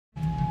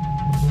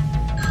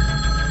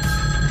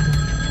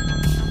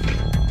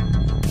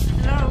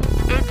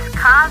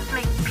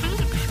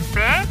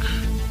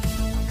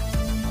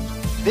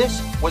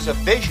This was a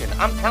vision.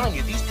 I'm telling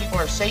you, these people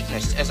are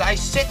Satanists. As I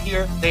sit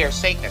here, they are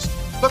Satanists.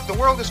 Look, the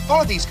world is full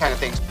of these kind of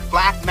things.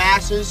 Black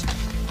masses,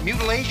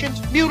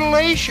 mutilations.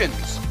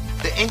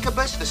 The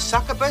incubus, the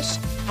succubus.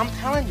 I'm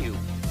telling you,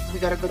 we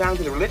gotta go down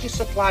to the religious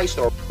supply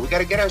store. We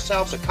gotta get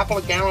ourselves a couple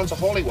of gallons of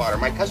holy water.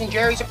 My cousin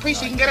Jerry's a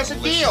priest. He can get us a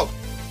deal.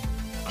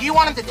 Do you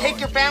want him to take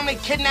your family,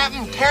 kidnap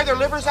them, tear their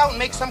livers out, and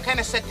make some kind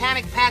of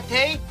satanic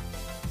pate?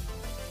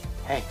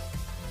 Hey,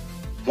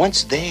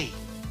 once they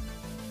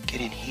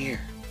get in here,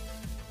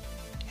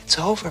 it's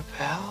over,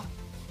 pal.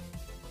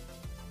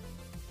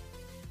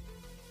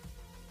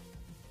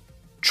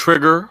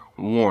 Trigger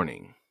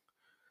warning.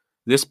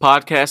 This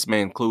podcast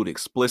may include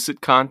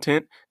explicit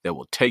content that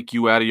will take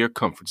you out of your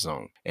comfort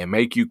zone and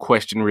make you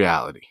question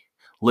reality.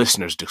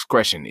 Listeners'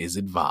 discretion is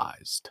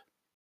advised.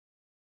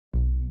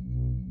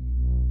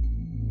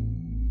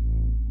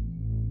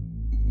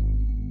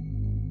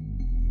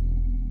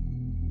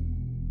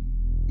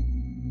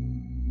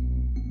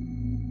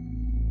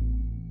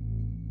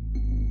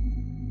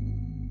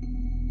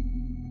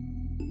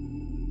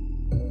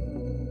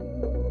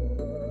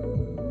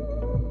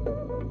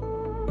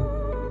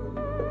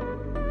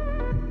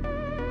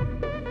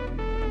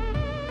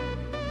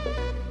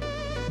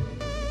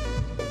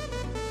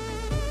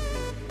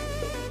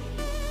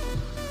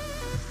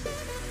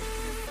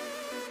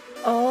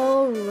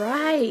 All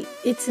right,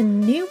 it's a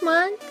new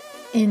month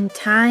and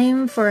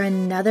time for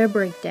another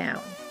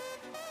breakdown.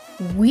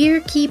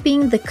 We're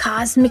keeping the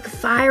cosmic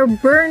fire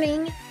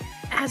burning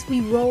as we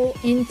roll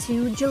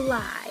into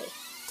July.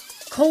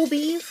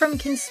 Colby from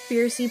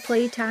Conspiracy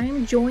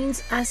Playtime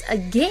joins us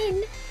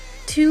again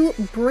to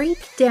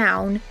break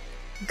down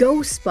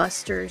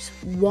Ghostbusters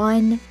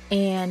 1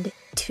 and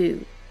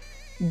 2.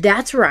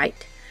 That's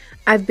right,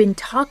 I've been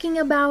talking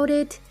about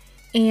it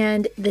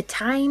and the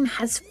time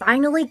has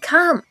finally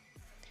come.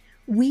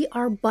 We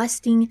are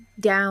busting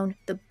down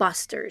the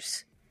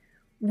busters.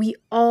 We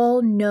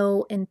all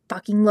know and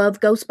fucking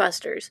love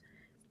Ghostbusters.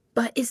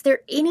 But is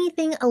there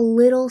anything a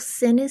little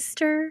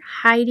sinister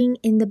hiding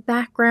in the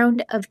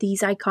background of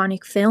these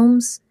iconic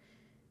films?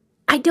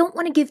 I don't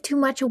want to give too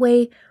much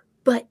away,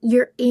 but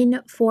you're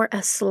in for a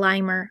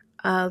slimer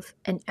of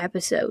an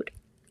episode.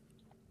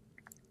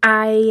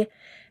 I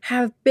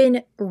have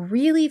been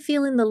really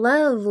feeling the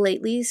love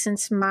lately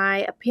since my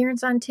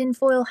appearance on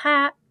Tinfoil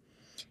Hat.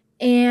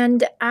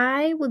 And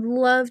I would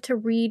love to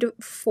read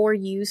for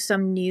you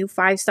some new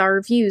 5-star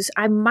reviews.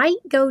 I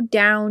might go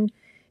down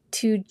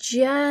to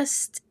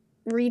just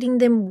reading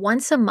them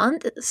once a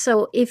month.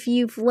 So if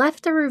you've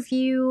left a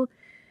review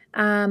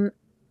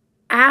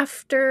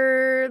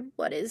after,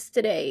 what is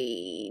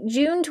today?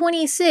 June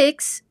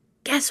 26th,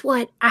 guess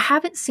what? I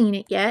haven't seen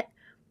it yet,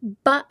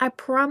 but I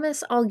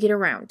promise I'll get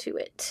around to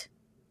it.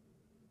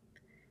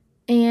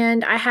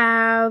 And I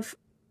have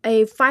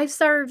a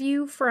 5-star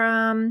review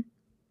from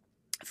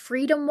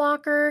Freedom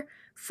Walker,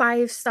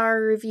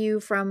 5-star review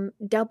from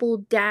Double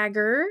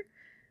Dagger,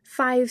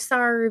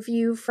 5-star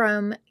review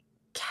from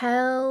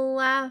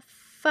Kelafo.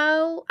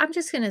 I'm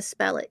just going to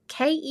spell it.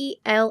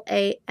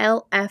 Kelafo.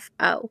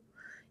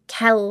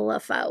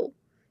 Kelafo.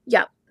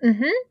 Yep.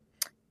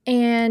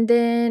 And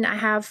then I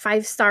have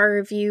 5-star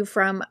review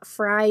from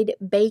Fried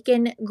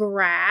Bacon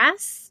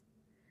Grass,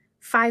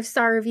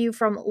 5-star review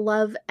from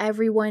Love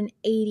Everyone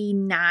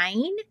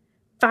 89.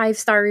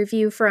 5-star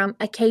review from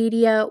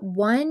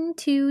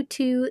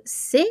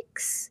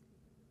Acadia1226.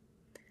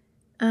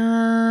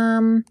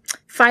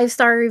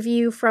 5-star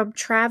review from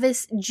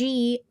Travis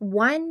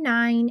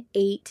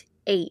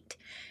G1988.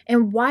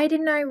 And why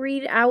didn't I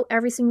read out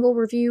every single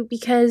review?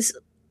 Because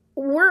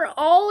we're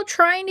all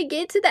trying to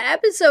get to the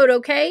episode,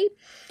 okay?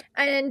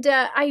 And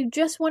I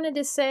just wanted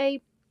to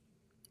say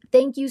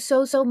thank you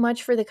so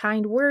much for the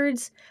kind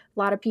words. A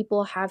lot of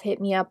people have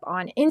hit me up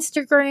on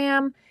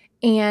Instagram.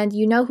 And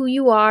you know who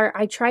you are.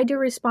 I tried to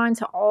respond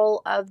to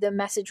all of the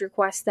message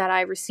requests that I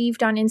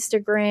received on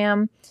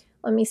Instagram.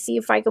 Let me see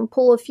if I can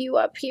pull a few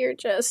up here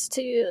just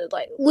to,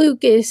 like,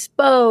 Lucas,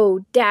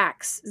 Bo,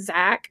 Dax,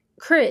 Zach,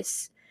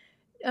 Chris.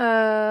 You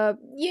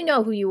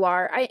know who you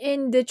are.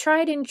 And the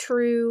tried and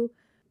true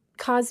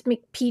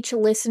Cosmic Peach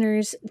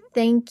listeners,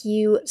 thank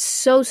you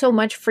so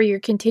much for your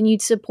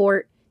continued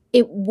support.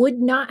 It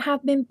would not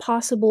have been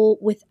possible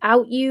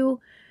without you.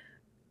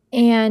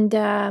 And,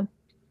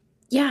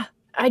 yeah.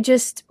 I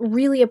just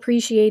really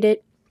appreciate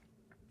it.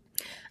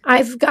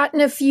 I've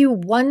gotten a few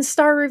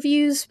 1-star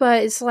reviews,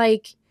 but it's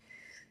like,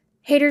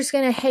 haters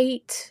gonna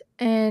hate,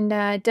 and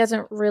it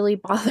doesn't really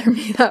bother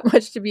me that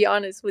much, to be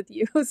honest with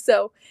you.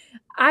 So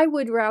I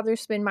would rather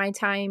spend my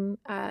time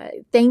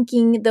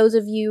thanking those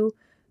of you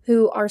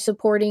who are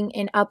supporting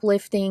and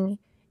uplifting,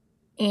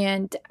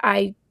 and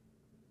I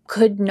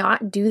could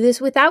not do this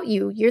without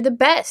you. You're the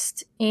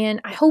best, and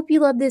I hope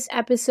you love this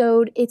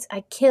episode. It's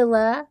a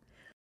killer.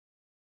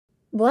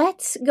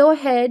 Let's go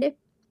ahead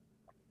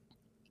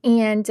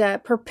and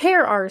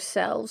prepare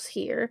ourselves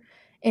here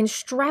and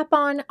strap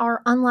on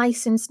our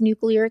unlicensed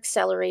nuclear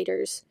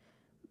accelerators,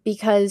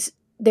 because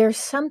there's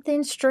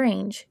something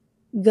strange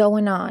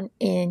going on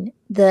in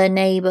the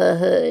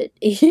neighborhood.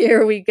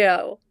 Here we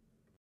go.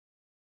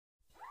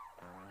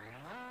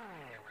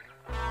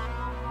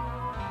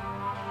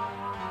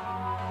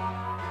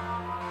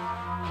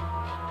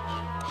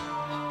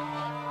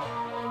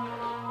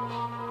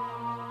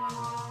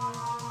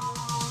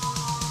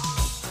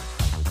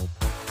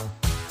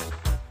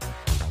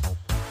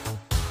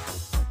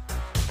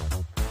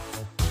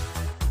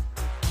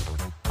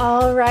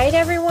 All right,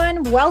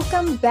 everyone,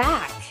 welcome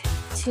back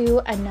to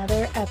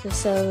another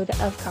episode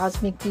of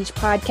Cosmic Beach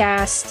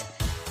Podcast.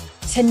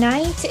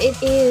 Tonight, it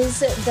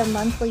is the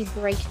monthly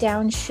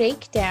breakdown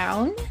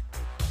Shakedown,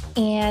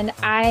 and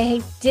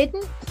I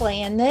didn't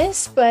plan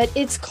this, but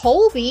it's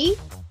Colby.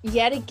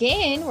 Yet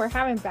again, we're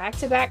having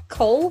back-to-back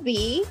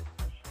Colby.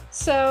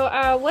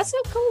 So, what's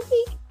up,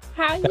 Colby?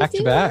 How you doing? Back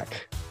to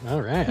back.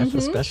 All right, I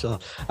feel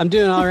special. I'm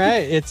doing all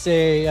right. It's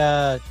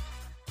a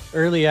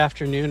early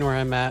afternoon where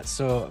I'm at,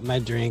 so my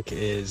drink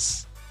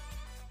is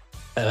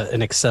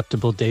an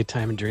acceptable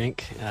daytime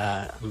drink.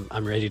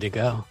 I'm ready to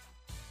go.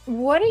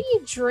 What are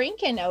you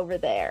drinking over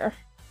there?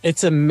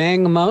 It's a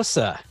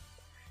mangamosa.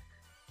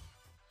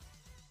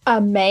 A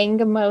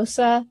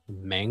mangamosa?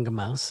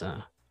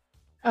 Mangamosa.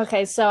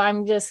 Okay, so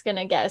I'm just going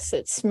to guess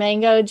it's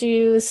mango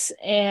juice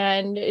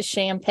and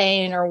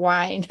champagne or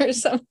wine or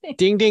something.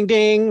 Ding, ding,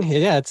 ding.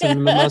 Yeah, it's a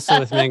mimosa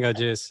with mango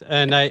juice.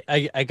 And I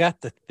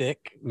got the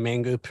thick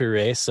mango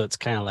puree, so it's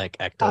kind of like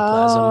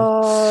ectoplasm.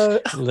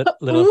 Oh.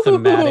 Little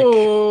thematic.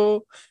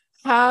 Ooh,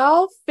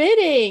 how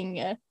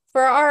fitting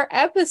for our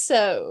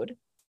episode.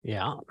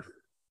 Yeah.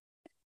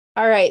 All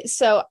right,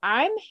 so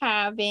I'm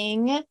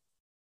having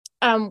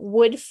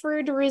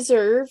Woodford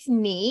Reserve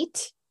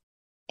neat.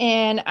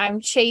 And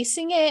I'm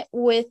chasing it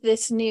with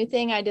this new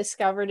thing I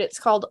discovered. It's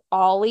called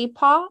Ollie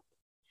Pop.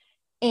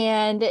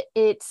 And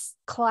it's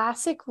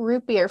classic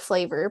root beer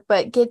flavor.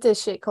 But get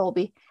this shit,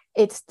 Colby.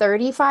 It's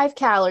 35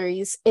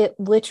 calories.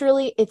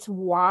 It's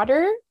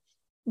water,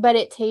 but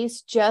it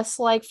tastes just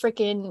like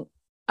freaking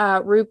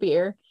root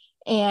beer.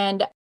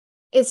 And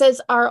it says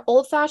our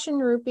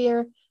old-fashioned root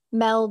beer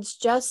melds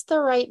just the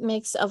right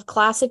mix of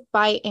classic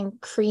bite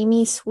and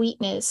creamy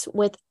sweetness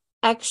with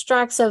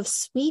extracts of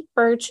sweet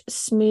birch,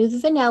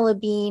 smooth vanilla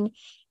bean,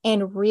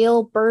 and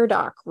real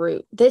burdock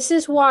root. This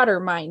is water,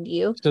 mind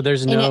you. So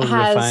there's no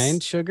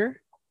refined sugar?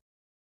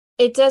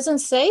 It doesn't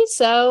say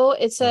so.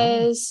 It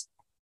says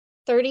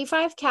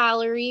 35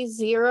 calories,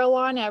 0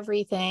 on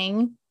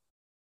everything.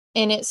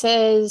 And it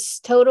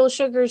says total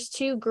sugar's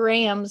 2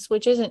 grams,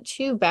 which isn't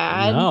too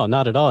bad. No,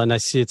 not at all. And I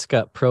see it's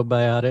got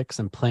probiotics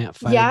and plant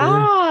fiber.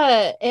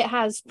 Yeah, it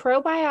has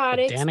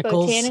probiotics,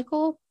 Botanicals.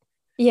 botanical.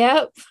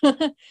 Yep.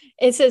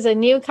 It says a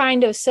new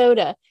kind of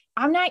soda.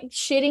 I'm not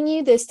shitting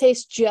you. This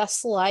tastes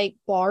just like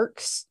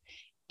Barks.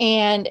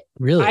 And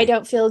really, I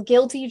don't feel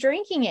guilty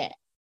drinking it.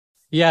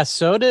 Yeah,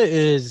 soda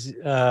is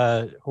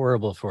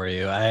horrible for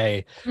you.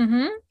 I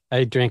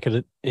drank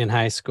it in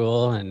high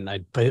school, and I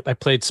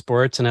played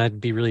sports, and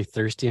I'd be really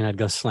thirsty, and I'd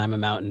go slam a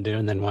Mountain Dew,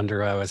 and then wonder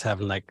why I was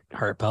having like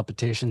heart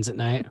palpitations at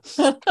night.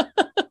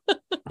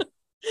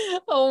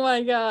 Oh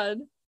my God.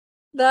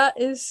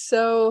 That is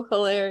so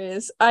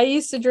hilarious. I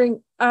used to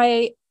drink,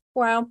 I'm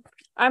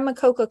a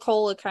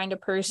Coca-Cola kind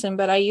of person,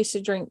 but I used to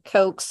drink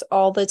Cokes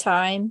all the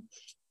time.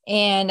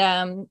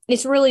 And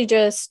it's really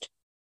just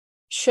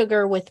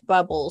sugar with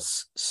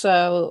bubbles.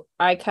 So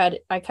I cut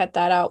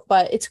that out.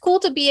 But it's cool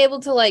to be able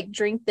to like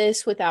drink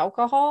this with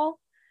alcohol.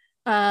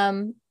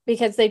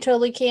 Because they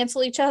totally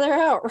cancel each other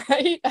out,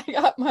 right? I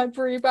got my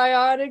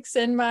prebiotics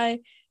and my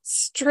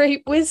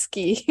straight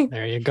whiskey.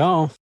 There you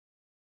go.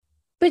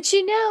 But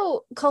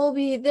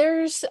Colby,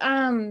 there's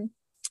been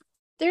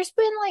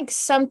like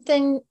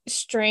something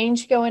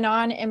strange going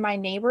on in my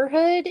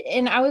neighborhood,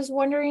 and I was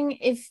wondering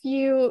if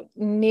you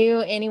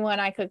knew anyone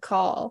I could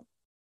call.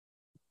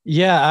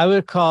 Yeah, I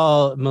would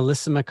call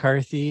Melissa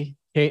McCarthy,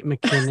 Kate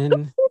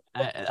McKinnon.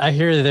 I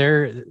hear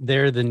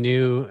they're the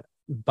new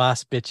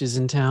boss bitches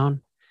in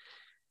town.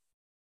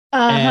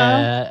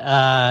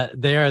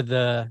 They are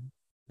the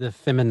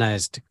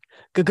feminized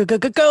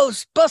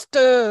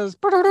Ghostbusters.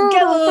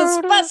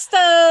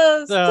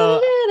 Ghostbusters.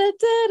 So,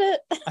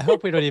 I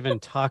hope we don't even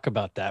talk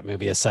about that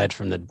movie aside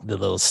from the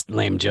little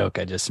lame joke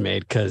I just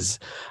made, because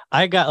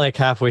I got like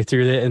halfway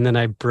through it and then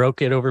I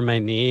broke it over my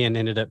knee and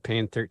ended up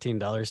paying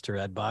 $13 to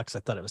Redbox. I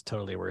thought it was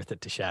totally worth it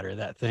to shatter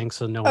that thing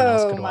so no one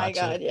else could watch it.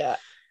 Oh my God, yeah.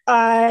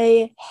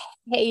 I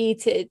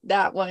hated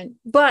that one.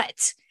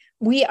 But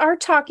we are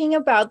talking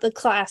about the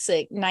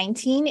classic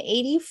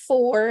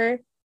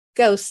 1984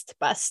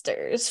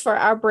 Ghostbusters for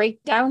our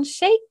breakdown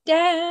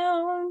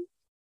Shakedown.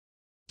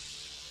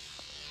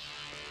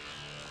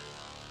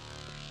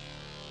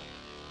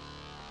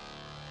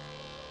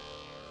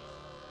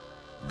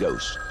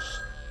 Ghosts.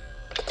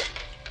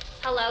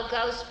 Hello,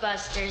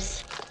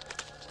 Ghostbusters.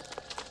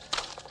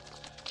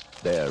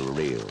 They're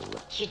real.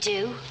 You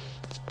do?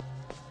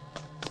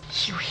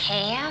 You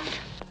have?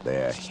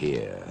 They're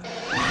here.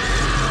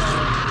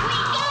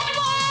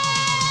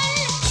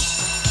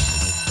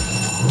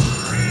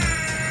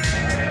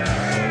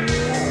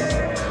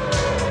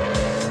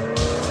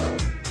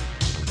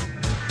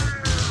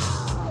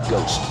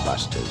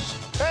 Ghostbusters.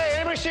 Hey,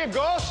 anybody see a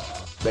ghost?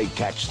 They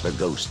catch the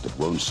ghost that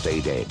won't stay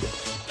dead.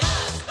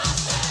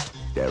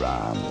 They're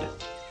armed.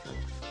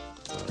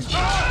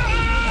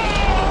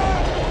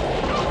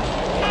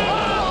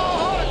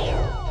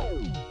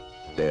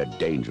 They're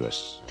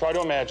dangerous. Try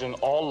to imagine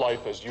all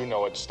life as you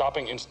know it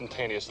stopping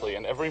instantaneously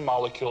and every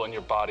molecule in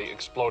your body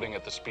exploding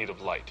at the speed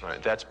of light. All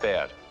right, that's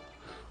bad.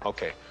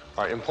 Okay.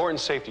 All right, important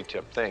safety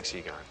tip. Thanks,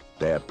 Egon.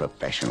 They're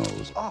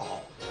professionals.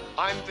 Oh,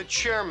 I'm the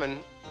chairman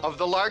of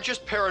the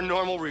largest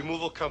paranormal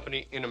removal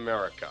company in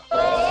America.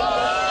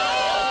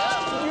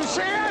 You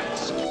see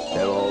it?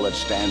 They're all that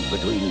stands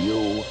between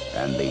you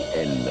and the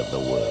end of the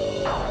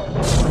world.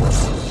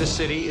 The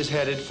city is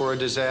headed for a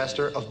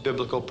disaster of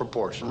biblical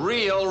proportion.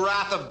 Real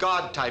wrath of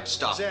God type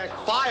stuff.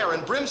 Exactly. Fire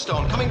and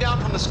brimstone coming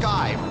down from the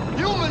sky.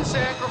 Human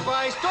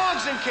sacrifice,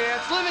 dogs and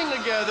cats living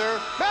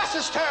together, mass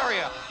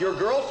hysteria. Your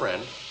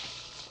girlfriend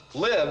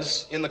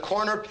lives in the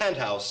corner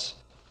penthouse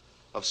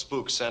of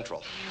Spook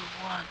Central. You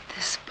want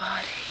this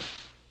body?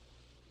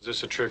 Is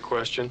this a trick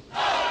question?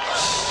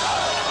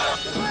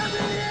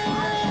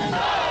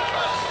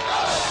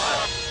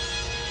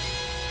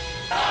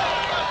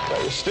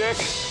 Got your stick?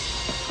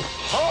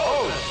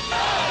 Hold!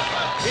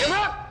 Beat him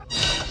up!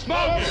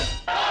 Smoke it!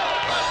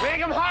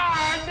 Make him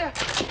hard!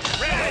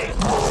 Ready!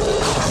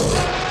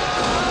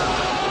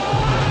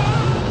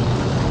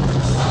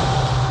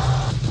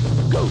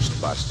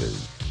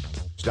 Ghostbusters.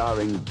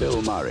 Starring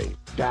Bill Murray,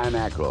 Dan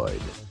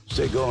Aykroyd,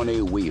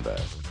 Sigourney Weaver,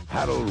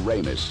 Harold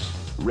Ramis,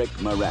 Rick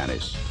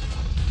Moranis.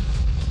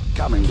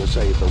 Coming to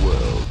save the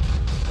world.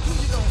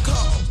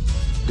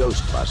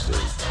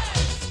 Ghostbusters.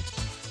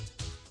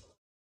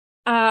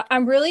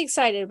 I'm really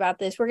excited about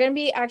this. We're going to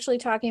be actually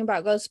talking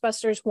about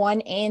Ghostbusters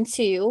 1 and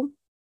 2.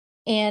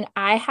 And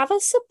I have a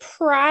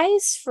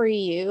surprise for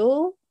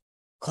you,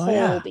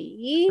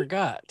 Colby.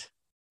 Forgot.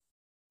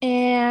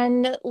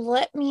 And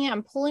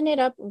I'm pulling it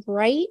up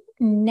right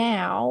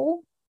now.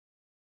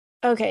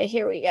 Okay,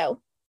 here we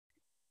go.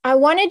 I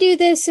want to do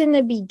this in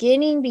the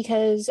beginning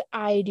because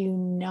I do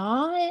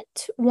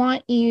not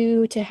want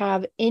you to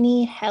have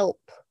any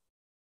help.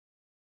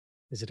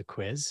 Is it a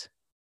quiz?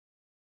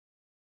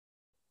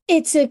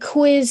 It's a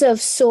quiz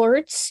of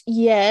sorts,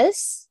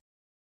 yes.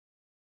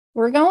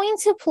 We're going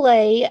to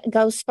play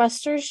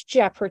Ghostbusters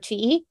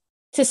Jeopardy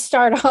to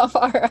start off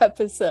our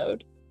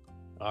episode.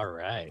 All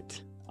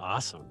right.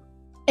 Awesome.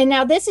 And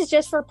now this is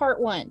just for part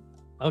 1.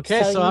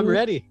 Okay, so I'm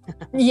ready.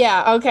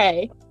 Yeah,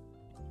 okay.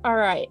 All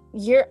right.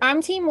 I'm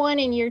team 1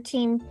 and you're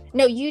team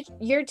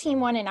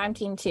 1 and I'm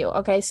team 2.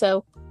 Okay,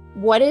 so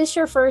what is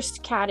your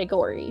first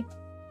category?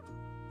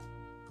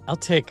 I'll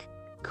take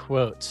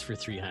quotes for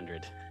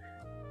 300.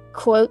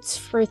 Quotes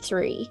for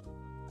 3.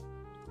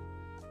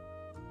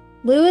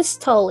 Louis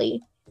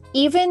Tully,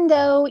 even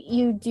though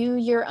you do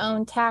your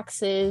own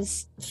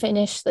taxes,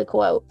 finish the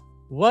quote.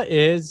 What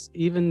is,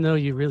 even though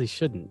you really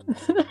shouldn't?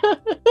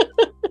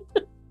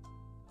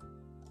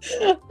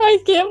 I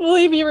can't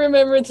believe you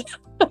remembered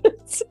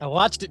that. I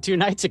watched it 2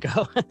 nights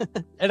ago.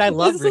 And I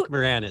love Rick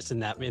Moranis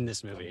in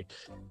this movie.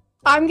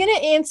 I'm going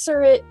to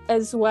answer it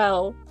as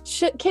well.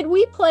 Can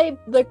we play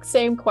the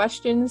same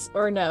questions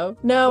or no?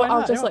 No,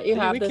 I'll just let you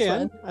have this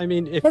one. I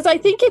mean, because I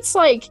think it's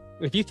like,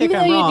 if you think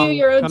even I'm though wrong, you do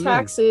your own come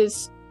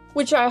taxes,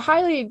 which I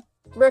highly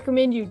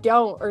recommend you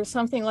don't, or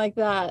something like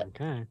that.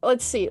 Okay.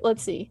 Let's see.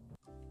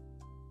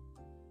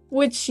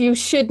 Which you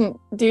shouldn't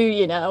do,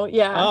 Yeah,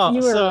 Oh,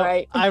 you were so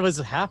right. I was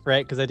half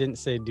right because I didn't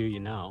say, do you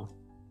know?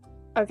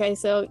 Okay,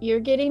 so you're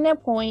getting a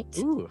point.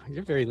 Ooh,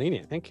 you're very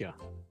lenient. Thank you.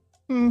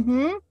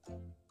 Mm-hmm.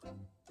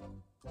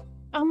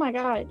 Oh my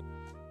God.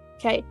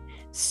 Okay,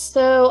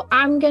 so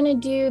I'm going to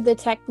do the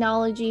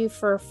technology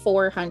for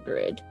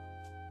 400.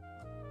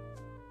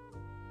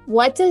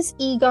 What does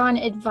Egon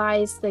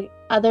advise the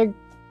other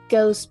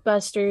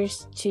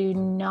Ghostbusters to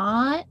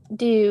not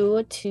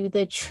do to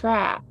the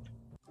trap?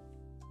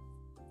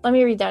 Let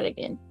me read that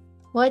again.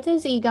 What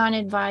does Egon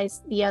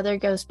advise the other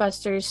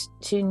Ghostbusters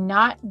to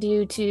not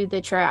do to the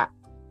trap?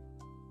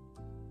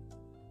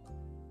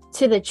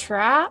 To the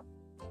trap?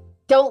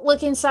 Don't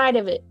look inside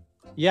of it.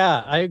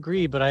 Yeah, I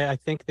agree, but I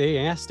think they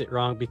asked it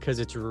wrong because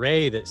it's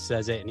Ray that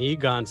says it, and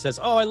Egon says,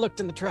 "Oh, I looked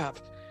in the trap."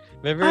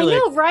 Remember, I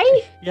know,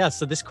 right? Yeah.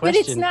 So this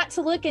question, but it's not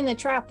to look in the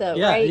trap, though,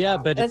 yeah, right? Yeah,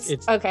 but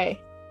it's okay.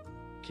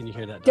 Can you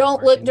hear that?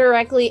 Don't look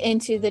directly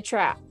into the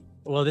trap.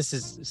 Well,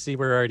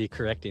 we're already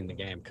correcting the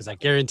game because I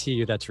guarantee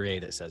you that's Ray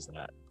that says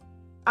that.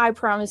 I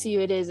promise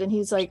you it is, and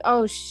he's like,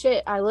 "Oh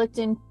shit, I looked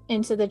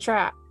into the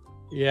trap."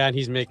 Yeah, and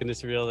he's making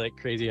this real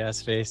crazy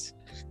ass face.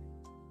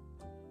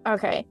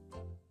 Okay.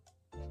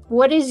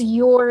 What is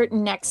your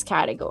next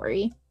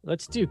category?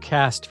 Let's do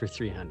cast for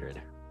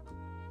 300.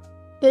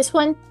 This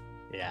one?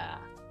 Yeah.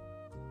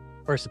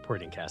 Or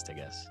supporting cast, I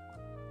guess.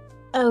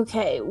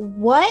 Okay.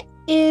 What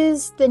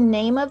is the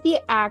name of the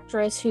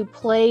actress who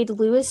played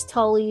Louis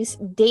Tully's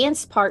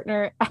dance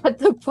partner at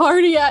the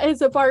party at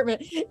his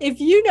apartment? If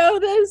you know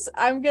this,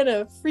 I'm going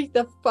to freak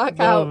the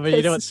fuck out. But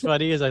you know what's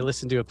funny is I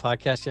listened to a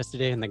podcast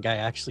yesterday and the guy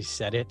actually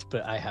said it,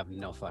 but I have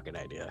no fucking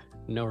idea.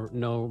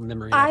 No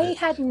memory. I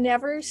had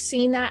never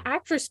seen that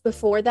actress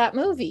before that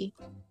movie,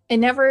 and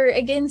never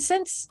again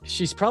since.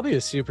 She's probably a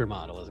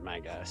supermodel, is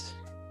my guess.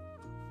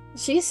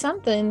 She's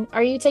something.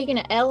 Are you taking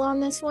an L on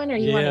this one, or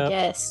you want to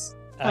guess?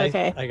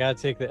 Okay, I gotta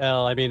take the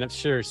L. I mean, I'm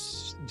sure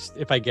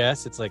if I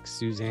guess, it's like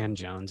Suzanne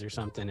Jones or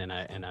something, and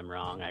I'm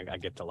wrong. I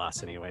get the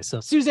loss anyway. So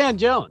Suzanne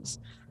Jones,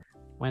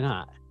 why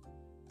not?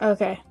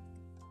 Okay.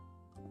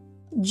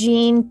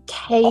 Gene Oh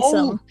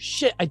Kasem.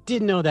 shit! I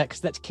did know that because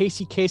that's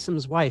Casey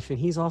Kasem's wife, and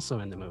he's also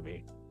in the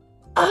movie.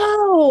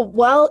 Oh,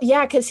 well,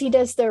 yeah, because he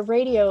does the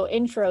radio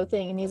intro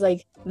thing, and he's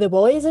like, "The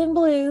boys in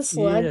blue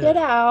slugged it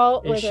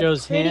out It with a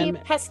shows pretty him-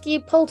 pesky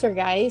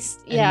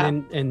poltergeist." Yeah.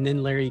 And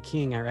then Larry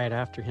King right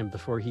after him,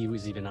 before he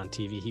was even on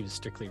TV, he was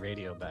strictly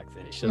radio back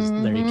then. It shows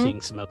Larry King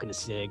smoking a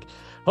cig.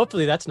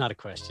 Hopefully that's not a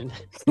question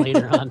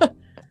later on.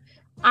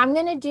 I'm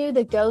gonna do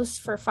the ghosts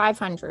for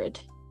 500.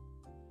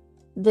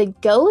 The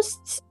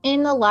ghosts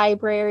in the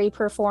library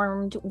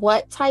performed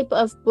what type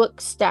of book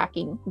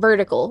stacking?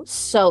 Vertical.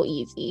 So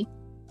easy.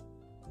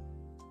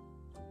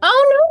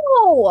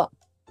 Oh no!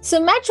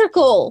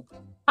 Symmetrical.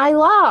 I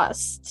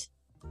lost.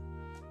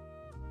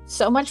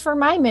 So much for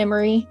my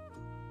memory.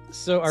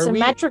 So are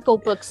Symmetrical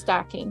book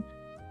stacking.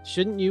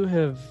 Shouldn't you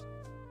have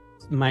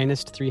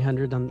minus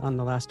 300 on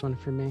the last one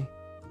for me?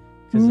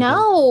 'Cause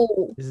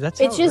No, that's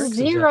how it's it just works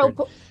in zero.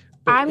 Jeopardy.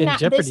 I'm in not.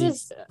 Jeopardy, This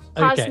is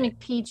okay. Cosmic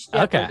Peach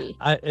Jeopardy.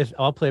 Okay,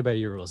 I'll play by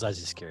your rules. I was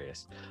just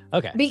curious.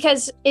 Okay.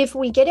 Because if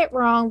we get it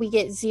wrong, we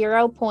get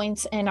 0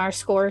 points and our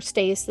score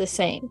stays the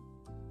same.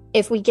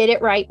 If we get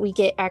it right, we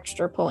get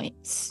extra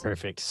points.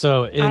 Perfect.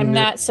 So I'm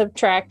not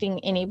subtracting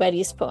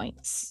anybody's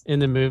points. In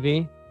the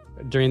movie,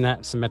 during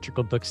that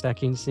symmetrical book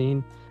stacking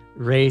scene,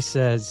 Ray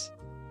says,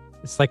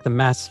 it's like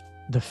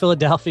the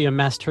Philadelphia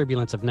mass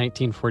turbulence of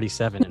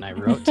 1947. And I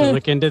wrote to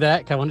look into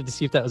that. I wanted to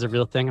see if that was a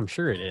real thing. I'm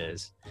sure it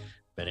is.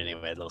 But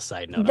anyway, a little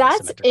side note.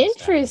 That's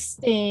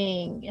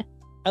interesting.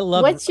 I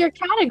love. What's your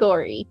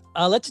category?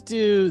 Let's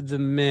do the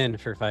men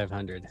for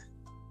 500.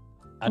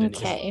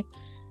 Okay.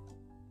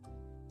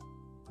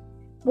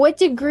 What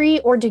degree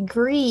or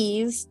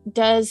degrees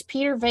does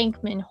Peter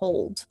Venkman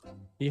hold?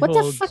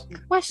 The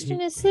fuck question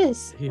is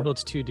this? He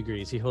holds 2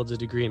 degrees. He holds a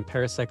degree in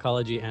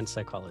parapsychology and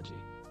psychology.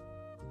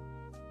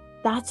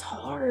 That's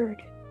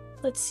hard.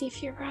 Let's see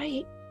if you're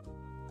right.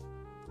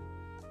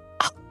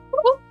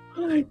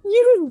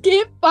 You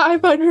get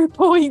 500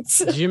 points.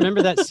 Do you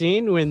remember that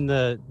scene when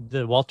the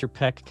Walter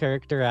Peck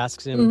character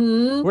asks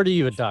him, "What are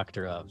you a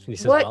doctor of?" And he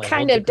says, "What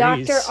kind of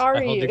doctor are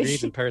I hold you?"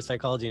 degrees in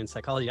parapsychology and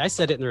psychology. I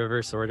said it in the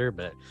reverse order,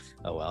 but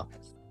oh well.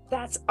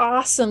 That's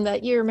awesome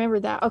that you remember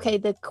that. Okay,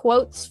 the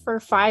quotes for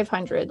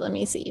 500. Let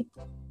me see.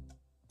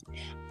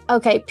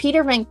 Okay,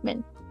 Peter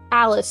Venkman.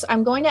 Alice,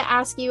 I'm going to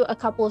ask you a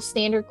couple of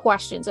standard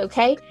questions,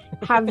 okay?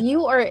 Have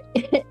you or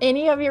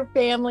any of your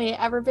family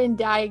ever been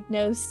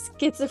diagnosed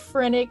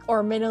schizophrenic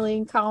or mentally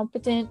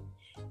incompetent?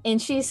 And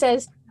she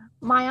says,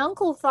 my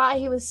uncle thought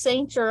he was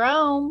Saint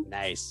Jerome.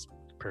 Nice.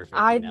 Perfect.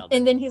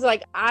 And then he's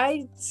like,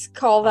 I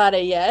call that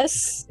a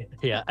yes.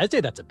 Yeah, I'd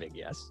say that's a big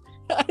yes.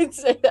 I'd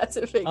say that's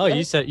a big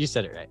yes. You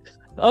said it right.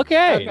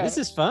 Okay, this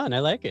is fun. I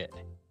like it.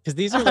 Because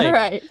these are like,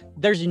 right.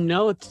 There's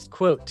no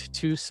quote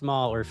too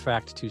small or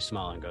fact too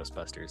small in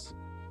Ghostbusters.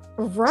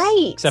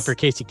 Right. Except for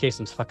Casey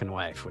Kasem's fucking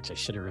wife, which I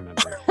should have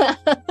remembered.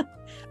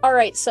 All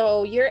right,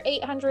 so you're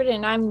 800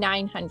 and I'm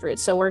 900,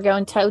 so we're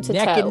going toe to toe.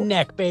 Neck and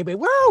neck, baby.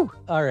 Woo!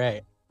 All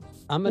right.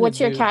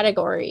 What's your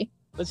category?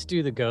 Let's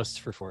do the ghosts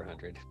for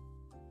 400.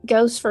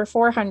 Ghosts for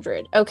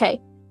 400. Okay.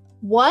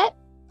 What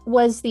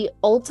was the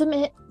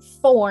ultimate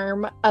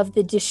form of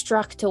the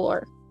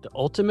Destructor? The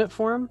ultimate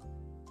form?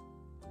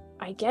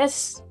 I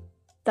guess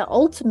the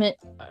ultimate.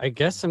 I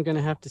guess I'm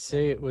gonna have to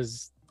say it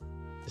was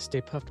the Stay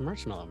Puft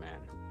Marshmallow Man,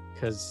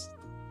 because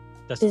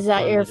that's. Is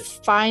that your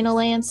final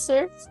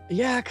answer?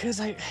 Yeah, because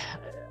I.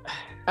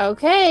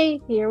 Okay,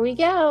 here we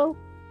go.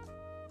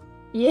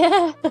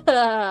 Yeah.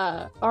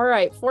 All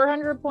right,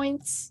 400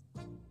 points.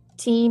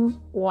 Team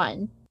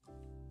 1.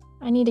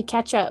 I need to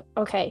catch up.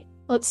 Okay,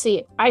 let's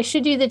see. I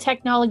should do the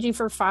technology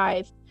for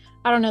 5.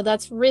 I don't know.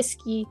 That's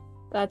risky.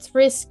 I'm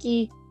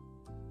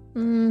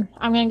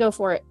gonna go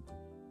for it.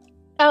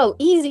 Oh,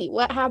 easy.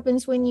 What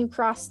happens when you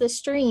cross the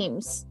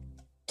streams?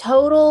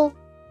 Total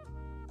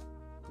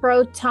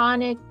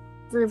protonic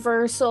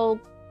reversal.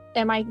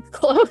 Am I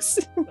close?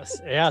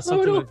 Yeah,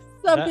 something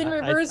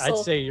reversal.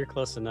 I'd say you're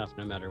close enough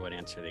no matter what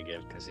answer they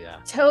give, because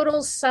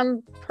Total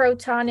some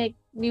protonic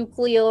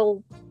nuclear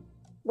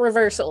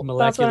reversal.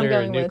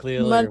 Molecular or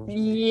nuclear.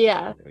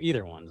 Yeah.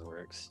 Either one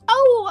works.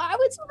 Oh, I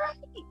was right.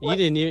 You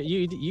didn't.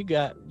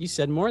 You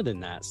said more than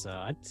that, so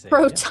I'd say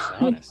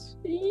protonic.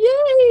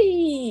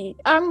 Yay!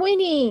 I'm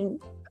winning.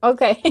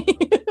 Okay.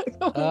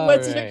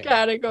 What's your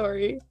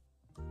category?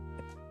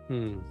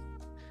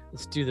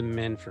 Let's do the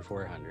men for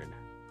 400.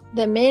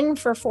 The men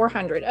for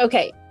 400.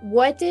 Okay.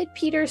 What did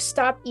Peter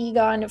stop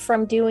Egon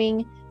from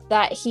doing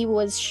that he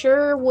was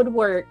sure would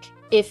work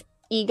if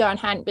Egon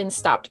hadn't been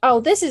stopped? Oh,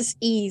 this is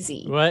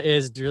easy. What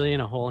is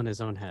drilling a hole in his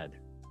own head?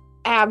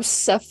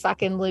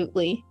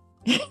 Abso-fucking-lutely.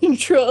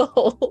 Drill a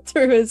hole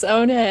through his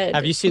own head.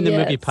 Have you seen the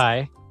movie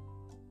Pi?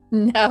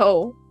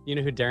 No. You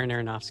know who Darren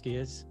Aronofsky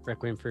is?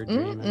 Requiem for a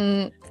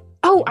Dream.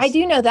 Oh, I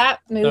do know that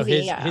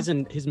movie.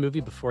 So his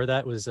movie before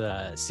that was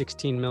a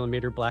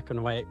 16mm black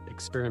and white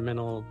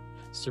experimental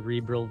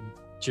cerebral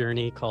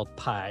journey called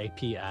Pi,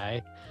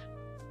 P-I.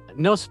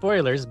 No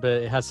spoilers, but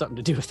it has something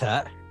to do with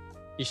that.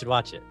 You should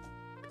watch it.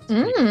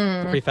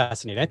 It's pretty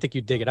fascinating. I think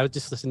you'd dig it. I was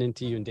just listening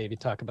to you and Davey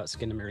talk about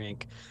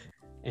Skinamarink.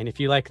 And if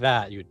you like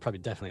that, you would probably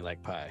definitely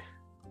like Pi.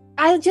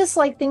 I just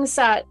like things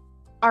that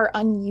are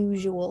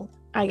unusual,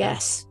 I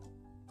guess.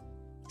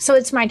 So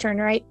it's my turn,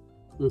 right?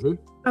 Mm-hmm.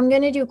 I'm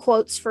going to do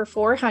quotes for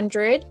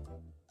 400.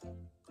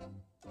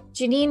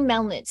 Janine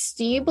Melnitz,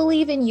 do you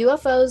believe in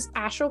UFOs,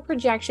 astral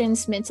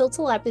projections, mental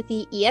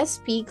telepathy,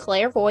 ESP,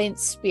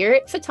 clairvoyance,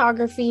 spirit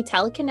photography,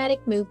 telekinetic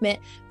movement,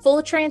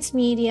 full trance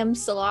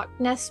mediums, the Loch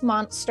Ness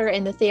Monster,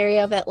 and the theory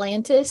of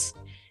Atlantis?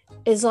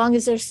 As long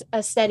as there's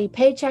a steady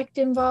paycheck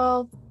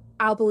involved,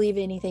 I'll believe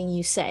anything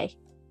you say.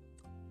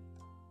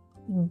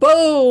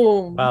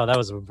 Boom! Wow, that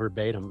was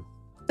verbatim.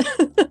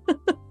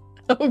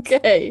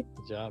 Okay.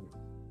 Good job.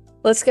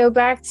 Let's go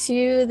back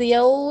to the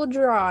old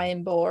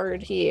drawing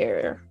board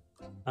here.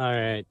 All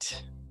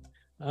right.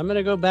 I'm going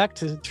to go back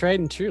to tried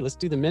and true. Let's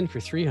do the men for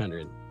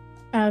 300.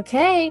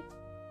 Okay.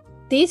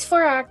 These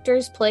 4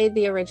 actors played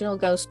the original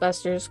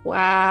Ghostbusters.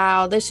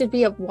 Wow, this should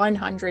be a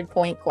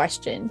 100-point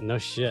question. No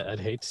shit. I'd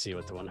hate to see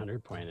what the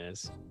 100 point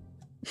is.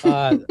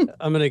 I'm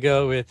going to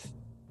go with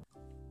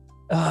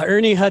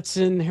Ernie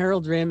Hudson,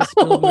 Harold Ramis,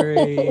 Bill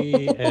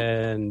Murray,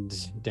 and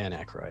Dan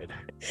Aykroyd.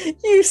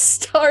 You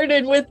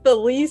started with the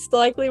least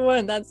likely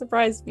one. That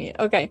surprised me.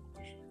 Okay.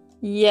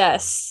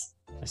 Yes.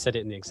 I said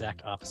it in the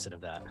exact opposite of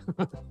that.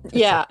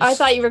 Yeah, I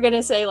thought you were going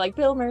to say like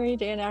Bill Murray,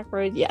 Dan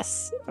Aykroyd.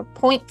 Yes, a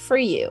point for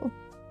you.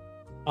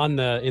 In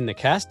the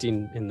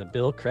casting, in the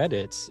Bill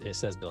credits, it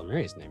says Bill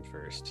Murray's name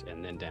first,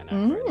 and then Dan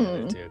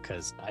Aykroyd too,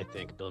 because I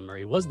think Bill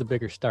Murray was the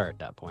bigger star at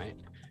that point.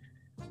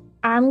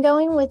 I'm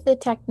going with the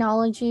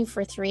technology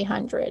for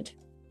 300.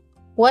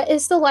 What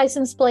is the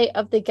license plate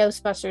of the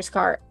Ghostbusters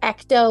car?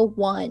 Ecto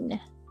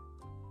 1.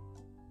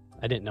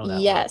 I didn't know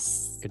that.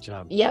 Yes. Good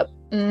job. Yep.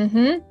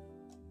 Mm-hmm.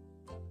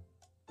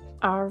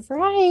 All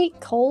right,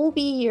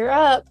 Colby, you're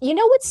up. You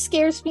know what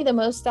scares me the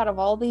most out of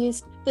all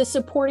these? The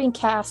supporting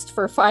cast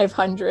for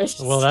 500.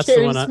 Well, that's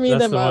the one.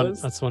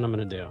 That's the one I'm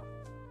gonna do.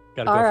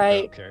 Gotta go all for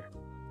right. Broke here.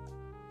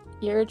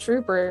 You're a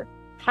trooper.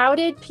 How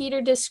did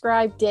Peter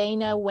describe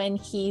Dana when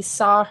he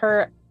saw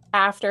her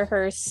after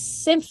her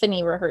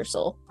symphony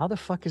rehearsal? How the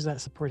fuck is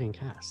that supporting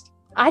cast?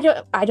 I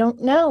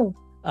don't know.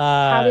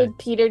 How did Uh,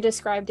 Peter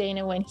describe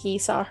Dana when he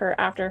saw her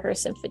after her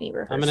symphony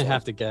rehearsal? I'm gonna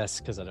have to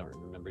guess because I don't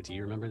remember. Do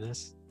you remember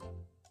this?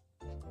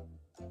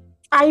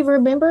 I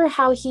remember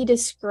how he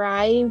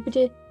described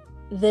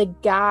the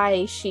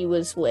guy she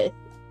was with.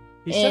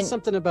 He said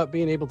something about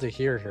being able to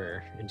hear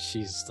her, and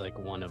she's like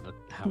one of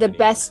the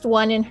best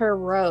one in her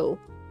row.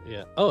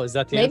 Yeah. Oh, is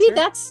that the maybe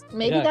answer?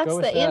 Maybe Yeah, that's go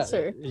with the that.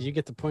 answer. You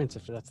get the points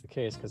if that's the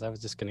case, because I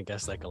was just gonna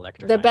guess like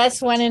electric. The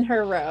best one in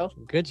her row.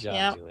 Good job,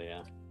 Yep.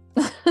 Julia.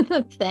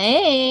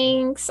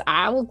 Thanks.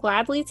 I will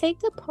gladly take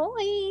the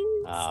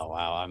points. Oh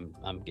wow,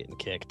 I'm getting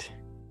kicked.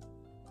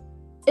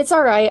 It's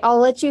all right. I'll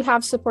let you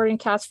have supporting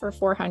cast for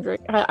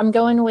 400. I'm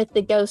going with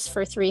the ghost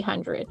for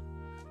 300.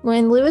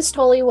 When Louis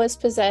Tully was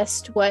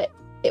possessed, what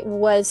it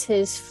was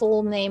his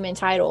full name and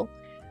title?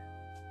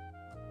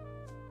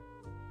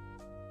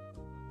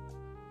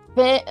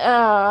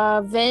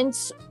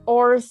 Vince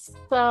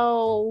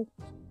Ortho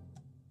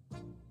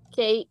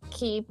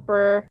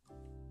Gatekeeper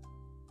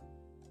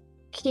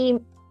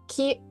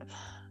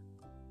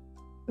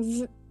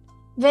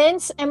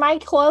Vince, am I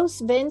close?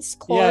 Vince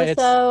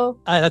Clortho.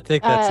 I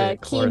think that's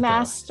it.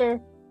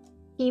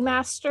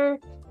 Keymaster.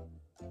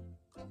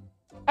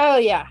 Oh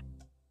yeah,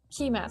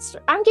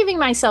 Keymaster. I'm giving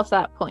myself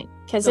that point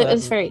because it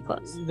was very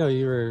close. No,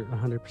 you were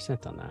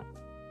 100% on that.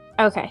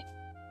 Okay.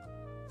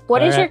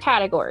 What is your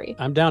category?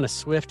 I'm down a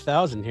swift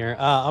 1,000 here.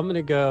 I'm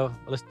gonna go.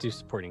 Let's do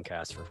supporting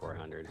cast for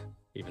 400.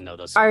 Even though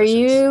those. Are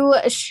you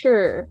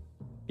sure?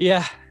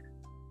 Yeah.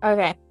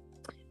 Okay.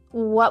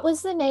 What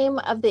was the name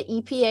of the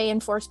EPA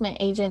enforcement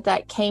agent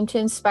that came to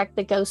inspect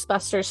the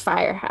Ghostbusters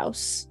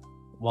firehouse?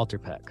 Walter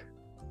Peck.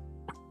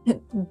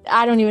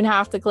 I don't even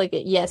have to click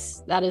it.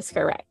 Yes, that is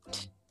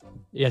correct.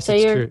 Yes,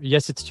 it's true.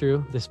 Yes, it's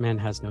true. This man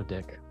has no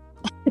dick.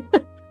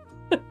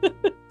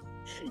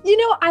 You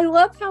know, I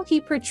love how he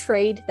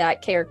portrayed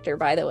that character,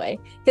 by the way,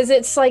 because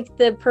it's like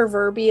the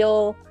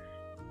proverbial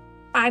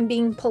I'm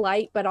being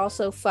polite, but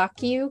also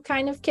fuck you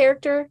kind of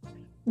character.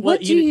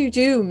 What do you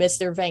do,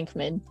 Mr.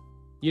 Venkman?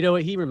 You know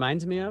what he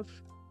reminds me of?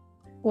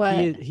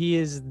 What? He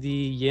is the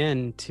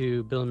yin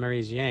to Bill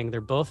Murray's yang. They're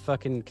both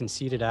fucking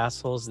conceited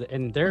assholes.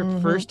 And their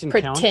first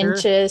encounter...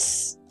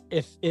 Pretentious.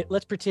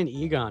 Let's pretend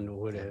Egon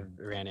would have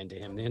ran into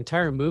him. The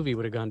entire movie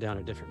would have gone down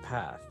a different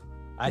path.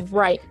 I think.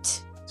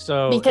 Right.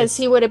 So because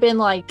he would have been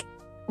like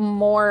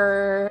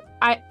more...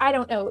 I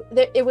don't know.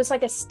 It was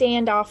like a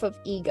standoff of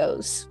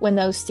egos when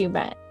those two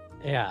met.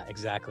 Yeah,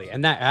 exactly.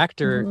 And that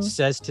actor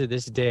says to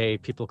this day,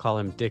 people call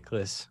him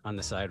Dickless on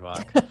the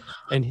sidewalk.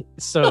 And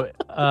so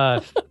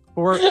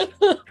for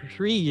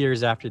 3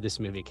 years after this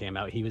movie came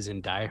out, he was in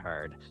Die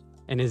Hard.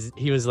 And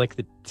he was like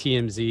the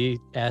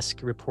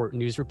TMZ-esque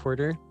news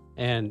reporter.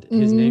 And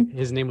his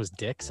name was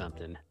Dick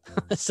something.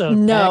 So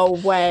no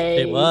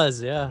way. It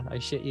was, yeah. I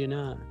shit you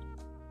not.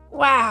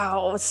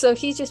 Wow. So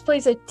he just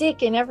plays a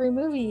dick in every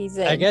movie he's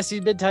in. I guess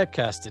he'd been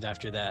typecasted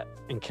after that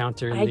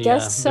encounter in the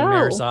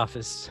mayor's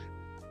office.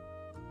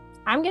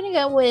 I'm going to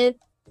go with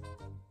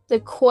The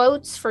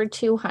quotes for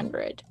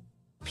 200.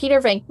 Peter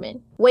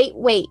Venkman.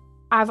 Wait.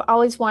 I've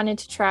always wanted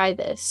to try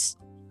this.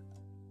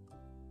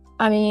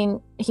 I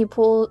mean, he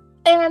pulled...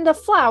 And the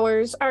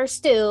flowers are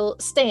still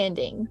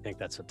standing. I think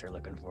that's what they're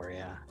looking for,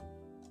 yeah.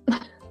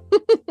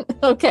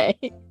 Okay.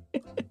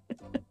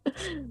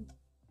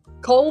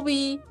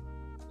 Colby.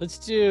 Let's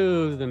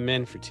do the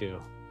men for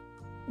 2.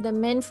 The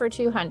men for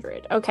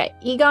 200. Okay.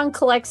 Egon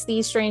collects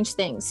these strange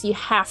things. You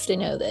have to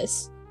know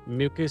this.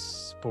 Mucus,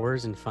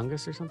 spores, and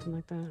fungus or something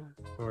like that?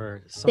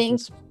 Or something.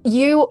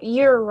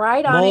 You're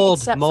right on it.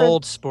 Except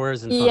mold,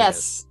 spores, and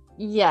fungus.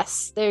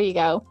 Yes. There you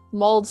go.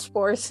 Mold,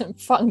 spores, and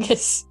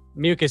fungus.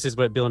 Mucus is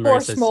what Bill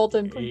Murray says. Mold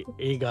and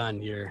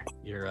Egon, your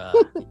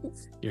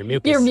mucus.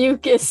 Your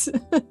mucus.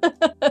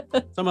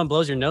 Someone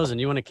blows your nose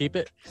and you want to keep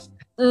it?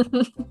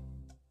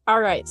 All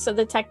right. So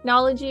the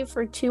technology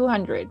for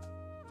 200.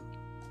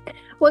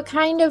 What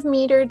kind of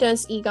meter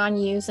does Egon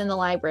use in the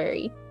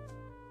library?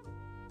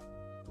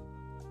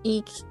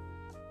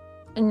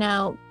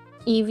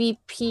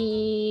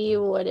 EVP.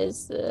 What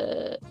is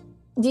the...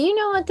 Do you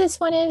know what this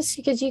one is?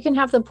 Because you can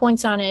have the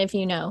points on it if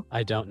you know.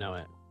 I don't know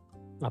it.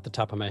 Off the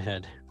top of my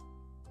head.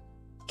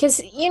 Because,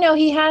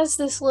 he has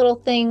this little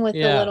thing with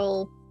the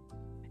little...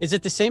 Is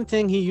it the same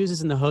thing he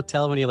uses in the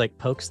hotel when he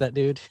pokes that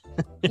dude?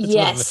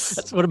 Yes.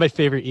 That's one of my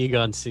favorite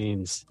Egon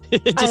scenes.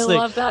 I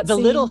love that the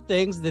scene. Little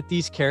things that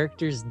these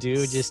characters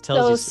do just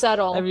tells you. So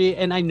subtle. I mean,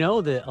 and I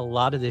know that a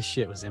lot of this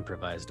shit was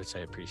improvised, which I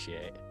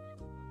appreciate.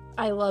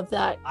 I love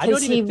that. I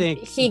don't even think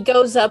he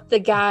goes up the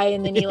guy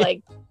and then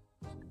he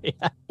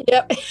yeah.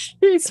 Yep,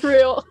 he's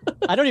real.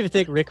 I don't even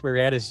think Rick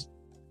Moranis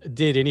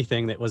did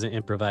anything that wasn't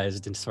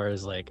improvised as far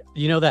as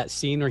that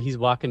scene where he's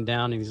walking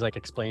down and he's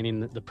explaining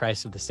the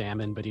price of the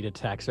salmon, but he did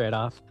tax right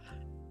off.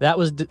 That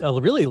was a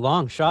really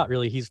long shot.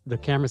 Really, the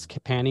camera's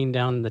panning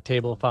down the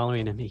table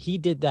following him. He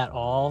did that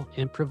all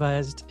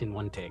improvised in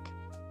one take.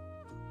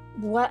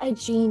 What a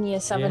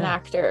genius of an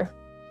actor!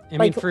 I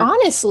mean,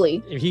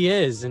 honestly, he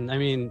is, and I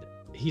mean,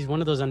 he's one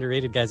of those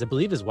underrated guys. I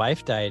believe his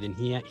wife died, and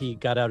he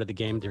got out of the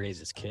game to raise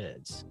his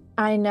kids.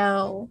 I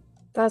know.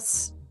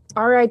 That's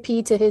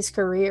R.I.P. to his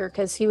career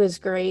because he was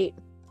great.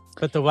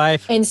 But the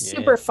wife and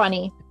super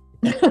funny.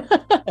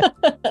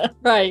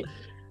 Right.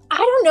 I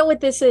don't know what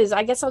this is.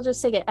 I guess I'll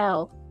just take it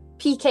L.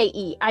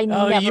 PKE. I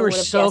never you were would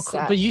have so guessed cool.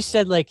 that. But you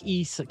said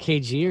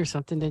EKG or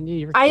something, didn't you?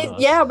 You were close.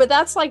 Yeah, but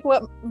that's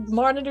what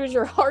monitors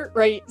your heart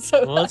rate.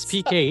 So well, it's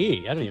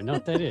PKE. I don't even know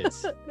what that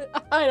is.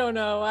 I don't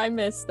know. I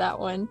missed that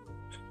one.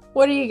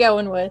 What are you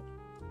going with?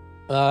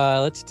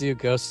 Let's do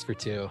Ghosts for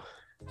 2.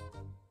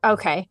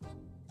 Okay.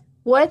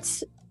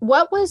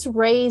 What was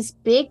Ray's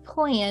big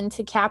plan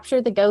to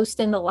capture the ghost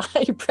in the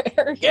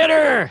library? Get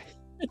her!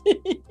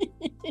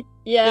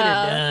 Yeah. Get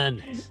her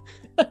done.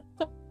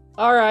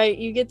 All right,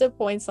 you get the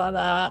points on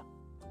that.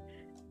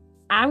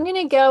 I'm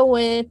gonna go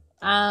with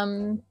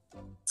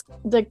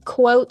the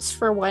quotes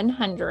for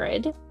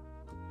 100.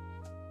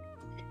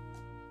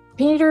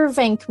 Peter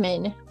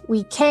Venkman.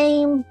 We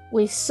came,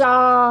 we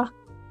saw,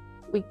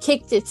 we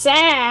kicked its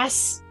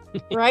ass,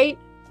 right?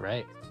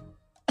 Right.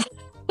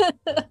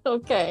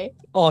 Okay.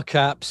 All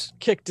caps,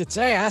 kicked its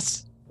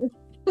ass.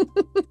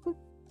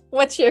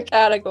 What's your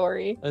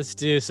category? Let's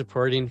do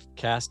supporting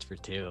cast for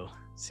 2.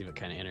 See what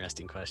kind of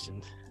interesting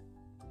questions.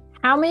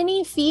 How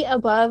many feet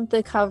above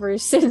the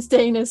covers since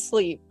Dana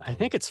asleep? I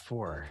think it's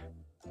 4.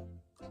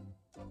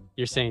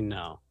 You're saying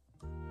no.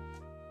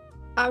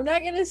 I'm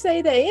not going to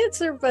say the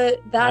answer,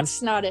 but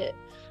that's not it.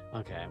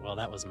 Okay, well,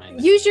 that was mine.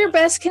 Use your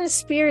best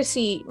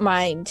conspiracy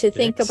mind to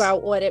think 6.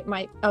 about what it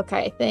might...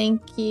 Okay,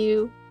 thank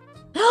you.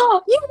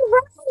 Oh, you're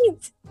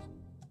right!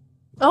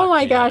 Oh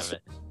my gosh.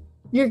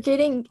 You're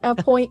getting a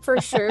point for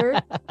sure,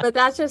 but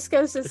that just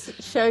goes to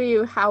show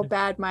you how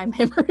bad my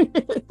memory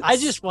is. I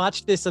just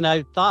watched this and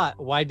I thought,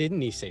 why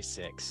didn't he say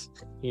 6?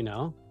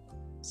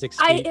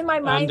 6 feet in my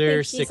mind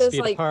under, think he 6 says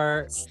feet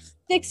apart.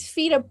 6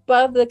 feet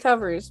above the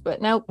covers,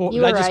 but nope,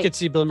 you were I just right. could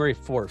see Bill Murray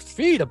 4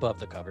 feet above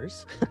the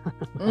covers.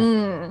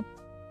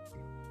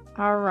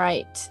 All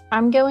right.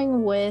 I'm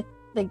going with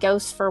the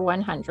ghost for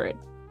 100.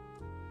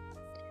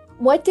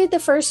 What did the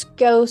first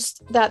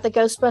ghost that the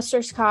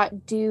Ghostbusters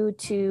caught do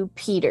to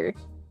Peter?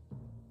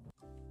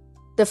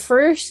 The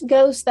first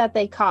ghost that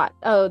they caught.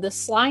 Oh, the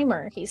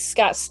Slimer. He's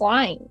got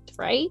slimed,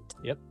 right?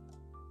 Yep.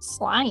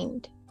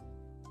 Slimed.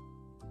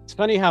 It's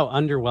funny how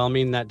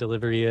underwhelming that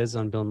delivery is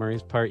on Bill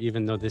Murray's part,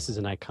 even though this is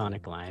an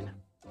iconic line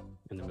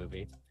in the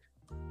movie.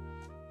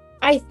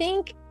 I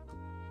think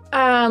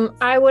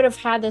I would have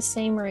had the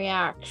same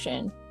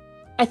reaction.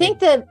 I think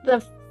the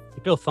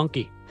You feel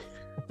funky.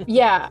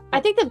 yeah, I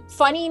think the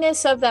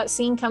funniness of that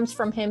scene comes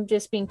from him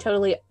just being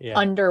totally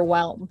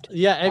underwhelmed.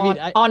 Yeah, I mean,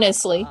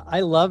 honestly.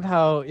 I love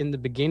how in the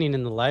beginning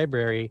in the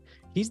library,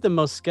 he's the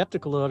most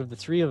skeptical out of the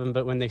 3 of them,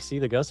 but when they see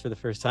the ghost for the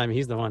first time,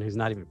 he's the one who's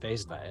not even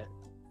fazed by it.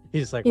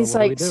 He's like,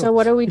 so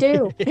what do we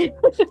do?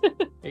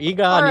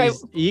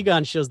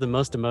 Egon shows the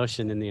most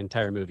emotion in the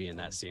entire movie in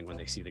that scene when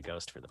they see the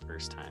ghost for the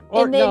first time.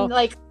 And then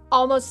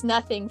almost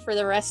nothing for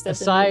the rest of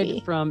the movie.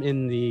 Aside from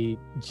in the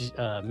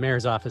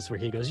mayor's office where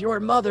he goes, your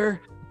mother.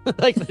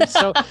 Like they're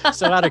so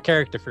out of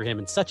character for him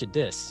and such a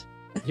diss.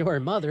 Your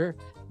mother.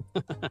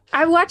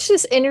 I watched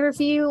this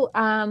interview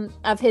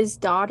of his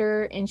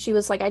daughter, and she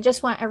was like, I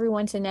just want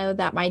everyone to know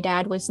that my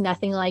dad was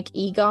nothing like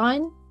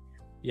Egon.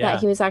 Yeah.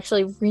 That he was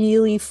actually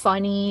really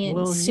funny and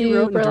he wrote and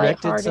super directed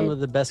lighthearted. some of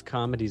the best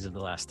comedies of the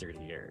last 30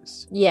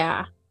 years.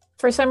 Yeah.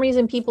 For some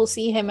reason, people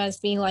see him as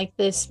being like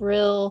this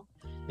real...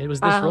 It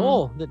was this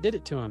role that did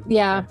it to him.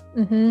 Yeah.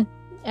 Mm-hmm.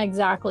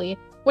 Exactly.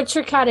 What's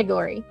your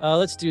category?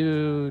 Let's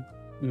do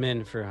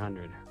men for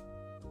 100.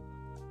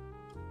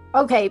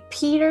 Okay,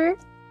 Peter,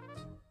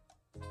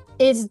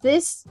 is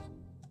this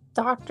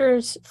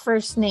doctor's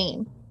first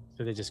name?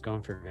 Are they just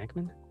going for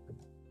Venkman?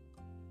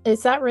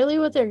 Is that really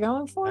what they're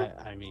going for?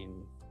 I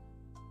mean,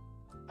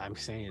 I'm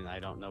saying I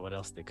don't know what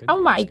else they could.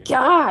 Oh my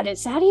God,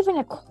 is that even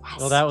a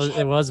question? Well,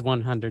 it was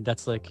 100.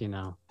 That's like,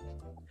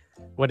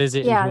 what is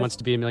it? Yeah. Who wants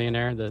to be a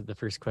millionaire? The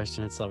first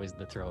question. It's always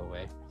the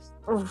throwaway.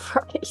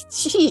 Right.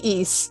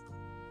 Jeez.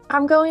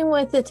 I'm going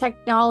with the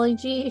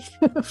technology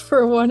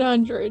for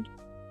 100.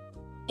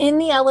 In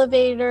the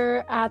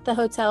elevator at the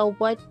hotel,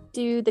 what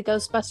do the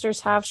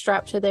Ghostbusters have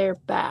strapped to their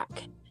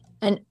back?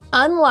 An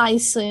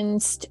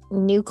unlicensed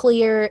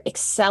nuclear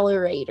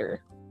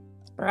accelerator,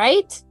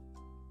 right?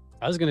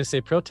 I was going to say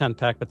proton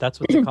pack, but that's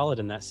what they call it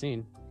in that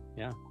scene.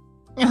 Yeah.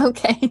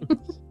 Okay.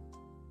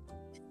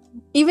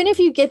 Even if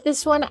you get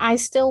this one, I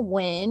still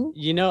win.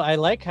 I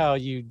like how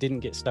you didn't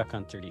get stuck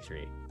on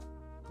 33.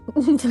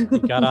 You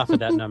got off of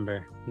that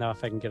number. Now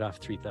if I can get off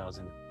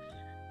 3,000.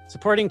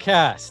 Supporting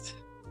cast.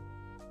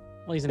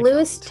 Well, he's an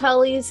Louis accountant.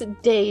 Tully's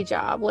day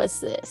job was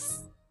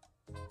this.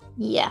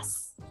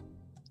 Yes.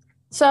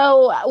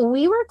 So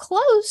we were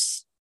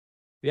close.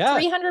 Yeah.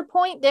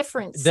 300-point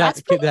difference.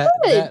 That's pretty good.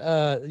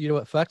 That you know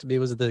what fucked me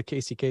was the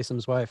Casey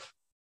Kasem's wife.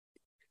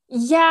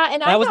 Yeah,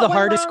 and that was got the one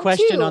hardest wrong,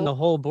 question too. on the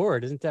whole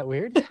board. Isn't that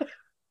weird?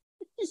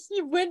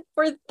 You went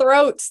for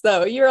throats,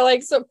 though. You were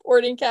like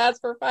supporting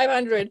cast for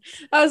 500.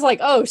 I was like,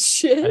 oh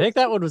shit. I think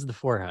that one was the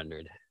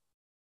 400.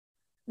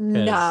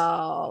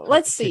 No.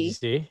 Let's Could you see.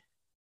 see?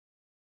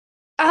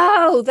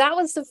 Oh, that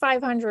was the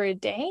 500.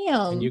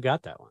 Damn. And you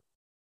got that one.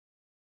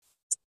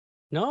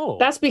 No.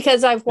 That's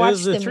because I've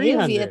watched the the movie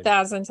 300.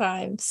 1,000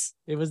 times.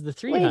 It was the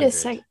 300. Wait a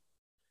second.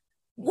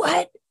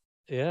 What?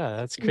 Yeah,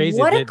 that's crazy.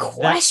 What a That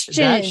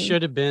question.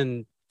 should have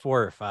been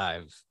 4 or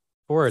 5.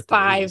 4 at the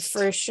 5 least.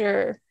 for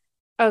sure.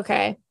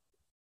 Okay.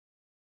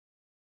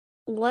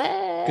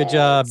 Good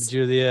job,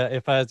 Julia.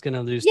 If I was going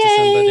to lose Yay! to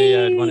somebody,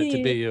 I'd want it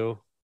to be you.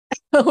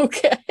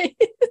 Okay.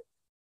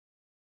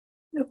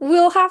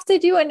 We'll have to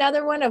do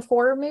another one of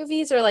horror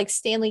movies or like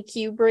Stanley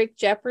Kubrick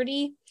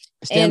Jeopardy.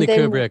 Stanley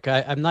then-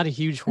 Kubrick. I'm not a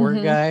huge horror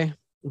Mhm. guy,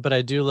 but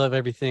I do love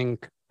everything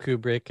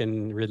Kubrick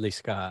and Ridley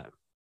Scott.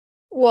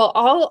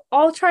 Well,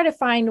 I'll try to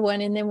find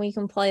one and then we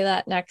can play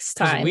that next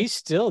 'Cause time. we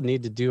still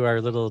need to do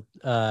our little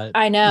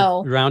I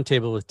know. round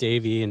table with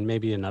Davey and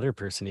maybe another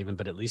person even,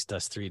 but at least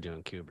us 3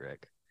 doing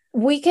Kubrick.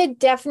 We could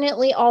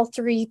definitely all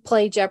 3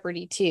 play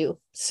Jeopardy too.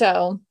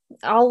 So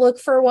I'll look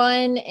for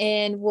one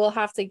and we'll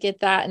have to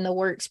get that in the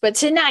works. But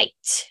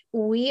tonight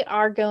we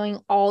are going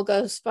all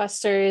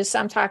Ghostbusters.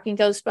 I'm talking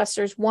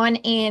Ghostbusters 1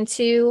 and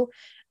 2.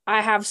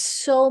 I have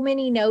so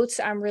many notes.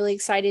 I'm really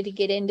excited to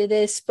get into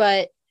this,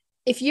 but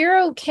if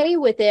you're okay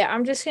with it,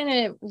 I'm just going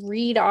to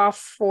read off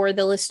for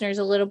the listeners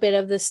a little bit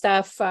of the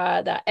stuff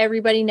that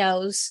everybody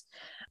knows.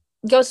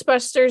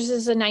 Ghostbusters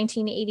is a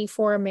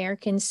 1984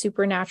 American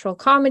supernatural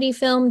comedy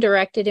film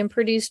directed and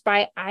produced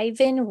by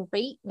Ivan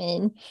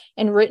Reitman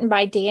and written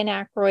by Dan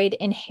Aykroyd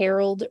and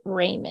Harold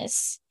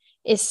Ramis.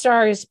 It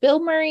stars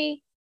Bill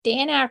Murray,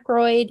 Dan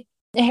Aykroyd,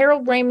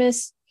 Harold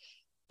Ramis,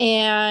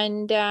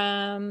 and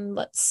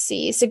let's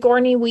see,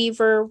 Sigourney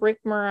Weaver, Rick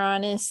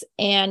Moranis,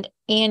 and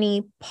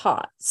Annie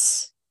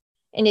Potts.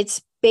 And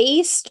it's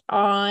based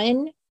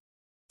on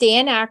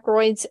Dan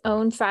Aykroyd's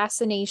own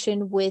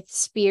fascination with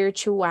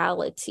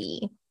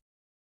spirituality.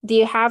 Do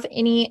you have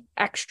any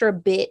extra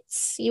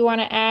bits you want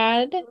to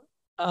add?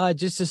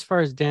 Just as far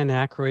as Dan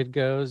Aykroyd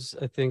goes,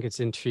 I think it's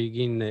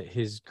intriguing that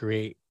his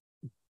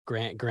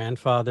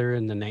grandfather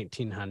in the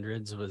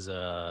 1900s was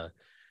a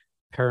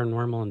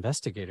paranormal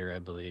investigator, I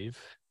believe.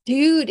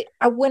 Dude,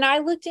 when I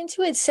looked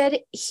into it, it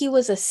said he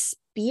was a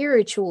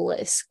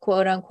spiritualist,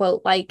 quote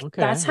unquote. Like,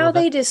 Okay, that's how well,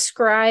 they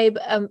describe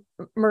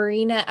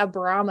Marina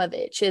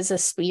Abramovich as a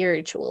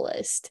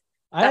spiritualist.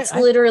 That's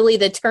literally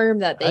the term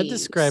that they I use.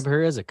 describe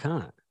her as a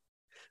cunt.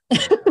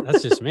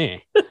 That's just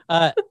me.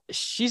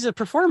 She's a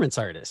performance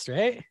artist,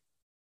 right?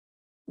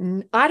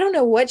 I don't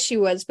know what she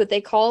was, but they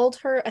called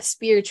her a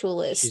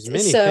spiritualist. She's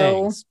many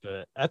things,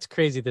 but that's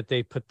crazy that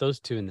they put those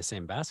 2 in the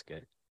same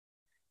basket.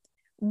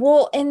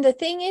 Well, and the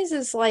thing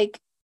is like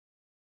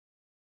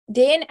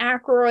Dan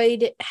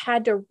Aykroyd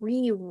had to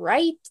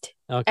rewrite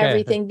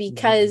everything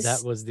because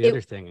that was the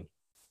other thing.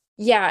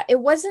 Yeah, it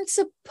wasn't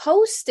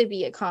supposed to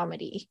be a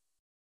comedy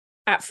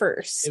at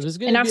first. It was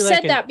going to be I've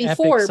like said that an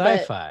before, epic but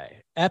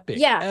sci-fi, epic.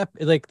 Yeah.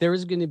 Like there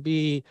was going to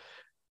be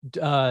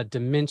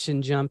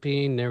dimension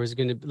jumping. There was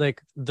going to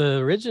like the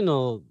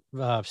original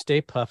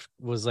Stay Puft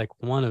was like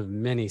one of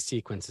many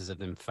sequences of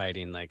them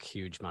fighting like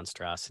huge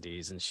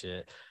monstrosities and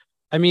shit.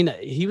 I mean,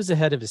 he was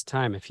ahead of his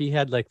time. If he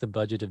had like the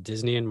budget of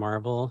Disney and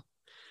Marvel,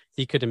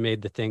 he could have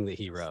made the thing that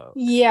he wrote.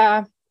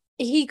 Yeah,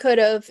 he could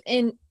have.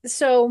 And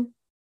so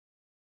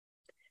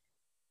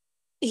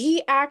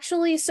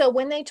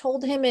when they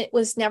told him it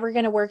was never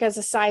going to work as a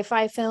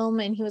sci-fi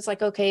film and he was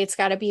like, okay, it's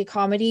got to be a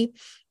comedy,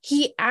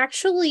 he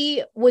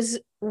actually was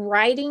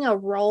writing a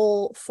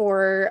role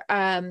for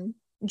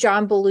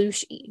John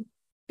Belushi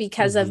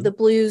because of the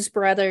Blues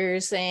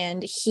Brothers,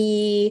 and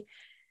he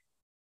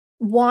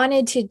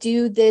wanted to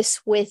do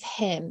this with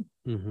him.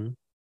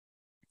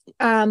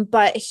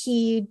 But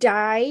he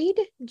died.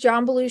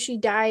 John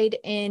Belushi died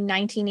in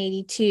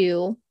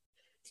 1982.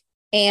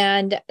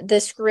 And the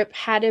script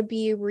had to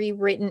be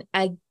rewritten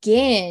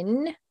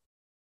again.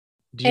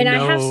 Do you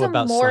know I have some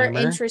about more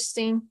Slimer?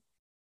 interesting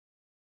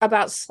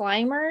about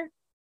Slimer.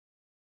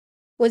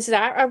 Was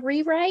that a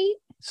rewrite?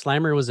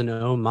 Slimer was an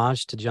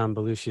homage to John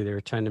Belushi. They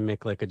were trying to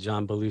make like a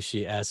John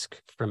Belushi-esque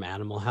from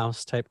Animal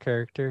House type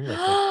character.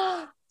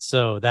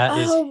 So that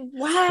is,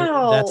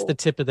 wow. That's the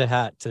tip of the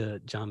hat to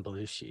John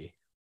Belushi.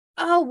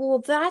 Oh, well,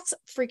 that's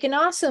freaking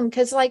awesome.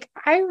 Because like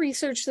I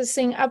researched this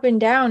thing up and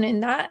down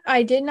and that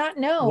I did not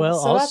know. Well,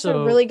 so that's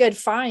a really good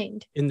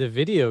find. In the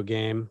video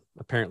game,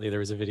 apparently there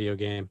was a video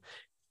game.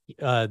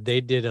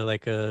 They did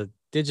a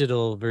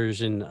digital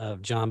version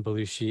of John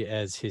Belushi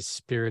as his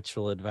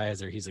spiritual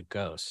advisor. He's a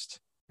ghost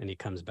and he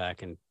comes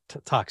back and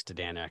talks to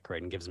Dan Aykroyd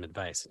and gives him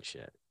advice and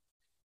shit.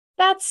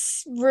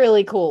 That's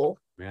really cool.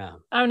 Yeah.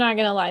 I'm not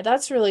going to lie.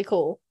 That's really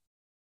cool.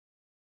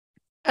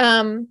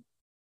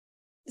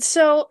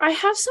 So I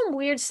have some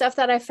weird stuff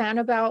that I found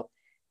about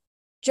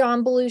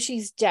John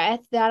Belushi's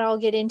death that I'll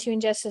get into in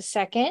just a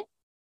second.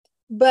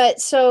 But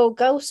so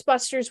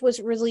Ghostbusters was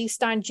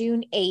released on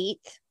June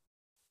 8th,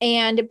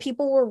 and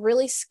people were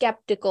really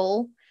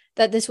skeptical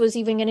that this was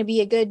even going to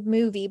be a good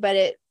movie, but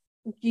it,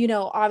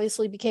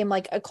 obviously became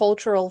like a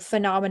cultural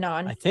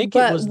phenomenon. I think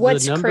it was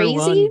the number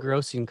one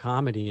grossing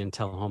comedy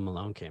until Home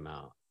Alone came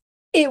out.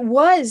 It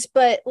was,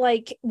 but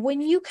like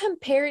when you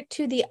compare it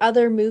to the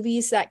other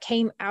movies that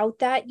came out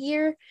that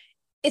year,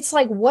 it's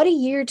like, what a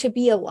year to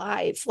be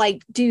alive.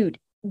 Like, dude,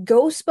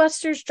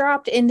 Ghostbusters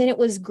dropped, and then it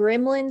was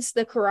Gremlins,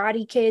 The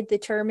Karate Kid, The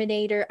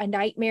Terminator, A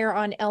Nightmare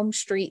on Elm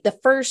Street, the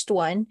first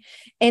one,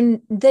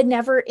 and The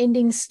Never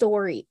Ending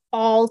Story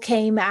all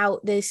came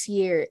out this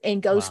year,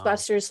 and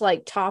Ghostbusters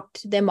like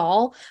topped them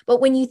all.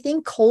 But when you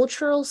think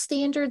cultural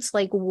standards,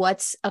 like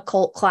what's a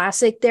cult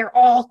classic, they're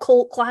all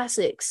cult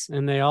classics.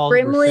 And they all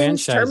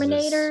Gremlins,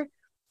 Terminator.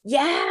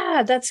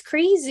 Yeah, that's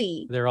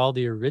crazy. They're all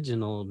the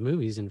original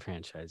movies and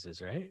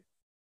franchises, right?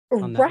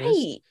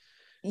 Right.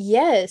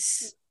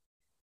 Yes.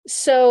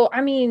 So,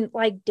 I mean,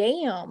 like,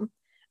 damn,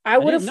 I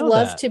would have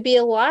loved to be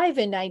alive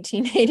in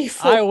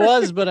 1984. I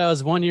was, but I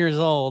was 1 year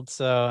old,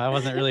 so I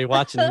wasn't really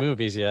watching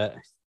movies yet.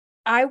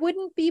 I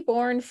wouldn't be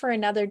born for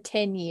another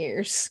 10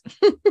 years.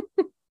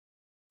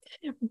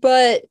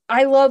 But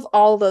I love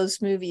all those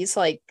movies,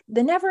 like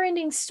The Never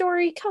Ending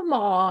Story. Come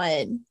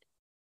on.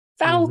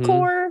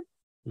 Falcor.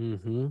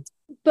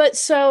 But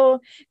so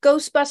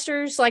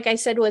Ghostbusters, like I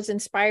said, was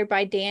inspired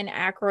by Dan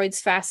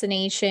Aykroyd's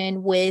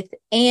fascination with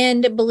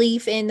and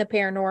belief in the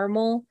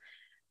paranormal.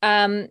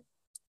 And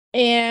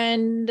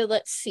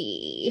let's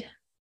see.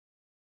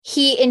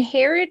 He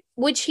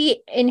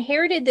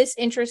inherited this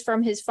interest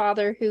from his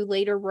father, who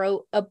later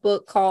wrote a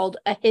book called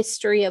A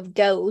History of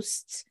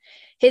Ghosts.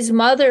 His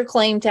mother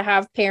claimed to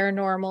have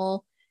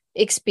paranormal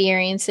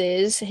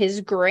experiences. His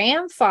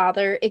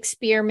grandfather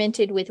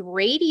experimented with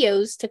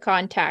radios to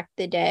contact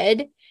the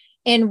dead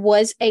and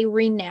was a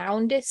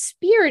renowned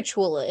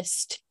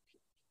spiritualist.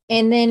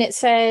 And then it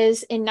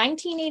says, in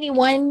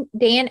 1981,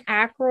 Dan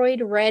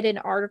Aykroyd read an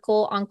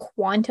article on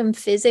quantum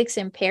physics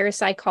and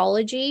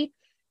parapsychology,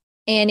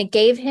 and it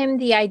gave him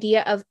the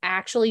idea of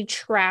actually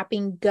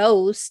trapping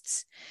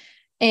ghosts.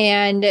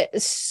 And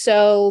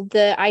so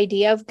the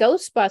idea of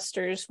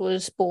Ghostbusters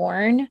was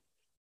born.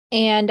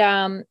 And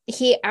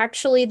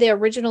the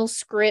original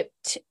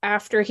script,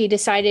 after he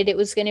decided it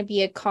was going to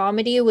be a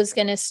comedy, was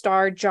going to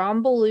star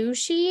John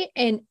Belushi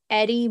and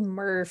Eddie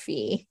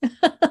Murphy.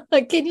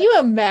 Can you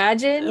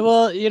imagine?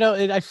 Well,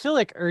 I feel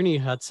like Ernie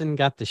Hudson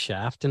got the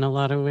shaft in a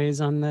lot of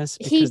ways on this.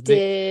 He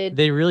did.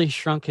 They really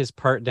shrunk his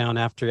part down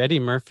after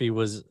Eddie Murphy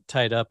was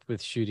tied up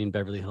with shooting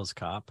Beverly Hills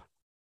Cop.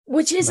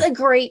 Which is a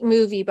great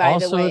movie, by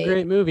the way. Also a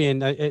great movie,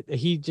 and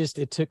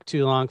it took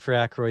too long for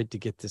Aykroyd to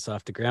get this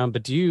off the ground.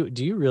 But do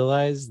you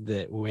realize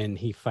that when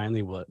he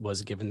finally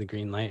was given the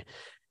green light,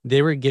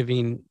 they were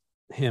giving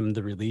him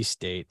the release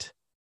date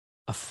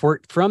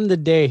from the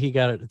day he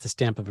got the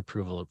stamp of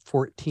approval of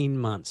 14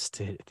 months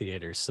to hit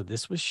theaters. So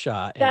this was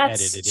shot and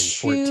edited in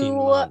 14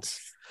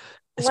 months.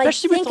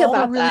 Especially with all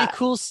the really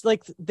cool,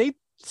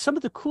 some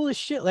of the coolest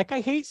shit. Like, I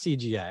hate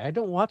CGI. I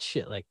don't watch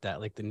shit like that,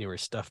 like the newer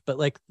stuff. But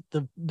like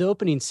the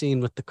opening scene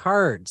with the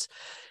cards,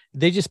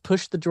 they just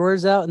pushed the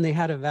drawers out and they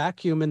had a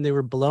vacuum and they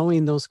were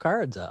blowing those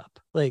cards up.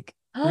 Like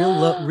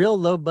real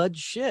low budget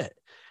shit.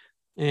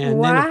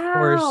 And then, of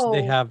course,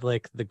 they have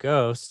like the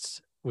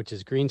ghosts, which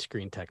is green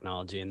screen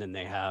technology. And then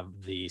they have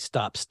the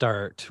stop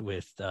start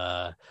with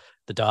the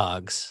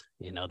dogs,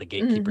 the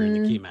gatekeeper and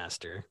the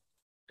keymaster.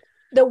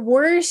 The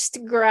worst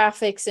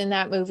graphics in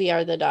that movie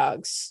are the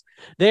dogs.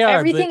 They are.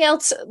 Everything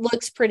else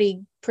looks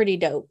pretty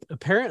dope.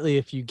 Apparently,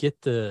 if you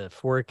get the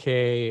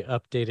 4K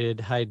updated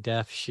high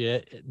def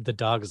shit, the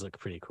dogs look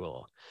pretty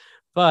cool.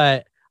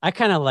 But I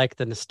kind of like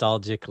the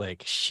nostalgic, like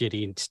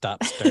shitty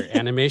stop start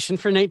animation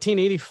for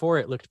 1984.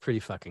 It looked pretty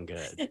fucking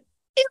good. It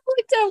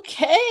looked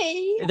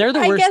okay. They're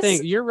the worst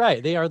thing. You're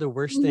right. They are the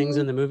worst things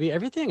in the movie.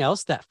 Everything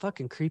else, that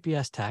fucking creepy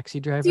ass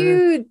taxi driver.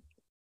 Dude,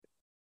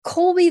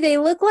 Colby, they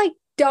look like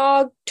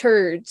dog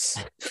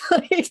turds.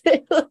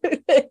 they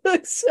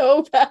look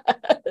so bad.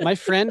 My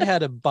friend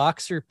had a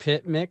boxer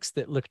pit mix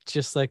that looked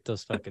just like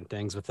those fucking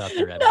things without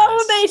the red eyes.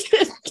 No, they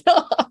did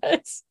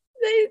not.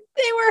 They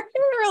were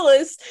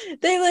hairless.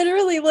 They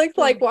literally looked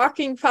like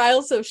walking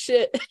piles of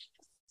shit.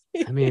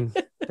 I mean,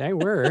 they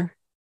were,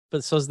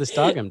 but so's this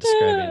dog I'm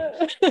describing.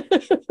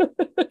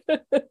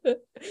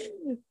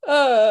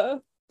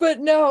 But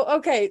no,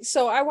 okay.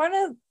 So I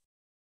want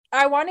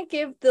to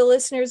give the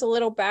listeners a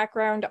little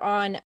background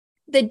on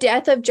the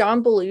death of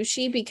John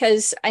Belushi,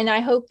 because, and I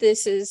hope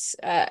this is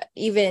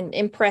even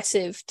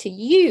impressive to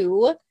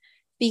you,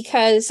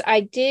 because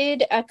I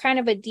did a kind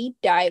of a deep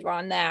dive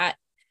on that.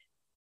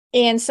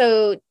 And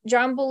so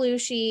John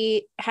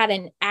Belushi had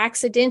an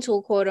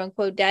accidental quote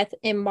unquote death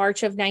in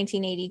March of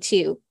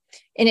 1982.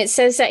 And it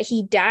says that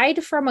he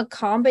died from a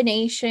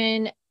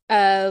combination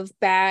of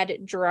bad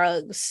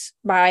drugs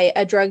by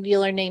a drug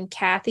dealer named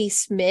Kathy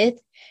Smith.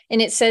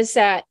 And it says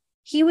that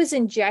he was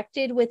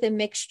injected with a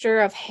mixture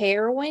of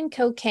heroin,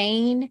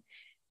 cocaine,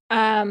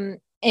 and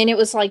it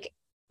was like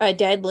a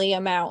deadly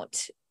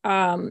amount.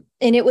 And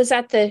it was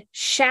at the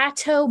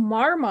Chateau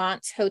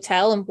Marmont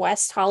Hotel in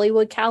West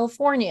Hollywood,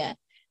 California.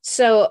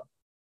 So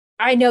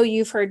I know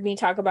you've heard me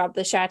talk about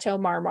the Chateau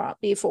Marmont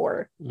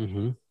before.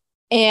 Mm-hmm.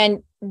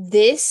 And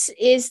this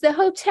is the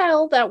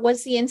hotel that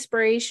was the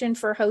inspiration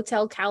for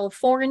Hotel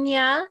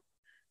California.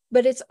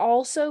 But it's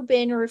also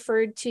been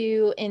referred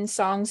to in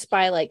songs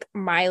by like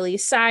Miley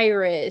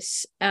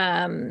Cyrus,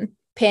 Panic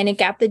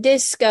at the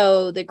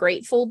Disco, The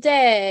Grateful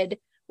Dead,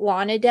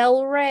 Lana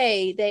Del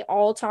Rey. They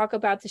all talk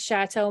about the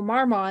Chateau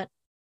Marmont.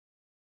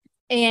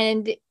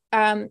 And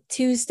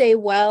Tuesday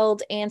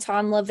Weld,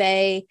 Anton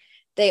LaVey,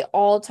 they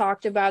all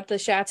talked about the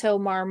Chateau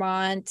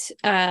Marmont.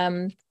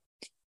 And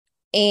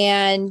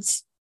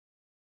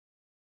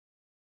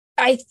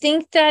I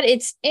think that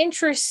it's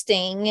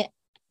interesting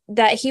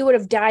that he would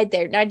have died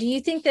there. Now, do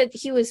you think that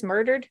he was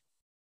murdered?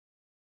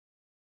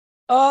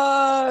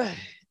 There's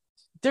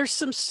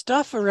some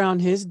stuff around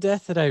his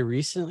death that I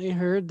recently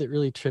heard that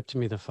really tripped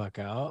me the fuck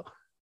out.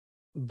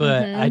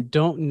 But I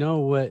don't know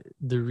what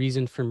the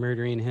reason for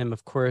murdering him.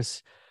 Of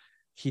course,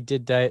 he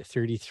did die at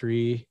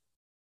 33,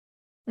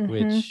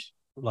 which,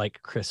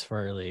 like Chris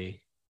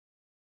Farley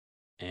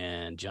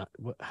and John.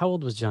 How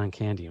old was John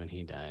Candy when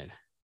he died?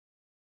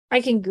 I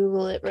can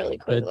Google it really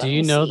quick. But do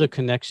you know the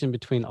connection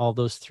between all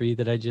those three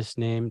that I just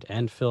named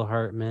and Phil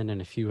Hartman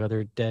and a few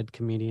other dead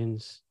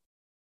comedians?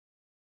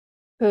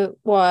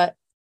 What?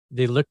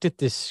 They looked at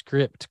this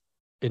script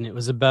and it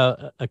was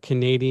about a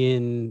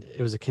Canadian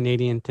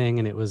thing,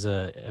 and it was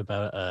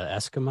about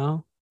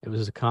Eskimo. It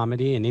was a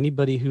comedy, and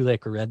anybody who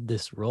like read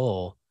this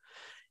role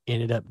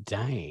ended up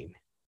dying.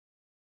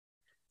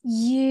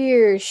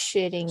 You're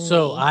shitting me.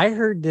 So I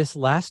heard this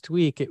last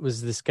week. It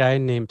was this guy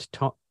named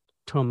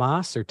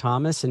Thomas,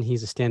 and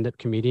he's a stand-up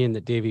comedian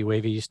that Davey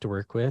Wavy used to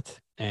work with.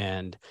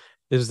 And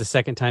this was the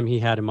second time he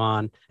had him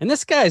on. And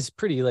this guy's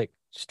pretty like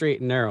straight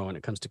and narrow when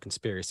it comes to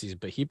conspiracies,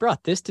 but he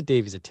brought this to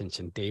Davey's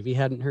attention. Davey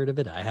hadn't heard of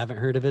it. I haven't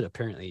heard of it.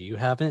 Apparently you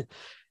haven't.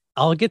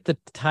 I'll get the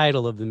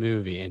title of the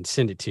movie and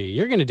send it to you.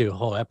 You're going to do a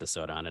whole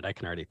episode on it. I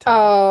can already tell.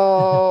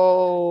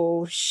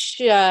 Oh,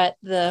 shut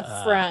the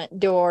front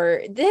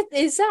door.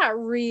 Is that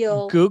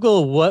real?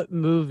 Google what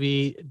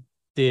movie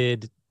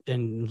did,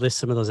 and list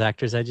some of those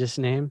actors I just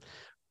named.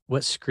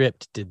 What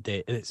script did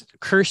they? It's a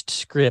cursed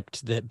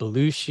script that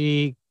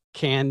Belushi,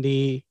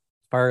 Candy,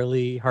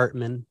 Farley,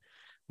 Hartman.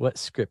 What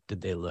script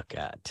did they look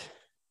at?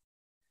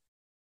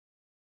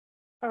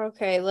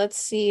 Okay, let's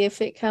see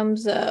if it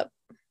comes up.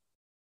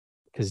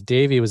 Because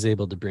Davey was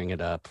able to bring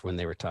it up when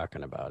they were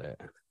talking about it.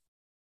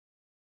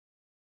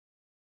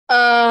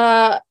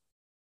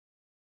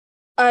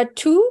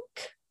 Atuk?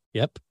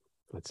 Yep,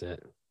 that's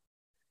it.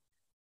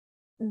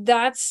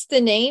 That's the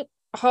name.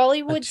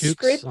 Hollywood Atuk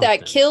script something.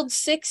 that killed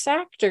 6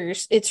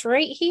 actors. It's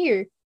right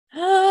here.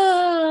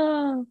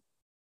 What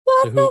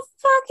So the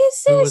fuck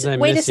is who was this? I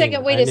Wait a missing?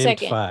 second. Wait I a named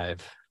second.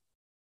 5.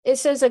 It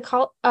says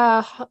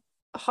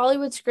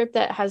Hollywood script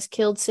that has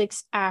killed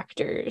 6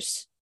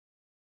 actors.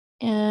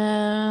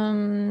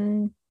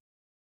 The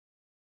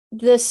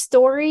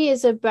story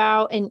is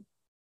about an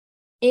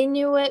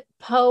Inuit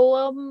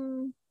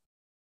poem,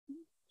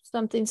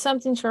 something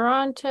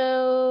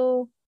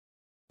Toronto.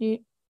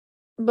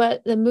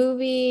 But the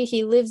movie,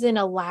 he lives in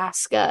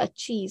Alaska.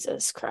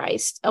 Jesus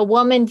Christ. A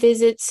woman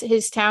visits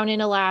his town in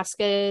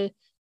Alaska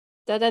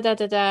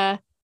John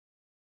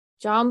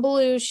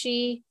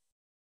Belushi.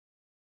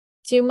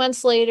 2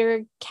 months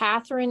later,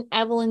 Catherine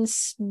Evelyn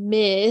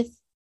Smith.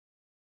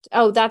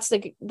 Oh, that's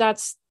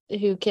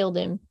who killed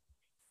him.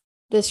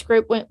 The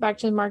script went back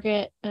to the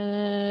market.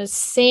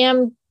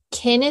 Sam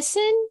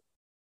Kinison.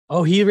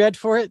 Oh, he read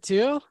for it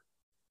too?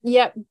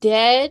 Yep,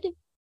 dead.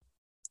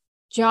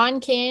 John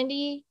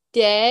Candy,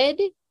 dead.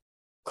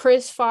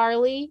 Chris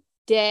Farley,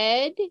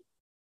 dead.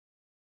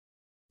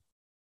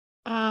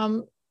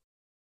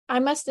 I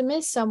must have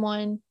missed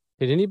someone.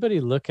 Did anybody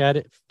look at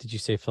it? Did you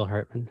say Phil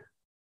Hartman?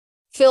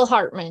 Phil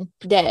Hartman,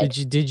 dead.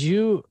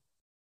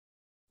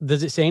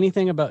 Does it say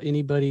anything about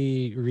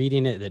anybody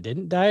reading it that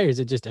didn't die, or is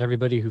it just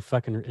everybody who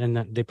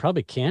and they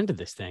probably canned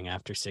this thing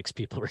after 6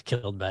 people were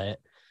killed by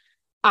it?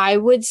 I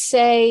would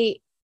say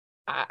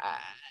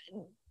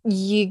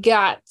you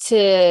got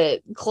to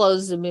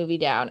close the movie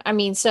down. I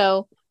mean,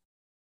 so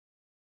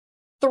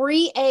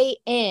 3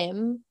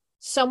 a.m.,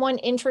 someone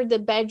entered the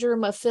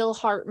bedroom of Phil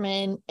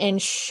Hartman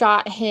and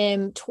shot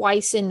him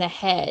twice in the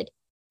head.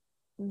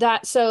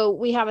 So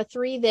we have a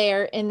 3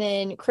 there, and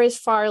then Chris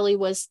Farley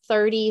was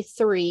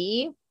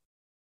 33.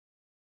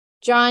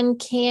 John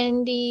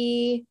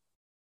Candy,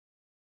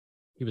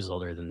 he was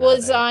older than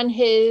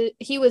that.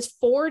 He was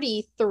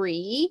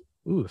 43.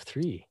 Ooh,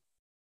 3.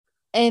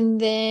 And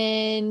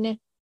then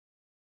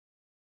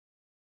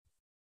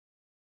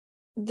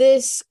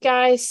this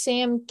guy,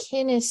 Sam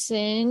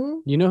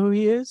Kinison. You know who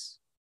he is?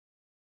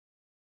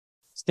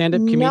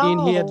 Stand-up comedian.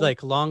 No. He had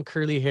like long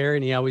curly hair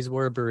and he always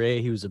wore a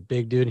beret. He was a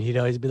big dude and he'd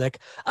always be like,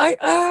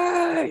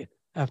 I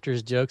after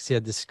his jokes. He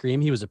had this scream.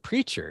 He was a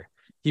preacher.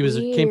 He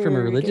came from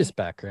a religious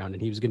background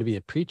and he was going to be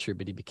a preacher,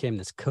 but he became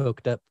this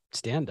coked up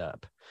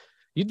stand-up.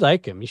 You'd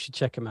like him. You should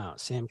check him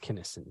out. Sam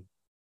Kinison.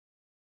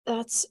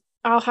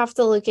 I'll have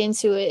to look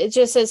into it. It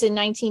just says in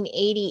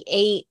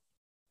 1988,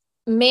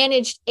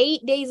 managed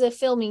 8 days of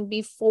filming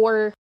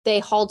before they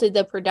halted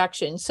the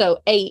production.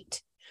 So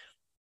 8.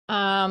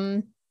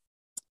 Then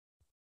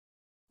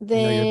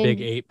you're a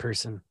big 8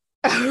 person.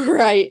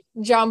 Right.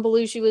 John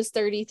Belushi was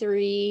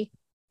 33.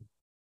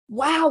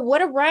 Wow,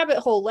 what a rabbit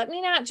hole. Let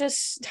me not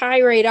just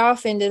tirade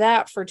off into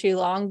that for too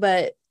long.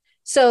 But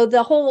so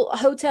the whole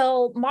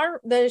hotel,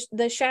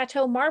 the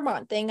Chateau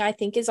Marmont thing, I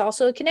think is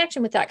also a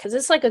connection with that because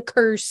it's like a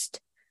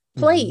cursed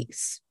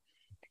place.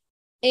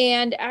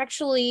 And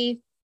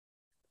actually,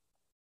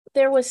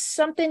 there was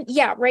something,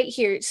 right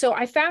here. So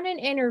I found an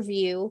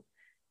interview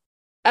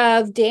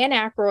of Dan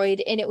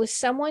Aykroyd, and it was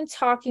someone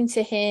talking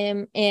to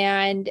him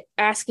and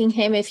asking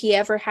him if he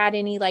ever had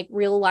any like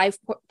real life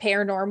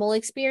paranormal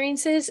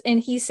experiences. And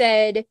he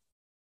said,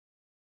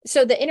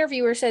 so the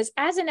interviewer says,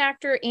 as an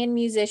actor and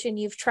musician,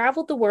 you've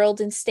traveled the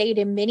world and stayed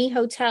in many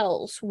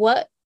hotels.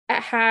 What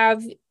have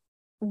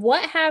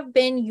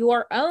been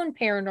your own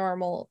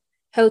paranormal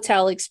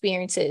hotel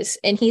experiences?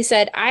 And he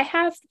said, I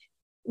have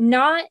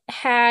not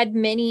had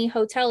many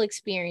hotel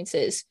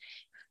experiences.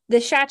 The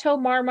Chateau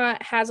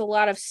Marmont has a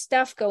lot of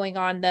stuff going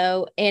on,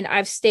 though, and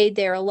I've stayed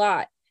there a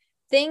lot.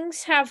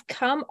 Things have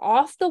come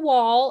off the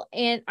wall,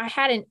 and I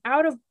had an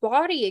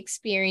out-of-body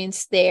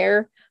experience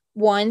there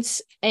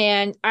once,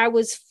 and I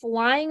was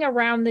flying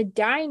around the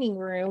dining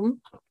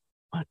room.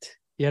 What?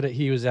 Yeah,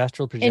 he was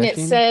astral projecting? And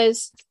it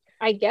says,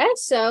 I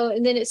guess so,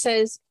 and then it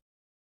says,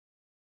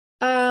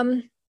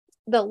 the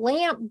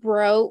lamp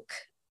broke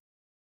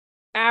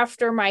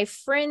after my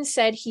friend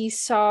said he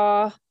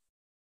saw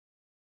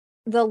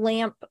the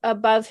lamp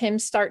above him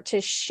start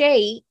to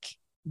shake.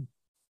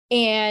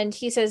 And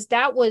he says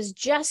that was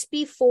just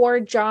before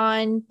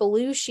John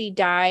Belushi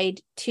died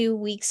 2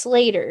 weeks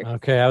later.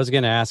 Okay, I was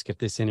going to ask if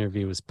this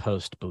interview was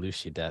post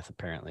Belushi death.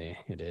 Apparently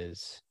it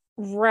is.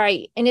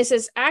 Right. And it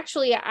says,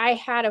 actually, I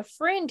had a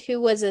friend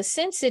who was a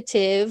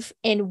sensitive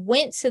and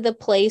went to the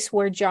place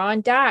where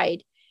John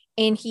died.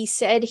 And he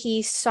said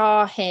he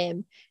saw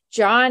him.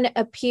 John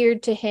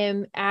appeared to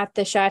him at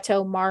the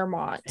Chateau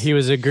Marmont. He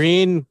was a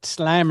green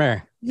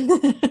slimer.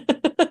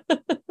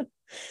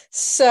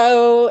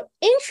 So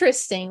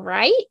interesting,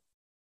 right?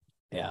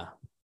 Yeah.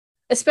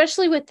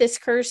 Especially with this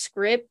cursed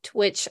script,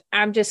 which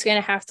I'm just going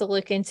to have to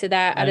look into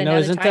that at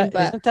another time.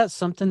 Isn't that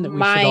something that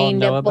we should all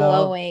know about?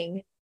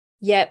 Mind-blowing.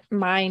 Yep,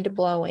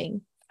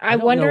 mind-blowing. I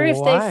wonder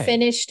if they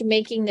finished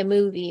making the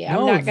movie.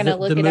 I'm not going to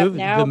look it up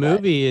now. The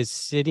movie is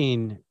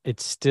sitting,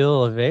 it's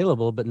still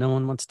available, but no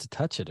one wants to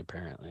touch it,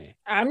 apparently.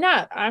 I'm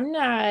not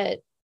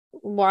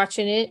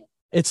watching it.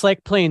 It's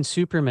like playing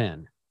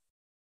Superman.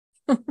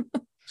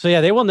 So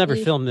yeah, they will never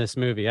film this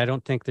movie. I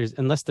don't think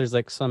unless there's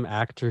like some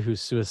actor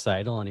who's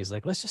suicidal and he's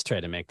like, let's just try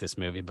to make this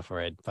movie before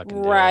I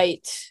fucking do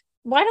it.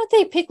 Why don't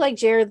they pick like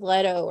Jared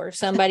Leto or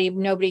somebody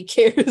nobody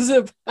cares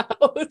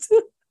about?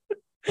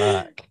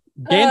 Fuck.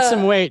 Gain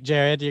some weight,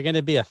 Jared. You're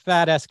gonna be a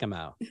fat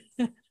Eskimo.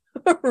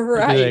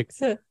 Right.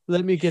 Like,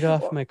 let me get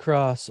off my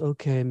cross.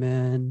 Okay,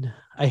 man.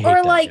 I hate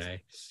that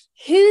guy.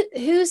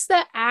 Who's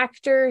the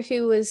actor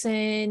who was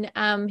in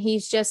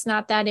He's Just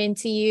Not That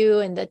Into You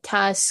and The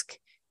Tusk?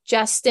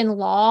 Justin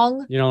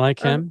Long. You don't like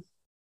him?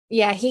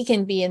 Yeah, he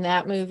can be in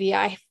that movie.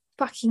 I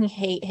fucking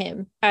hate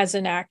him as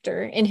an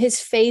actor, and his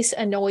face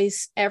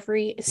annoys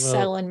every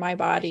cell in my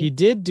body. He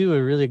did do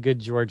a really good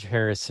George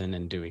Harrison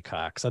and Dewey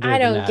Cox. Other I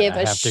than don't that, give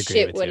I a have to agree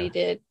shit with what you. he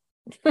did.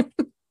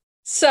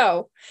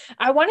 So,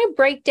 I want to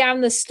break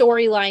down the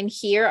storyline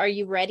here. Are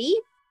you ready?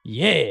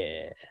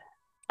 Yeah.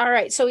 All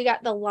right, so we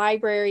got the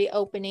library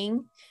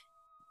opening.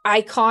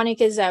 Iconic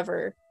as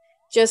ever.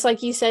 Just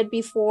like you said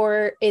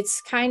before,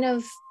 it's kind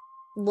of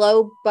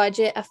low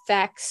budget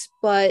effects,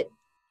 but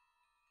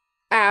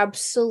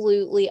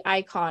absolutely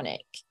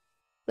iconic.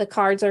 The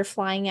cards are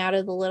flying out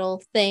of the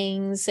little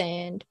things,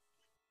 and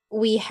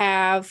we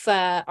have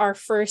our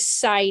first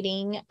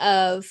sighting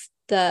of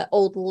the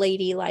old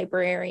lady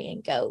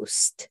librarian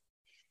ghost.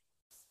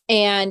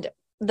 And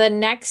the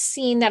next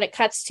scene that it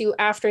cuts to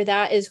after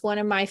that is one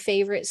of my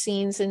favorite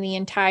scenes in the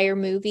entire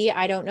movie.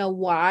 I don't know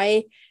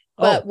why,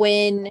 but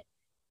when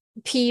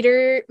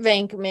Peter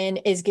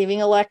Venkman is giving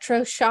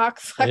electroshock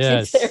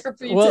fucking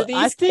therapy to these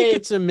I think kids.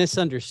 it's a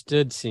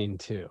misunderstood scene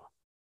too.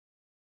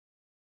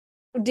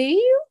 Do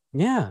you?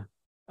 Yeah.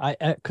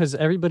 Because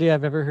everybody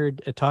I've ever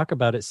heard talk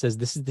about it says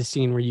this is the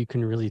scene where you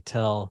can really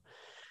tell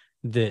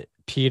that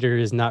Peter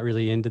is not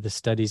really into the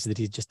studies, that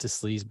he's just a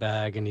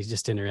sleazebag and he's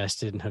just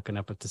interested in hooking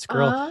up with this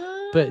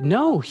girl. But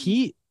no,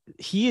 he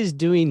is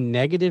doing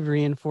negative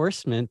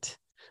reinforcement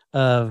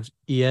of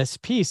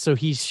ESP. So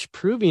he's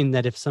proving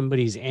that if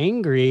somebody's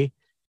angry,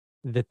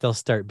 that they'll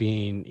start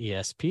being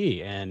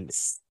ESP and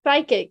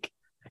psychic.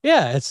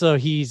 Yeah, and so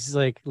he's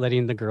like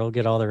letting the girl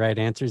get all the right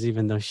answers,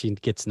 even though she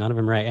gets none of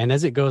them right. And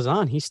as it goes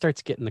on, he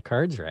starts getting the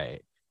cards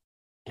right.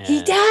 And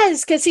he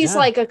does, because he's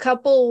like a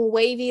couple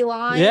wavy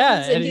lines.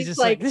 Yeah, and he's just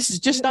like, this is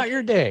just not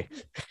your day.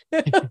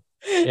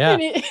 Yeah.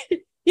 And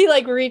he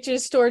like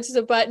reaches towards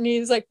the button.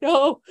 He's like,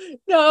 no.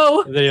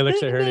 And then he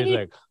looks at her and he's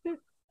like,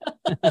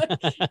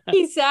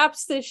 he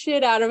zaps the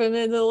shit out of him,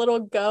 and the little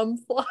gum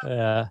flies.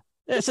 Yeah.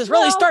 This has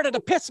really started to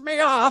piss me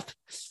off.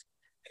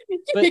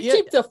 You can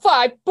keep the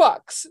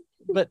 $5.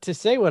 But to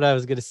say what I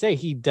was going to say,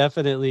 he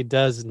definitely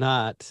does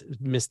not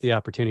miss the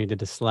opportunity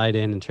to slide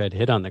in and try to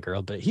hit on the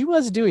girl. But he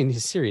was doing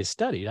his serious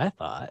study, I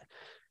thought.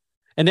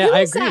 And Who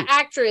I was agree. that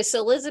actress?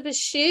 Elizabeth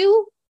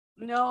Shue?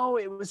 No,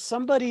 it was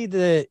somebody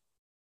that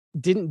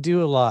didn't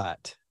do a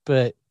lot.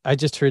 But I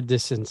just heard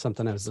this in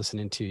something I was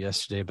listening to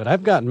yesterday. But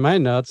I've gotten my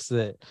notes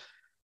that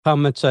how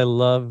much I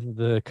love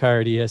the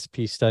card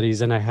ESP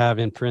studies, and I have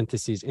in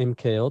parentheses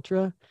MK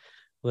Ultra.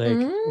 Like,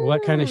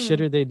 what kind of shit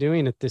are they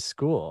doing at this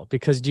school?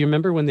 Because do you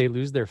remember when they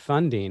lose their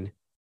funding,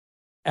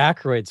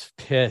 Aykroyd's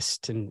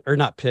pissed, or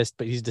not pissed,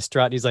 but he's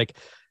distraught. He's like,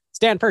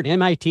 Stanford,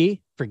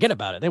 MIT, forget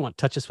about it. They won't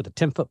touch us with a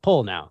 10-foot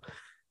pole now.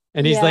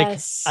 And he's like,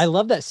 I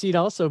love that scene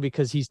also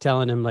because he's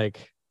telling him,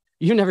 like,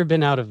 you've never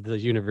been out of the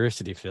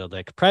university field.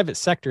 Like, private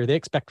sector, they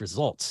expect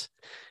results.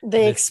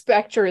 They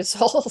expect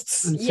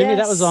results. To me,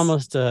 that was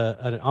almost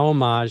an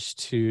homage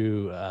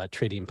to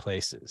Trading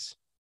Places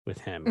with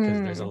him,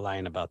 because there's a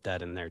line about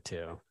that in there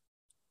too.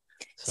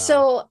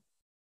 So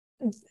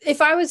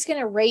if I was going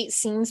to rate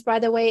scenes, by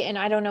the way, and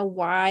I don't know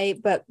why,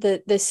 but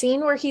the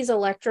scene where he's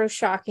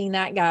electroshocking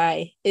that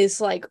guy is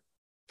like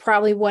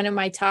probably one of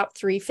my top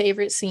 3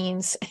 favorite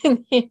scenes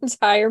in the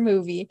entire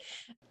movie.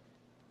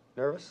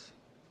 Nervous?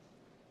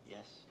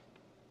 Yes.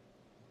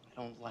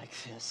 I don't like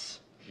this.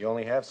 You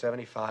only have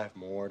 75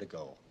 more to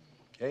go.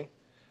 Okay?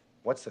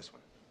 What's this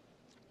one?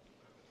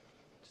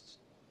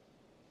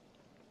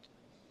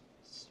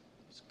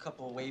 A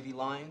couple of wavy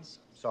lines.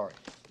 Sorry,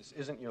 this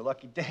isn't your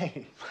lucky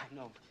day. I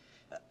know.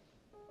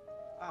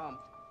 I'm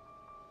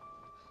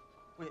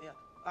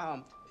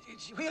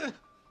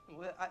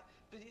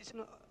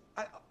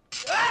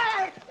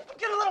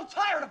getting a little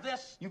tired of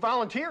this. You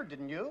volunteered,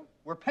 didn't you?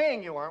 We're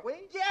paying you, aren't we?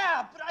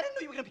 Yeah, but I didn't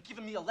know you were going to be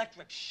giving me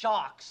electric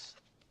shocks.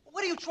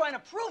 What are you trying to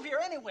prove here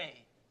anyway?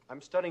 I'm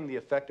studying the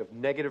effect of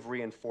negative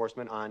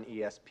reinforcement on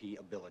ESP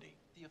ability.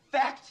 The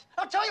effect?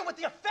 I'll tell you what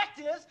the effect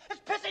is.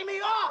 It's pissing me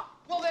off.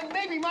 Well, then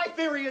maybe my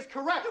theory is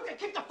correct. You can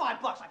keep the $5.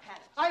 I've had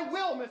it. I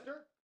will,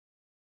 mister.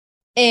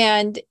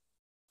 And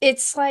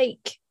it's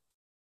like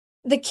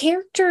the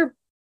character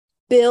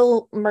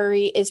Bill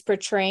Murray is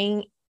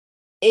portraying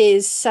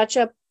is such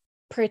a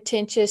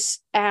pretentious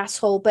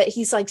asshole, but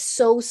he's like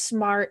so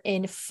smart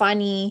and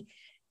funny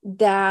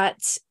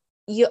that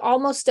you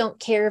almost don't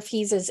care if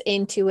he's as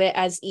into it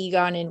as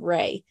Egon and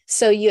Ray.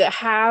 So you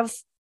have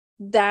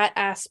that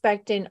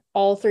aspect in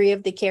all 3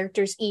 of the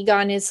characters.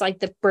 Egon is like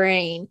the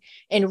brain,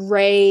 and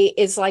Ray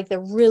is like the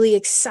really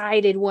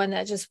excited one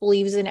that just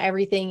believes in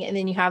everything. And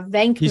then you have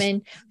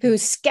Venkman,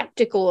 who's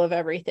skeptical of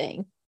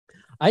everything.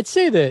 I'd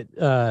say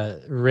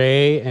that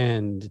Ray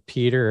and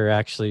Peter are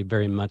actually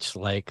very much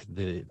like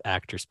the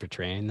actors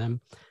portraying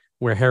them,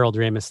 where Harold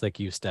Ramis, like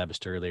you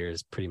established earlier,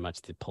 is pretty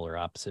much the polar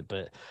opposite.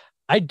 But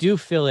I do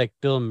feel like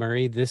Bill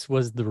Murray, this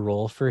was the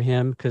role for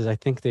him, because I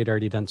think they'd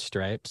already done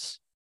Stripes.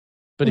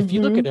 But if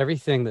you look at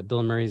everything that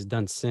Bill Murray's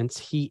done since,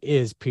 he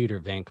is Peter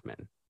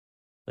Venkman.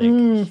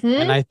 Like,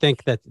 and I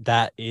think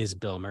that is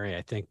Bill Murray.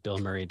 I think Bill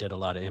Murray did a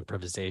lot of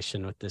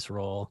improvisation with this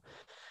role.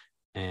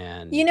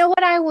 And you know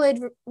what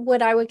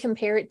I would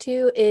compare it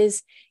to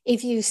is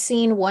if you've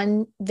seen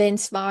one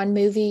Vince Vaughn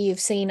movie, you've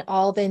seen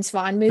all Vince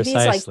Vaughn movies.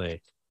 precisely.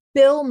 Like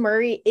Bill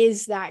Murray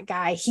is that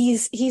guy.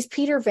 He's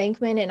Peter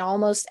Venkman in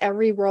almost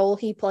every role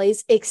he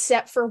plays,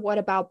 except for What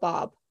About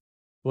Bob?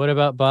 What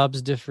About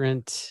Bob's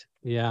different?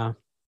 Yeah.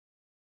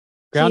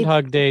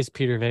 Groundhog Day's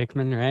Peter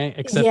Venkman, right?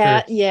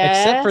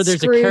 Except for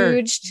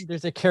Scrooged.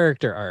 there's a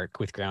character arc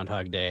with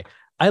Groundhog Day.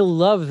 I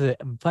love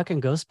that fucking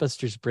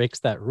Ghostbusters breaks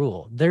that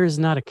rule. There is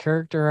not a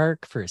character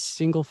arc for a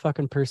single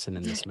fucking person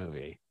in this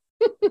movie.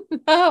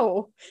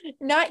 No,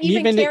 not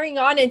even Even carrying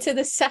on into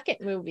the second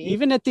movie.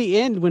 Even at the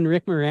end when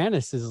Rick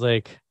Moranis is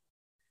like,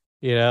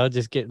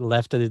 just getting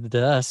left of the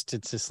dust,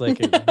 it's just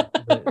like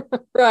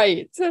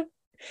right. It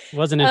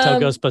wasn't until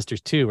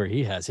Ghostbusters 2 where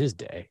he has his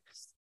day.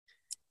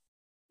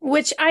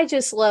 Which I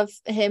just love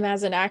him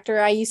as an actor.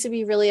 I used to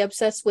be really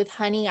obsessed with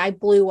Honey, I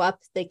Blew Up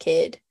the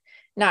Kid.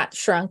 Not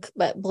shrunk,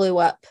 but blew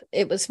up.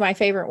 It was my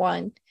favorite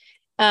one.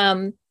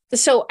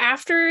 So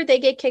after they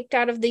get kicked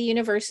out of the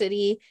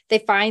university, they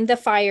find the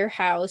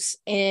firehouse.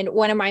 And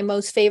one of my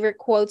most favorite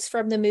quotes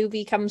from the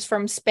movie comes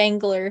from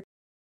Spangler.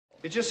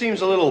 It just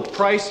seems a little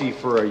pricey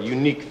for a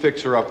unique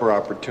fixer-upper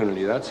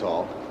opportunity, that's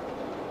all.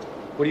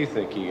 What do you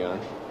think, Egon?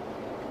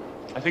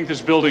 I think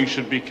this building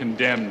should be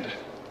condemned.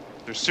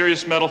 There's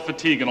serious metal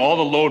fatigue in all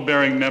the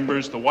load-bearing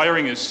members. The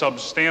wiring is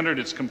substandard.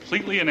 It's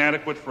completely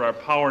inadequate for our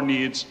power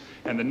needs.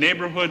 And the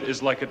neighborhood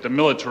is like a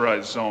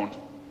demilitarized zone.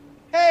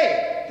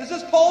 Hey, does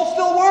this pole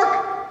still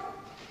work?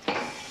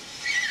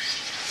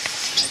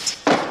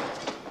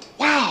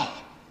 Wow,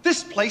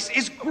 this place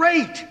is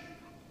great.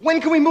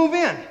 When can we move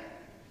in?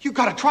 You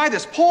gotta try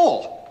this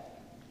pole.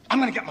 I'm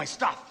gonna get my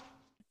stuff.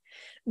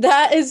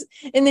 That is,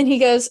 and then he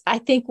goes, I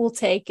think we'll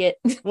take it.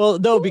 Well,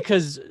 no,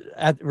 because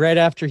right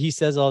after he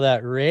says all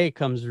that, Ray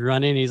comes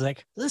running. He's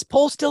like, does this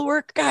pole still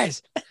work,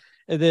 guys?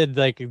 And then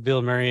like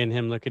Bill Murray and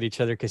him look at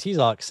each other because he's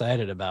all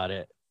excited about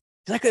it.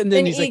 He's like, and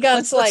then he's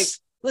Egon's like,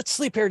 let's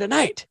sleep here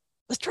tonight.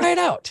 Let's try it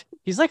out.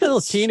 He's like a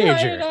little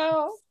teenager.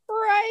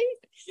 Right.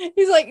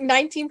 He's like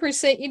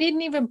 19%. You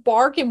didn't even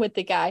bargain with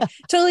the guy.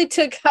 Totally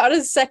took out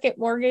a second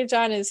mortgage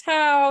on his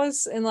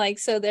house. And like,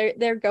 so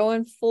they're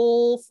going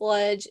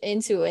full-fledged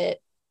into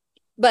it.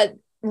 But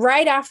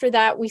right after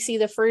that, we see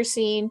the first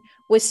scene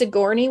with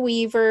Sigourney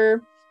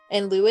Weaver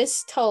and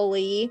Louis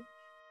Tully.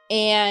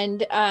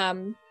 And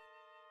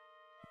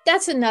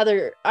that's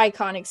another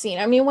iconic scene.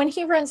 I mean, when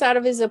he runs out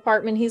of his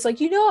apartment, he's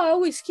like, I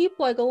always keep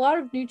like a lot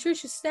of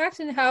nutritious snacks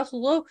in the house,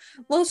 low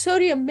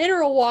sodium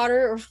mineral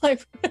water, or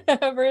like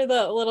whatever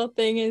the little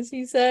thing is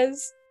he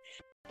says.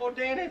 Oh,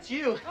 Dana, it's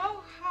you.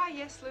 Oh, hi.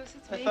 Yes, Louis,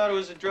 it's me. I thought it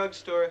was a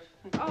drugstore.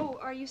 Oh,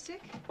 are you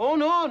sick? Oh,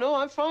 no,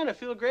 I'm fine. I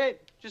feel great.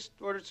 Just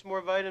ordered some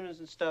more vitamins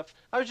and stuff.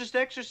 I was just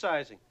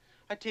exercising.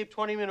 I taped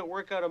 20-minute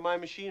workout on my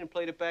machine and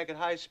played it back at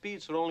high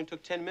speed, so it only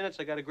took 10 minutes.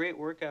 I got a great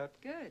workout.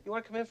 Good. You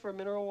want to come in for a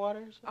mineral water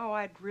or something? Oh,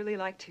 I'd really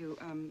like to,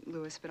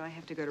 Louis, but I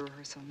have to go to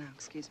rehearsal now.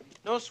 Excuse me.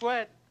 No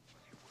sweat.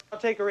 I'll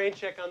take a rain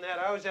check on that.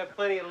 I always have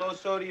plenty of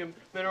low-sodium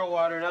mineral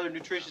water and other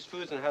nutritious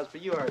foods in the house,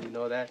 but you already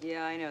know that.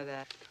 Yeah, I know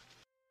that.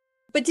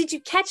 But did you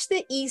catch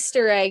the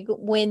Easter egg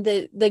when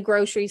the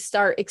groceries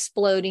start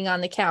exploding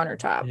on the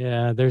countertop?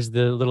 Yeah, there's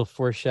the little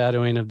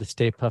foreshadowing of the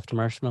Stay Puft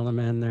Marshmallow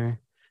Man there.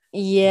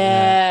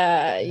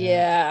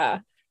 Yeah.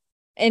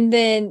 And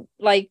then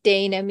like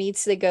Dana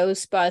meets the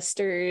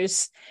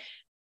Ghostbusters.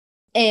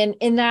 And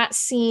in that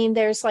scene,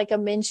 there's like a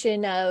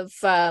mention of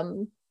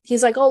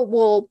he's like, oh,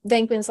 well,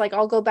 Venkman's like,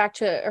 I'll go back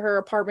to her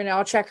apartment and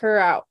I'll check her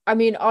out.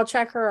 I'll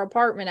check her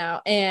apartment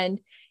out. And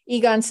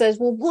Egon says,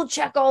 well, we'll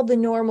check all the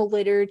normal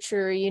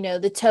literature,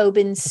 the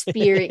Tobin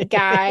Spirit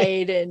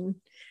Guide. And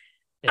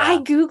yeah. I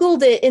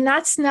Googled it, and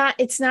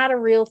it's not a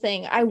real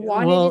thing. I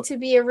wanted it to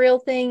be a real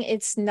thing.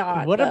 It's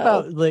not. What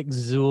about like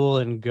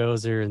Zool and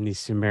Gozer and these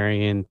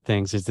Sumerian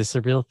things? Is this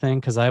a real thing?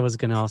 Because I was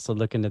going to also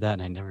look into that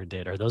and I never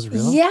did. Are those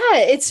real? Yeah,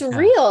 it's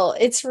real.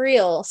 It's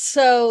real.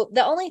 So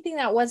the only thing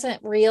that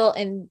wasn't real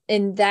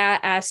in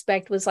that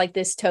aspect was like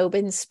this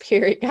Tobin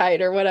Spirit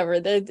Guide or whatever.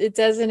 It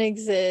doesn't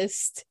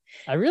exist.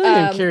 I really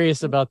am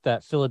curious about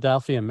that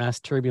Philadelphia mass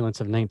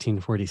turbulence of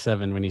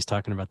 1947 when he's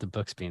talking about the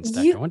books being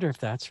stuck. I wonder if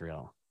that's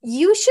real.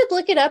 You should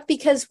look it up,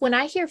 because when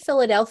I hear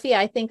Philadelphia,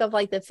 I think of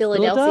like the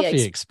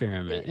Philadelphia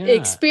experiment. Yeah.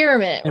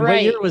 Experiment, and right?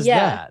 What year was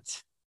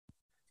that?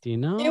 Do you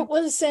know? It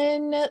was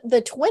in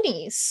the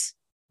 20s.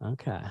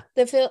 Okay.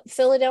 The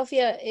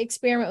Philadelphia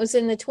experiment was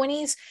in the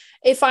 20s.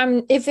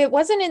 If it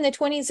wasn't in the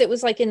 20s, it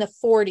was like in the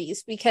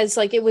 40s, because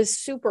like it was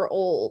super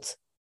old.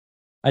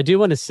 I do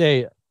want to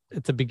say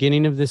at the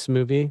beginning of this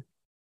movie,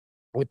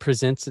 it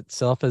presents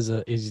itself as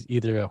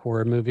either a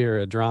horror movie or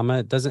a drama.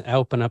 It doesn't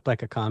open up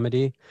like a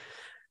comedy.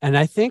 And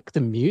I think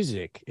the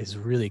music is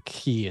really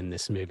key in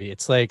this movie.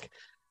 It's like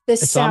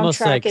it's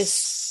almost like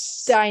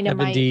is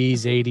dynamite. 70s,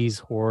 80s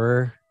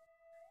horror.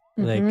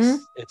 Like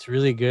it's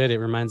really good. It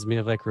reminds me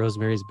of like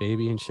Rosemary's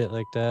Baby and shit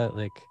like that.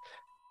 Like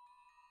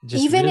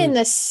even in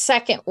the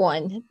second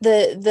one,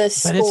 the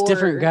score, but it's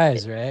different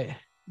guys, right?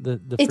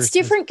 It's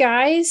different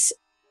guys,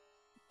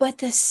 but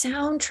the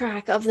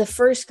soundtrack of the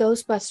first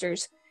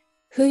Ghostbusters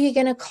who you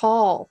gonna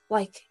call?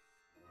 Like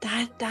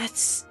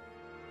that's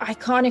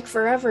iconic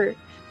forever.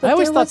 But I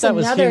always there thought that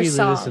was another Huey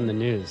Lewis in song. the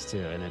News too,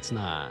 and it's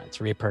not.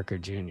 It's Ray Parker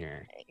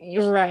Jr.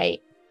 You're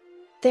right.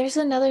 There's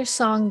another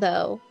song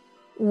though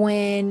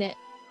when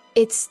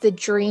it's the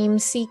dream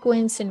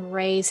sequence and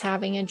Ray's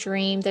having a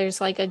dream.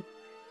 There's like a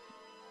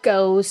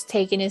ghost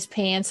taking his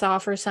pants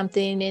off or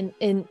something,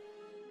 and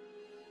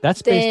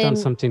That's based on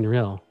then something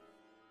real.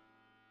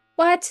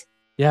 what?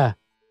 Yeah,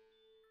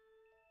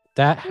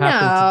 that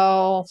happened.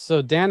 No.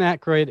 So Dan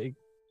Aykroyd,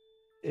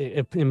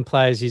 it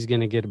implies he's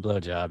going to get a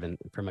blowjob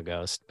from a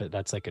ghost, but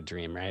that's like a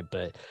dream, right?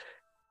 But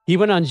he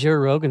went on Joe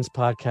Rogan's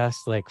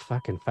podcast like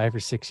fucking 5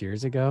 or 6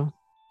 years ago.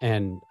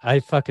 And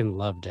I fucking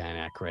love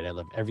Dan Aykroyd. I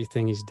love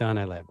everything he's done.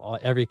 I love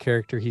every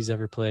character he's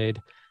ever played,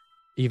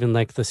 even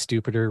like the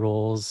stupider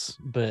roles.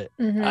 But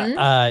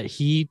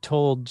he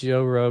told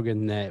Joe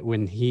Rogan that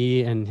when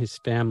he and his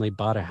family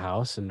bought a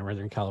house in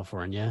Northern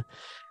California,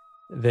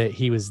 that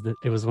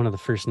it was one of the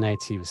first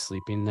nights he was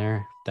sleeping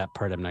there. That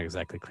part I'm not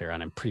exactly clear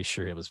on. I'm pretty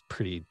sure it was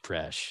pretty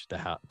fresh, the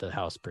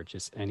house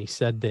purchase. And he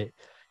said that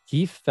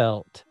he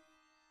felt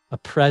a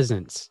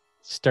presence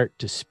start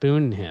to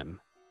spoon him,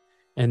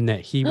 and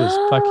that he was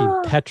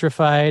fucking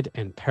petrified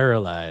and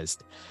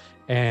paralyzed.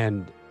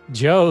 And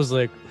Joe's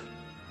like,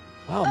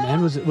 wow,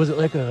 man, was it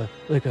like a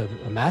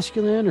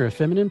masculine or a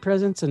feminine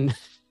presence? And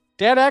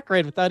Dan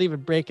Aykroyd, without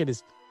even breaking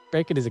his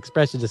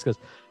expression, just goes,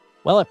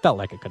 well, it felt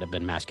like it could have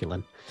been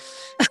masculine.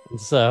 And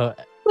so,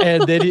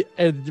 and then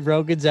and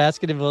Rogan's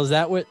asking him, well, is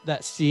that what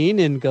that scene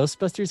in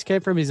Ghostbusters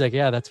came from? He's like,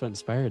 yeah, that's what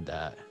inspired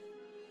that.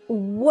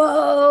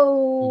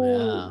 Whoa.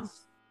 Yeah.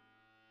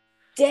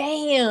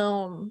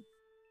 Damn.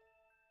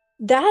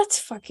 That's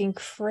fucking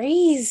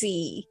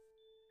crazy.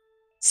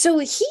 So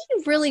he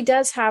really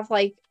does have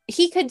like,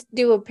 he could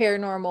do a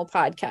paranormal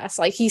podcast.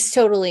 Like he's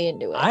totally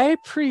into it. I'm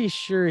pretty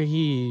sure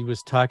he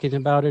was talking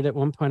about it at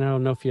one point. I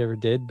don't know if he ever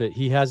did, but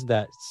he has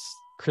that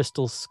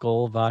Crystal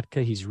Skull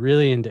vodka. He's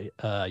really into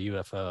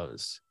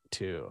UFOs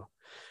too,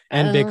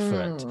 and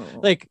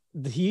Bigfoot. Like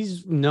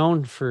he's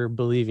known for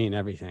believing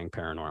everything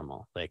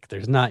paranormal. Like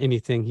there's not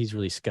anything he's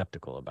really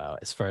skeptical about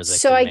as far as like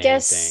so the I main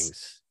guess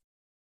things.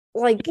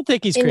 like People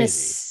think he's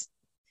crazy.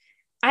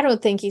 I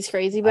don't think he's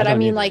crazy, but I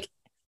mean, like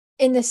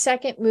in the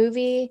second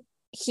movie,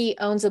 he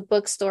owns a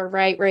bookstore,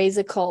 right? Ray's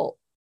a cult.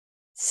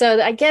 So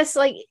I guess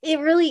like it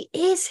really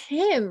is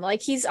him.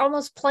 Like he's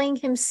almost playing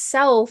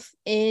himself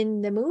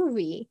in the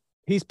movie.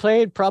 He's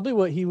played probably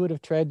what he would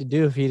have tried to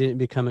do if he didn't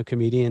become a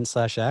comedian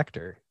 /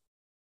 actor.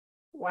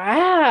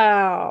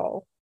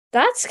 Wow.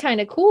 That's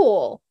kind of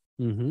cool.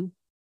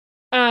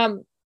 Mm-hmm.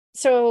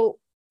 So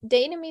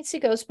Dana meets the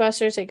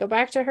Ghostbusters. They go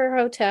back to her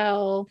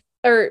hotel,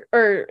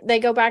 or they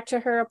go back to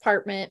her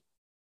apartment.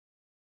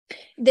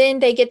 Then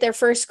they get their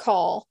first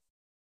call.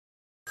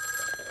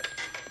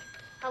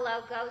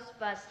 Hello,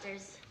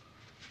 Ghostbusters.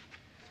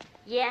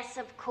 Yes,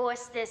 of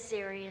course they're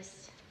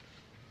serious.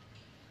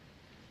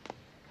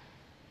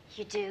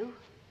 You do?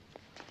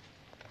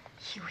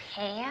 You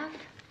have?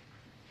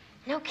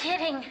 No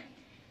kidding.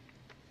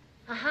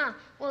 Uh-huh.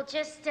 Well,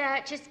 just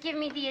give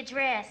me the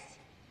address.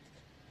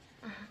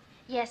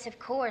 Yes, of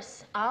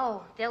course.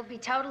 Oh, they'll be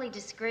totally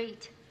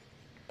discreet.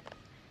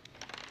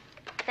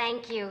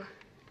 Thank you.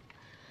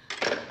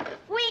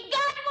 We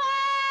got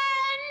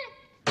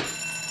one!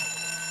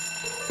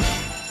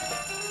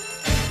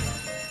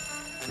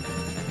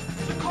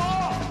 The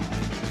call!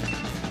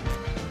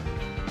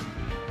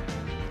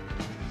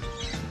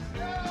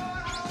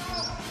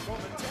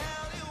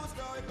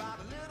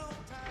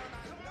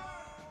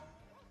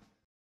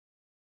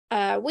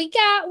 We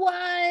got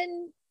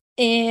one,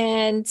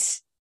 and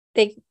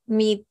they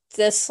meet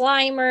the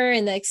Slimer,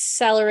 and the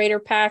accelerator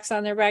packs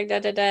on their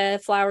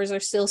back. Flowers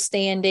are still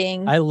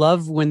standing. I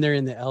love when they're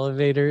in the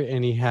elevator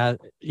and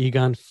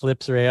Egon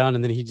flips Ray on,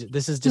 and then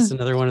this is just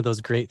another one of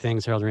those great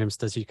things Harold Ramis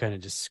does. He kind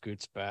of just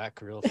scoots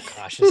back real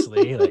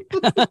cautiously, like,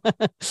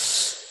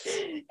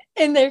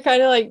 and they're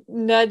kind of like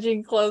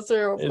nudging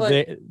closer.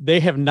 Like, they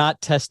have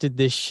not tested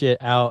this shit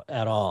out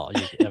at all.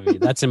 I mean,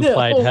 that's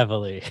implied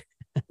heavily.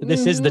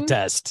 This is the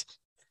test.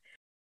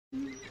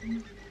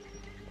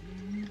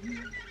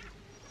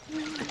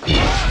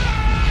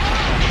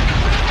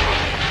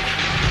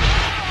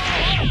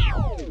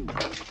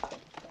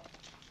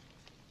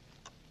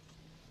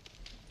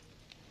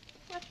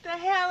 What the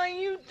hell are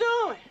you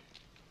doing?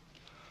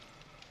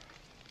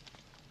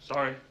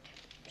 Sorry.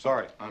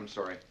 I'm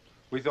sorry.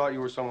 We thought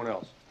you were someone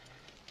else.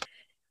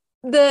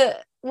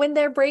 When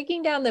they're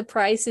breaking down the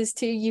prices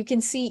too, you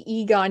can see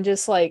Egon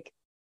just like,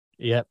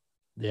 Yep.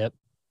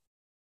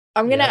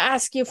 I'm gonna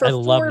ask you for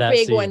 4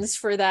 big scene. Ones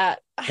for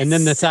that. And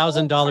then the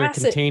 $1,000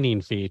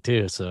 containing fee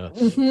too. So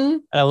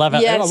I love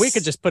it. Yes. Oh, we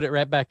could just put it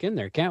right back in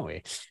there, can't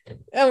we?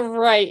 Oh,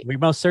 right. We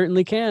most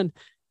certainly can.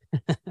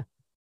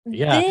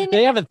 Yeah,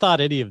 they haven't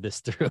thought any of this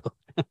through.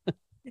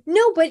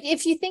 No, but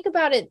if you think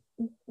about it,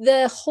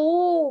 the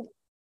whole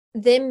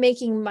them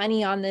making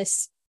money on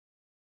this,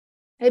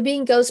 it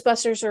being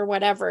Ghostbusters or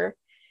whatever,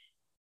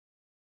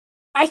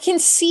 I can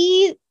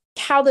see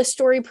how the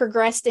story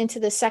progressed into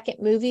the second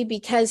movie,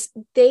 because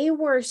they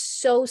were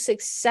so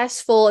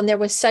successful and there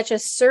was such a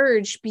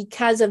surge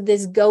because of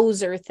this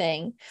Gozer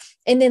thing.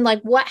 And then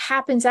like what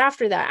happens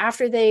after that,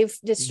 after they've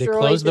destroyed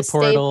close the Stay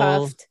portal,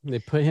 Puft? they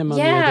put him on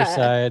the other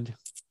side.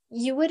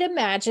 You would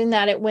imagine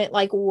that it went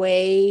like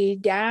way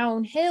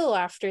downhill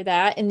after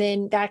that, and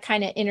then that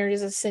kind of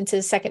enters us into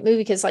the second movie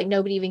because like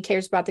nobody even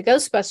cares about the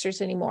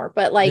Ghostbusters anymore.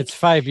 But like it's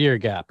 5-year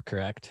gap,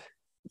 correct?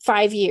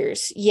 5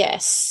 years,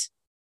 yes.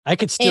 I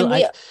could still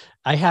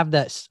I have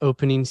that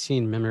opening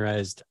scene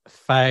memorized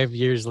 5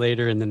 years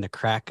later, and then the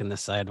crack in the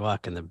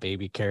sidewalk and the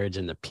baby carriage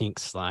and the pink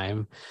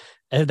slime.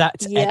 And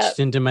that's etched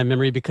into my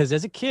memory because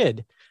as a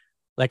kid,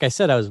 like I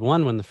said, I was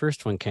 1 when the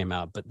first one came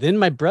out. But then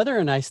my brother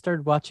and I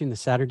started watching the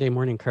Saturday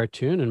morning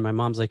cartoon, and my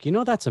mom's like,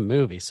 that's a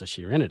movie. So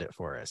she rented it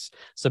for us.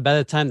 So by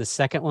the time the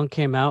second one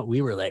came out,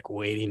 we were like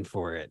waiting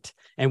for it.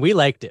 And we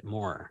liked it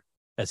more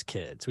as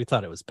kids. We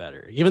thought it was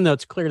better, even though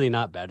it's clearly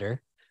not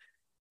better.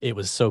 It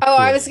was so cool.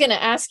 I was going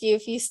to ask you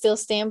if you still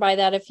stand by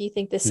that, if you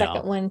think the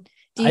second one,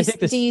 do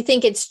you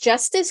think it's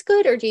just as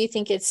good, or do you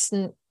think it's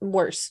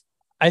worse?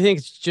 I think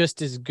it's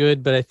just as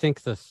good, but I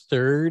think the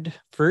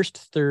first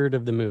third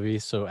of the movie,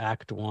 so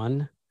act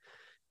 1,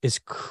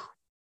 is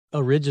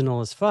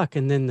original as fuck.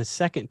 And then the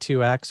second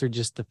 2 acts are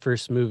just the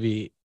first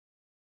movie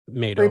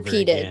made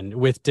repeated over again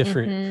with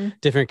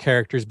different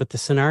characters, but the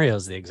scenario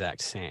is the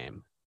exact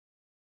same.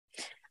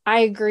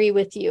 I agree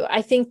with you.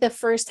 I think the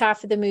first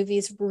half of the movie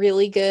is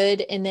really good.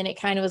 And then it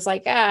kind of was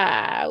like,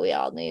 we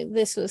all knew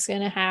this was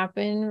going to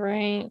happen,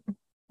 right?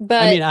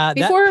 But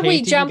before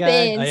we jump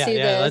into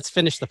let's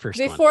finish the first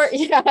one.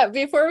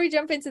 Before we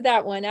jump into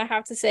that one, I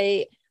have to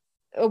say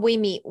we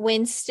meet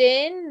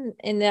Winston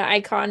in the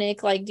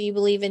iconic, like, do you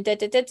believe in da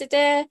da da da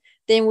da?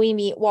 Then we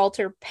meet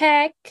Walter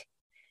Peck,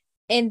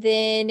 and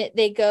then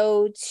they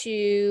go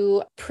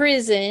to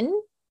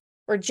prison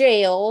or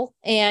jail,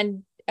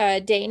 and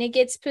Dana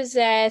gets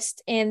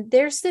possessed, and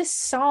there's this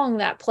song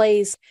that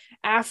plays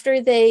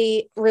after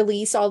they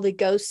release all the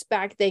ghosts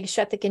back. They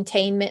shut the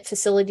containment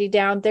facility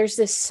down. There's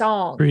this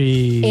song.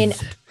 Breathe.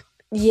 And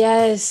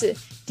yes,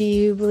 do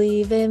you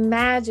believe in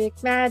magic?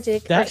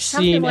 That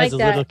scene like as a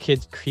little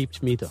kid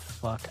creeped me the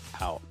fuck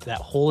out. That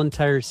whole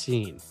entire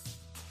scene.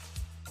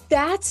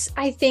 That's,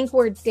 I think,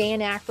 where Dan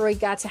Aykroyd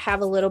got to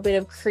have a little bit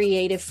of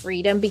creative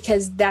freedom,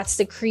 because that's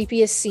the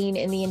creepiest scene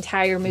in the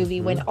entire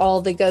movie when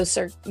all the ghosts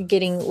are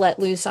getting let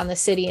loose on the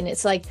city, and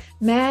it's like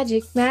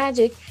magic.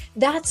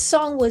 That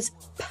song was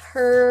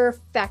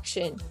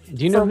perfection.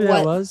 Do you know who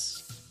that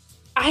was?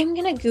 I'm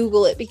gonna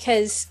Google it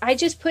because I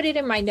just put it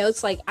in my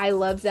notes. Like, I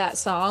love that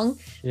song,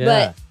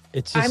 but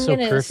it's just so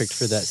perfect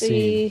for that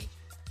scene.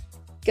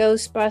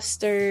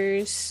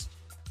 Ghostbusters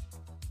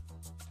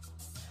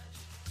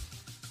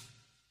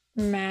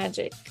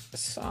magic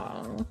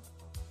song.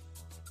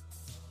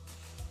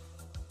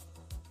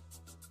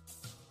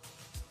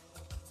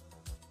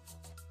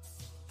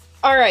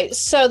 All right,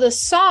 so the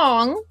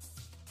song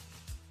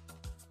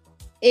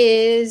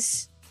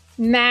is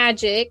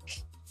Magic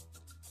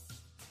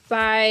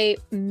by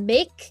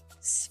Mick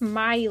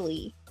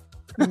Smiley.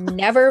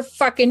 Never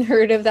fucking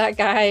heard of that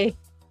guy.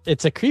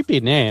 It's a creepy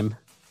name.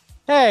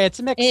 Hey, it's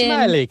Mick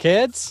Smiley,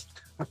 kids.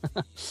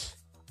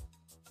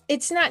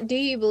 It's not do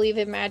you believe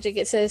in magic?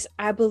 It says,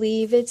 I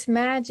believe it's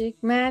magic.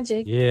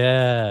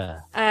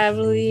 Yeah. I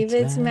believe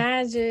it's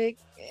magic.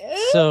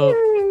 So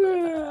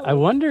I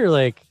wonder,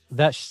 like,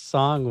 that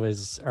song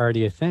was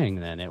already a thing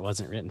then. It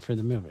wasn't written for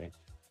the movie.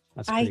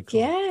 That's pretty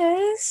cool.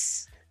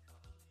 Guess.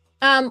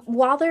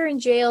 While they're in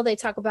jail, they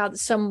talk about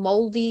some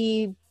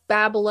moldy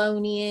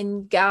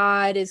Babylonian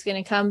god is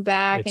going to come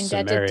back It's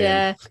and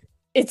Sumerian.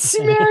 It's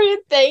Sumerian.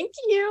 Thank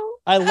you.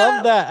 I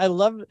love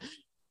that.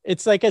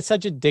 It's like it's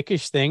such a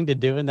dickish thing to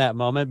do in that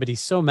moment, but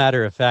he's so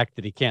matter of fact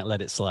that he can't let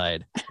it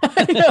slide.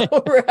 I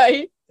know,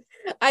 right?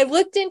 I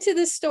looked into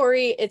the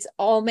story. It's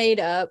all made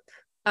up.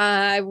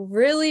 I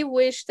really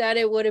wish that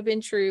it would have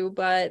been true,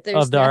 but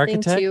there's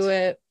nothing to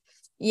it.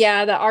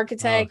 Yeah, the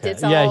architect. Okay.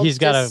 It's all he's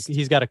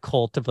got a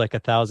cult of like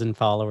 1,000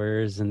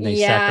 followers, and they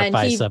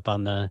sacrifice up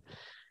on the.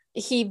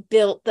 He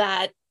built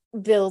that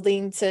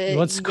building to.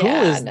 What's cool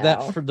is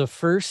that for the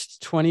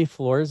first 20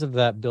 floors of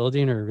that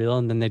building are real,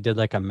 and then they did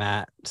like a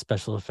matte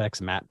special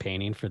effects matte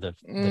painting for the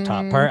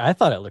top part. I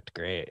thought it looked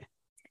great.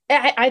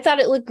 I thought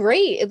it looked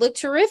great. It looked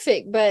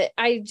terrific, but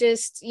I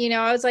just,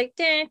 I was like,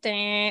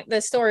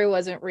 the story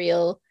wasn't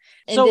real.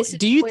 And so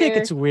do you think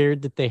it's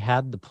weird that they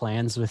had the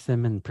plans with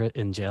them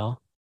in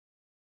jail?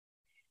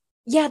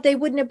 Yeah, they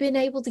wouldn't have been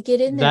able to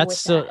get in there.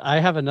 I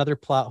have another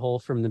plot hole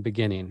from the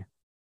beginning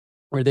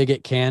where they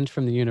get canned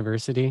from the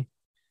university.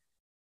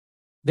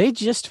 They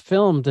just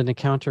filmed an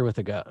encounter with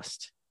a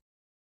ghost.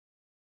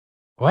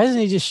 Why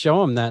doesn't he just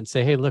show them that and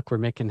say, hey, look, we're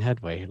making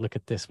headway. Look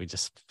at this. We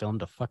just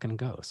filmed a fucking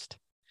ghost.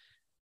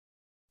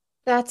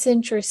 That's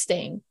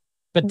interesting.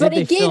 But did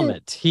they film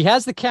it? He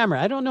has the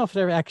camera. I don't know if it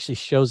ever actually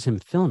shows him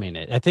filming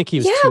it. I think he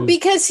was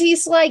because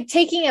he's like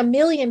taking a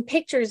million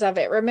pictures of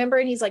it. Remember?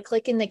 And he's like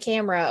clicking the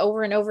camera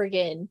over and over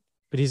again.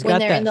 But he's got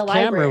that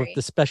camera with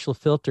the special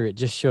filter. It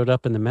just showed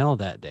up in the mail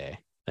that day.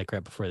 like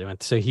right before they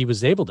went. So he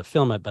was able to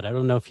film it, but I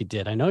don't know if he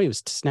did. I know he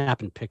was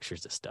snapping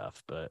pictures of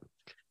stuff, but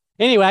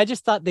anyway, I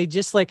just thought they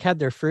just like had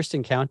their first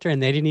encounter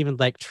and they didn't even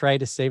like try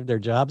to save their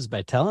jobs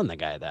by telling the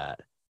guy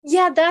that.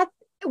 Yeah,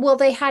 well,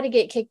 they had to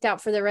get kicked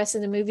out for the rest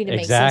of the movie to make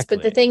sense. Exactly.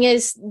 But the thing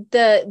is,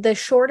 the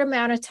short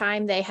amount of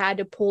time they had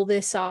to pull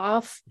this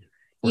off,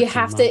 you 14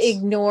 have months. to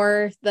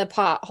ignore the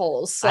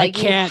potholes. Like,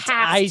 I can't. you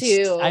have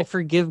to. I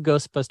forgive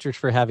Ghostbusters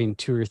for having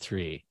 2 or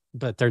 3,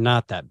 but they're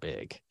not that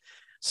big.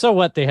 So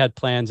what? They had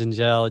plans in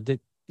jail.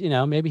 You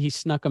know, maybe he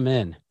snuck them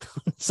in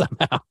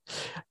somehow.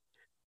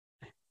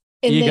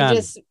 And Egon. they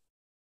just,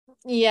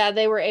 yeah,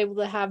 they were able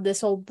to have this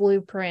whole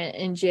blueprint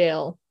in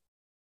jail.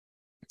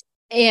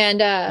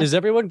 And is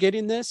everyone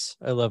getting this?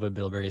 I love when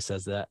Bill Murray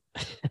says that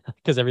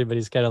because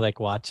everybody's kind of like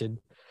watching.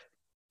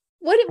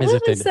 What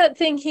was that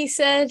thing he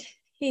said?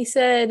 He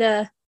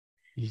said,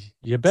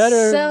 "You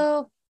better,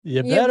 so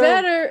you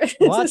better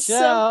watch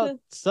out.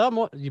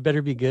 Something. You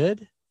better be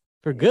good.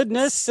 For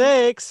goodness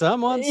sake,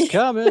 someone's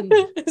coming.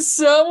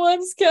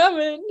 Someone's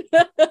coming."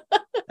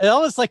 It's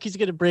almost like he's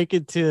gonna break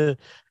into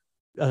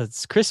a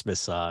Christmas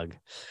song.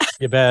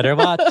 You better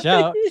watch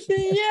out.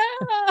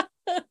 Yeah.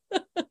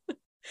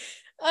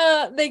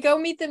 They go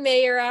meet the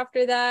mayor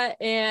after that,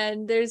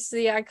 and there's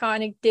the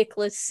iconic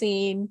dickless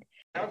scene.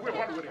 The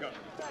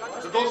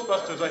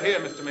Ghostbusters are here,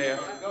 Mr. Mayor.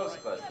 The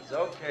Ghostbusters.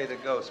 Okay, the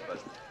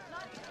Ghostbusters.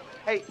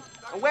 Hey,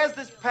 where's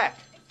this Peck?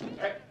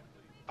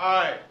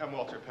 I am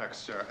Walter Peck,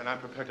 sir, and I'm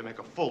prepared to make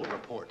a full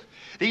report.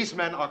 These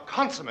men are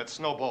consummate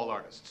snowball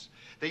artists.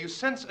 They use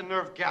sense and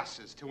nerve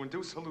gases to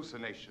induce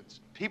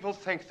hallucinations. People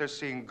think they're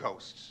seeing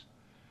ghosts.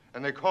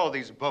 And they call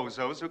these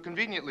bozos who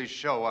conveniently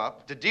show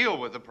up to deal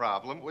with the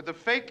problem with a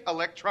fake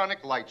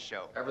electronic light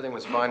show. Everything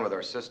was fine with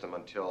our system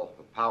until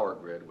the power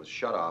grid was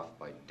shut off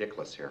by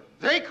Dickless here.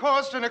 They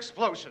caused an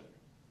explosion.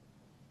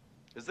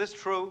 Is this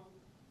true?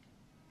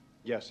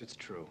 Yes, it's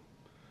true.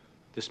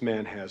 This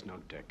man has no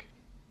dick.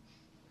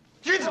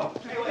 Jesus! Break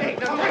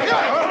it up.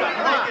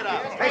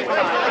 Break it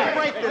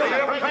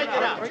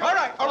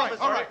up.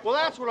 All right. Well,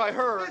 that's what I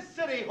heard. This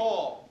City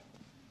Hall.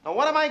 Now,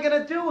 what am I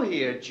going to do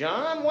here,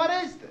 John? What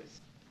is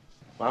this?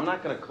 Well, I'm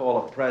not going to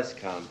call a press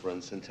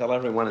conference and tell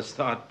everyone to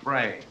start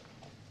praying.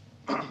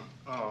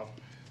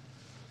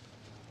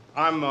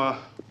 I'm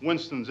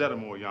Winston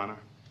Zeddemore, Your Honor.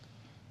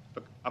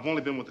 Look, I've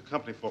only been with the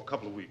company for a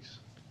couple of weeks,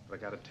 but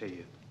I got to tell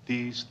you,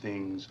 these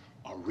things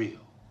are real.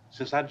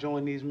 Since I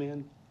joined these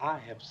men, I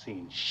have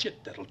seen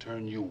shit that'll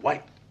turn you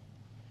white.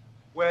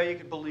 Well, you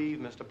could believe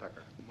Mr.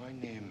 Pecker. My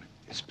name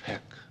is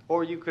Peck.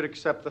 Or you could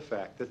accept the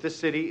fact that this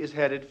city is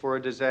headed for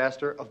a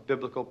disaster of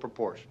biblical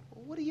proportion.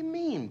 What do you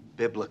mean,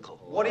 biblical?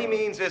 What he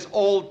means is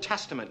Old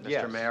Testament, Mr.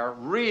 Yes. Mayor.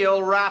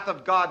 Real wrath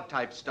of God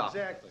type stuff.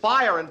 Exactly.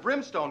 Fire and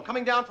brimstone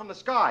coming down from the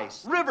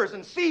skies. Rivers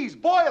and seas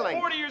boiling.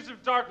 40 years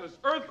of darkness,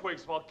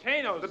 earthquakes,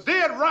 volcanoes. The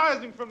dead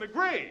rising from the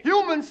grave.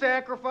 Human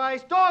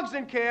sacrifice, dogs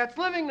and cats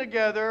living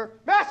together,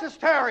 mass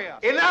hysteria.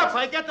 Enough,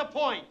 I get the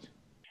point.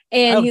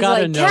 And he's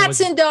like, cats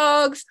and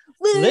dogs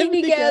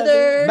living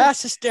together.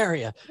 Mass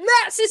hysteria.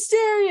 Mass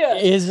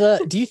hysteria.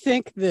 Do you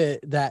think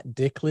that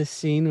dickless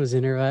scene was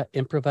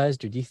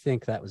improvised, or do you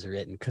think that was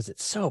written? Because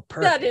it's so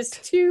perfect. That is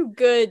too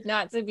good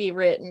not to be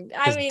written.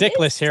 I mean,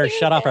 dickless here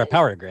shut off our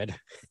power grid.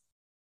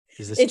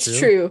 Is this it's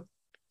true?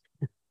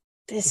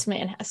 This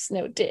man has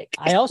no dick.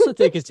 I also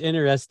think it's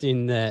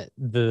interesting that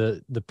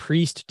the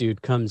priest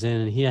dude comes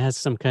in and he has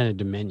some kind of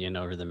dominion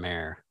over the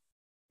mayor.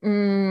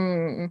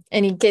 And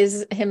he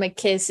gives him a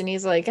kiss and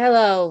he's like,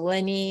 "Hello,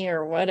 Lenny,"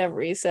 or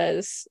whatever he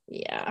says.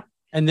 Yeah.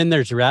 And then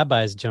there's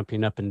rabbis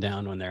jumping up and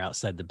down when they're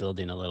outside the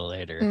building a little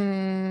later.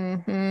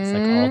 It's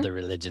like all the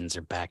religions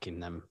are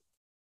backing them.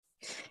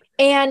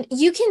 And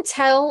you can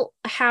tell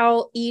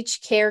how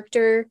each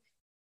character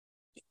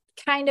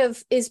kind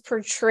of is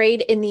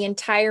portrayed in the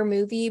entire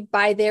movie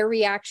by their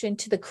reaction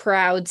to the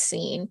crowd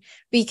scene,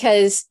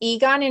 because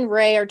Egon and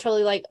Ray are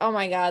totally like, "Oh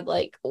my god,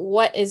 like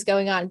what is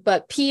going on?"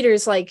 But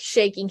Peter's like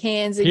shaking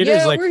hands and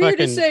Peter's like we're here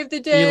to save the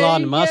day.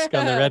 Elon Musk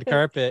on the red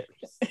carpet.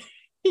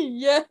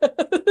 Yeah.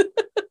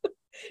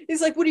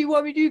 He's like, "What do you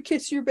want me to do?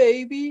 Kiss your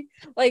baby?"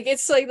 Like,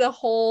 it's like the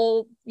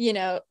whole,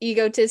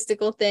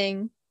 egotistical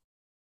thing.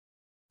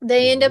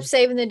 They end up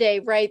saving the day,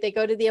 right? They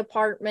go to the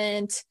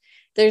apartment.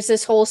 There's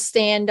this whole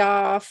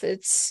standoff.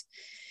 It's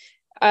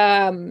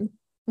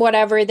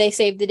whatever, they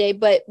save the day.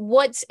 But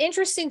what's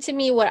interesting to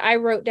me, what I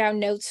wrote down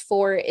notes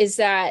for, is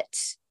that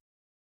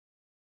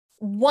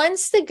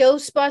once the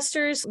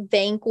Ghostbusters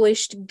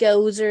vanquished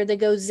Gozer, the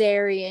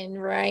Gozerian,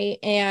 right?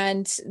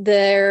 And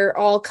they're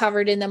all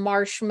covered in the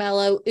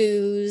marshmallow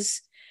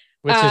ooze.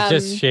 Which is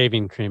just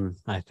shaving cream,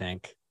 I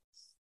think.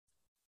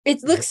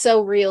 It looks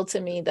so real to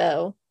me,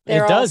 though.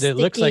 It does. It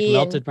looks like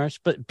melted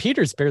marshmallow. But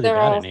Peter's barely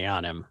got any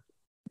on him.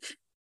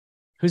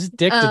 Whose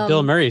dick did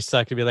Bill Murray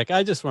suck to be like,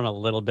 "I just want a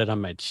little bit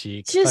on my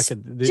cheek"? Just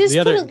the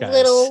other put a guys.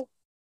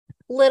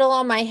 little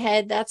on my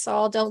head. That's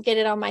all. Don't get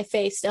it on my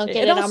face. Don't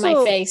get it on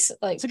my face.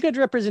 Like, it's a good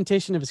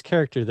representation of his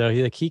character, though.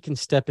 He can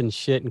step in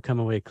shit and come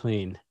away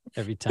clean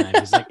every time.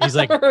 He's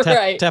like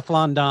right.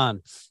 Teflon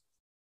Don.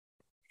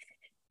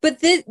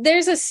 But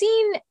there's a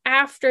scene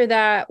after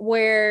that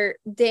where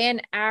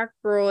Dan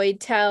Aykroyd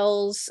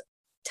tells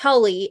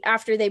Tully,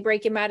 after they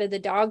break him out of the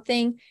dog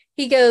thing,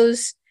 he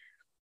goes,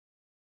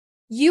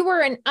 "You were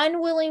an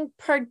unwilling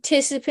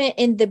participant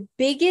in the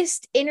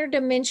biggest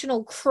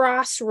interdimensional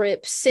cross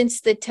rip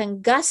since the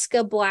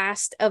Tunguska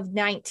blast of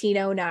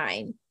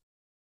 1909.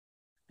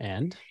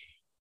 And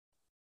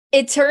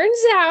it turns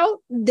out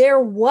there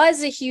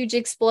was a huge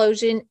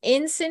explosion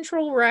in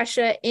central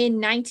Russia in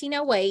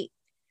 1908,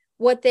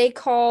 what they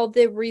call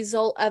the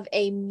result of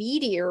a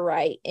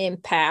meteorite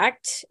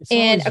impact.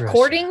 And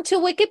according to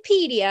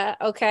Wikipedia,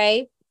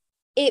 okay,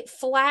 it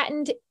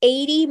flattened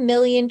 80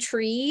 million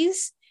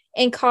trees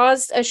and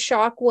caused a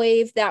shock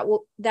wave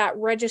that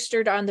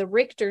registered on the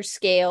Richter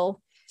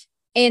scale.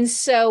 And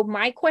so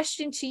my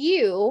question to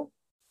you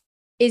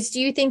is, do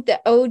you think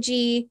the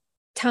OG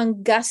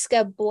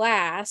Tunguska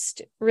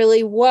blast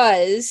really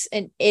was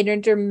an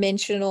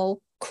interdimensional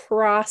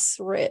cross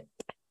rip?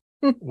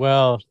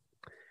 Well,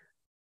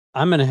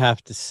 I'm going to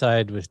have to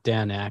side with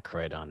Dan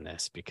Aykroyd on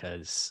this,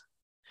 because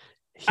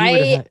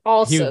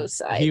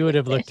he would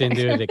have looked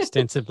into it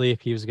extensively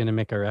if he was going to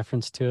make a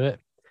reference to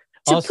it.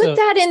 To put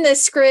that in the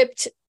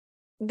script,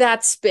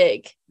 that's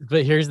big.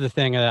 But here's the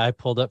thing that I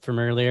pulled up from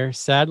earlier.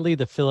 Sadly,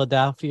 the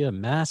Philadelphia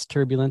mass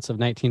turbulence of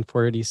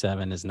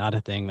 1947 is not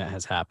a thing that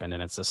has happened,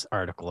 and it's this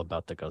article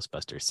about the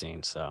Ghostbusters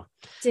scene. So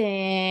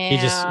damn,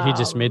 he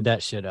just made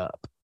that shit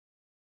up.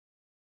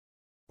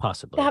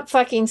 Possibly. That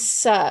fucking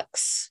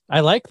sucks.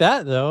 I like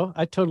that though.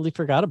 I totally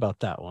forgot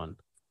about that one.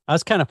 I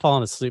was kind of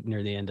falling asleep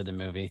near the end of the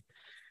movie.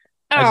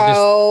 I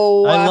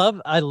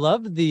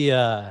love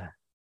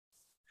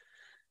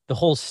the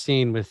whole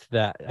scene with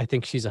that. I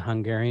think she's a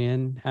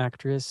Hungarian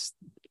actress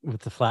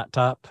with the flat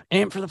top.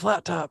 Aim for the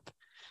flat top.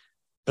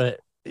 But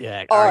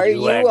yeah, are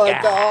you a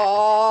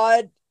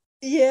god?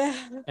 Yeah.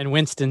 And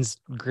Winston's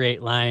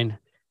great line: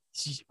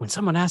 when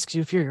someone asks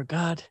you if you're a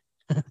god,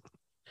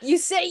 you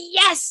say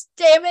yes,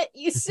 damn it.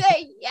 You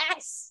say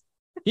yes.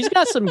 He's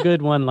got some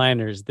good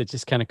one-liners that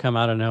just kind of come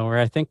out of nowhere.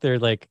 I think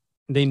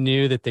they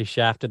knew that they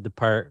shafted the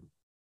part.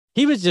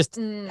 He was just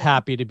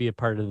happy to be a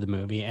part of the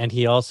movie, and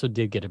he also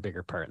did get a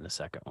bigger part in the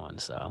second one.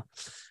 So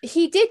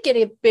he did get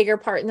a bigger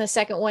part in the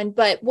second one,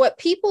 but what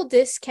people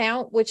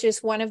discount, which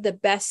is one of the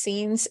best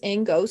scenes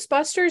in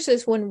Ghostbusters,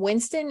 is when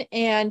Winston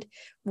and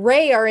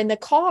Ray are in the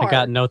car. I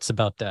got notes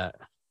about that.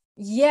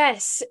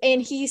 Yes,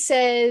 and he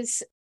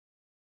says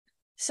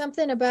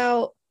something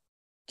about,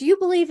 "Do you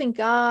believe in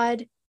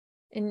God?"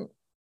 And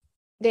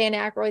Dan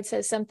Aykroyd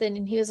says something,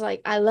 and he was like,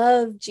 "I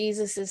love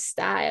Jesus's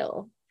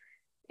style."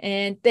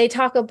 And they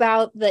talk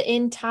about the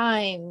end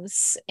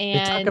times, and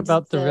they talk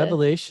about the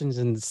revelations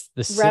and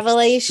the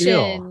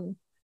revelation.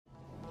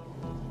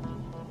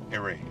 Hey,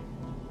 Ray,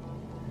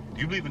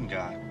 do you believe in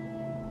God?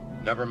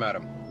 Never met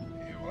him.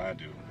 Yeah, well, I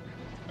do.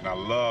 And I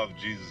love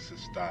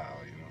Jesus' style,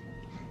 you know.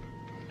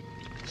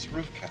 This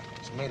roof cap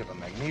is made of a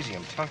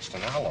magnesium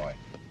tungsten alloy.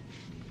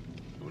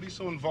 What are you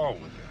so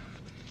involved with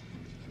that?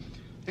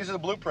 These are the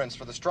blueprints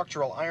for the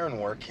structural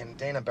ironwork in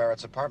Dana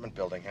Barrett's apartment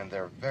building, and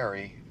they're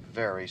very,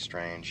 very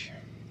strange.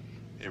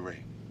 Hey,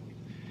 Ray,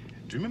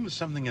 do you remember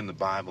something in the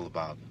Bible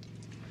about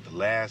the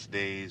last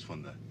days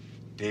when the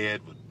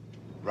dead would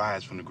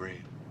rise from the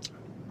grave?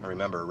 I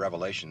remember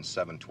Revelation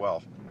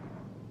 7:12.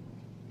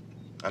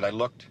 And I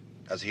looked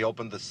as he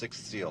opened the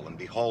sixth seal, and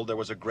behold, there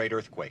was a great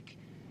earthquake,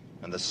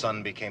 and the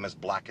sun became as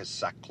black as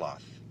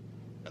sackcloth,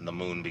 and the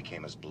moon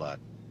became as blood.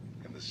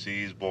 And the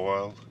seas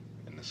boiled,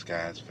 and the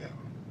skies fell.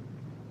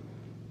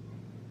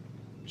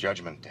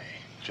 Judgment Day.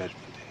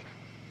 Judgment Day.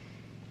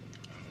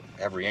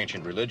 Every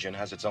ancient religion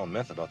has its own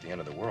myth about the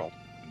end of the world.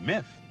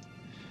 Myth?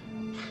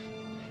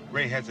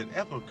 Ray, has it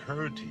ever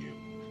occurred to you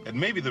that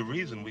maybe the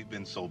reason we've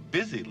been so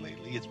busy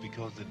lately is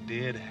because the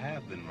dead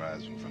have been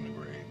rising from the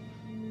grave?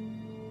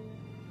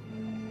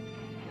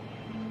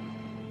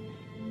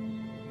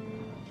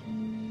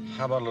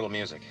 How about a little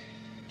music?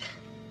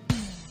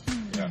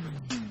 Yeah.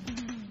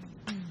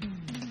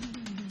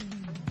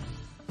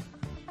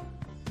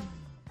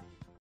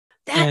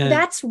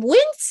 That's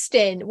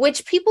Winston,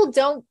 which people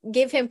don't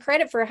give him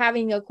credit for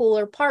having a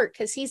cooler part,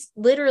 because he's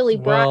literally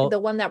the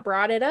one that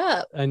brought it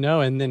up. I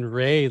know. And then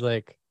Ray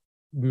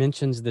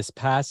mentions this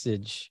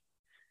passage,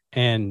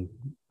 and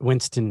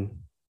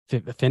Winston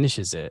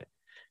finishes it,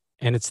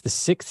 and it's the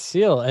sixth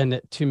seal.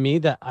 And to me,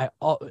 that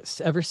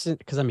ever since,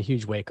 because I'm a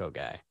huge Waco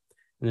guy,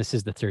 and this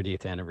is the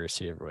 30th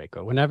anniversary of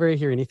Waco. Whenever I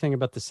hear anything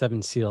about the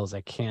seven seals,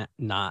 I can't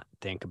not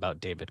think about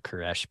David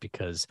Koresh,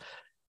 because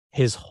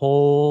his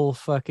whole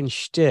fucking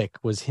shtick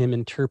was him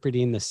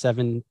interpreting the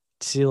seven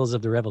seals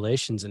of the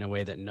Revelations in a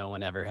way that no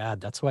one ever had.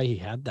 That's why he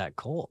had that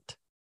cult.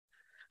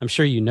 I'm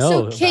sure you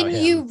know. So can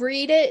you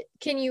read it?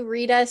 Can you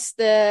read us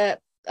the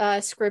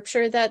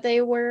scripture that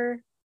they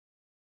were?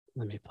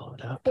 Let me pull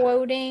it up.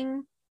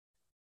 Quoting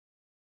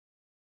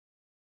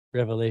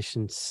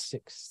Revelation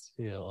 6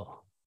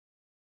 seal.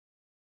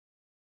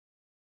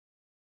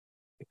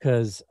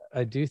 Because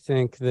I do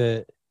think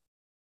that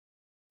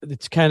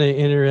it's kind of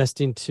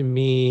interesting to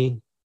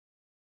me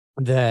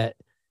that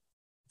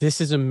This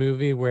is a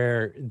movie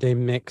where they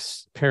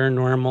mix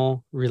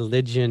paranormal,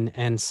 religion,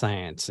 and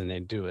science, and they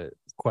do it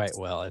quite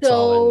well. It's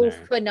all in So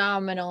there.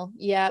 phenomenal.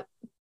 Yep.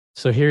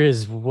 So here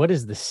is, what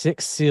is the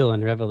sixth seal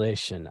in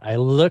Revelation? I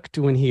looked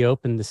when he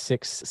opened the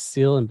sixth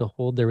seal, and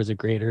behold, there was a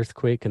great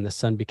earthquake, and the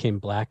sun became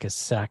black as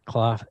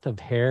sackcloth of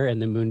hair,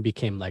 and the moon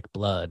became like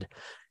blood.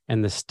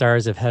 And the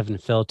stars of heaven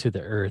fell to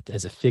the earth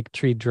as a fig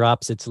tree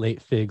drops its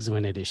late figs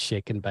when it is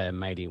shaken by a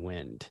mighty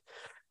wind.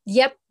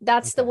 Yep.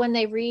 That's the one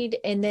they read.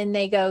 And then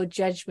they go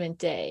Judgment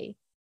Day.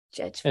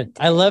 Judgment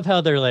Day. I love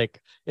how they're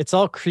like, it's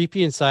all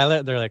creepy and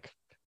silent. They're like,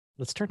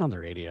 let's turn on the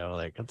radio.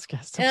 Like, let's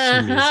get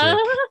some music.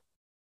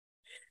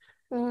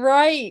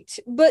 Right.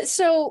 But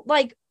so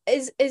like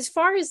as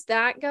far as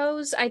that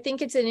goes, I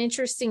think it's an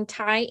interesting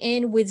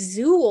tie-in with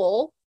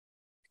Zool.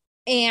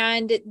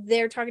 And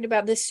they're talking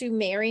about the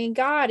Sumerian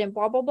god and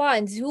blah blah blah.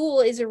 And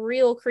Zool is a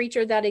real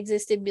creature that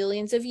existed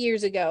millions of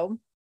years ago.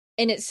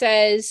 And it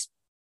says,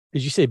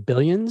 did you say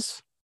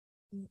billions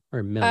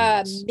or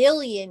millions?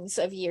 Millions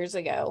of years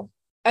ago,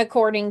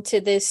 according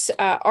to this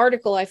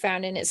article I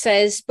found. And it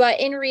says, but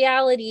in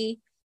reality,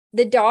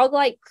 the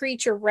dog-like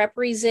creature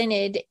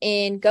represented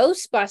in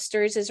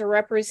Ghostbusters is a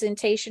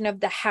representation of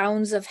the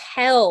hounds of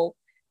hell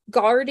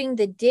guarding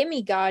the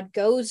demigod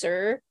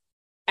Gozer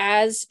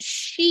as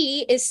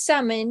she is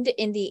summoned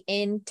in the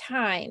end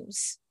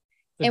times.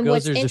 The and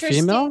what's Gozer's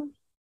interesting, a female?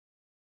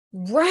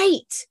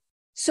 Right.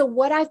 So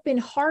what I've been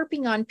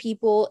harping on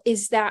people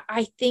is that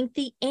I think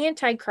the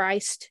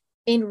Antichrist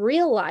in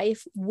real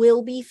life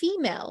will be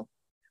female,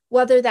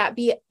 whether that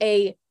be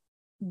a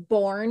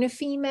born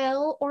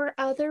female or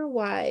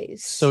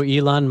otherwise. So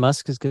Elon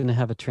Musk is going to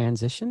have a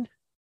transition?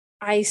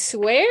 I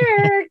swear.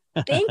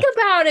 Think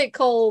about it,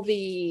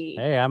 Colby.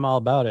 Hey, I'm all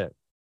about it.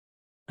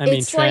 I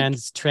mean,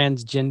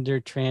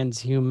 transgender,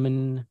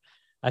 transhuman.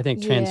 I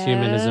think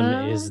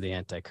transhumanism is the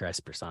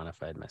Antichrist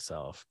personified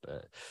myself,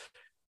 but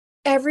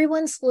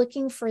everyone's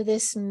looking for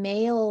this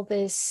male,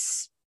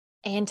 this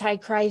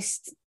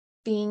Antichrist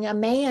being a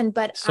man,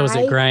 but so is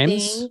it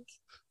Grimes?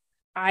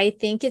 I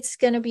think it's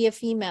going to be a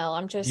female.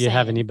 I'm just saying. Do you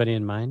have anybody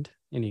in mind?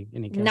 Any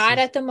guesses? Not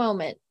at the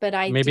moment, but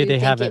maybe they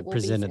think haven't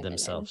presented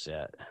themselves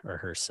yet, or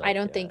herself. I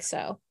don't think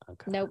so.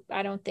 Okay. Nope,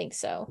 I don't think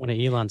so. One of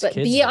Elon's but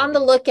kids. Be on the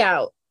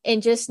lookout,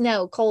 and just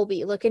know,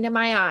 Colby, look into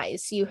my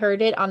eyes. You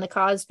heard it on the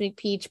Cosmic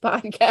Peach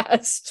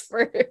podcast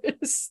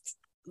first.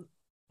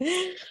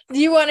 Do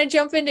you want to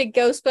jump into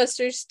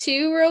Ghostbusters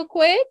 2 real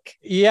quick?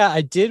 Yeah,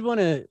 I did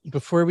want to,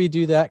 before we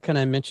do that, can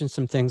I mention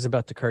some things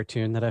about the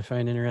cartoon that I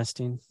find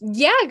interesting?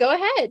 Yeah, go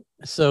ahead.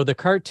 So the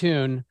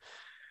cartoon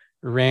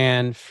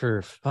ran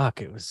for,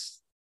 it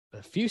was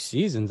a few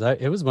seasons.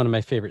 It was one of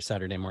my favorite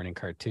Saturday morning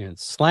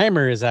cartoons.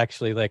 Slimer is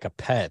actually like a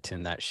pet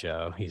in that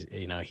show.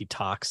 He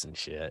talks and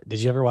shit.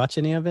 Did you ever watch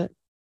any of it?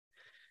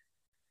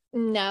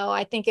 No,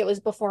 I think it was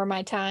before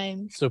my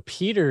time. So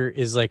Peter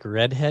is like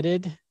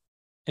redheaded.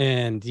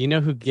 And you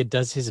know who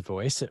does his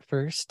voice at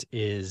first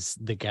is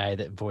the guy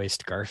that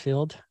voiced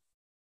Garfield.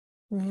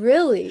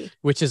 Really?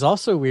 Which is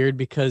also weird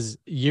because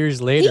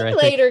years later, he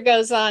later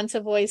goes on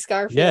to voice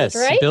Garfield, yes,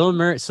 right? Bill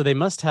Murray. So they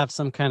must have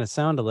some kind of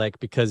sound alike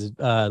because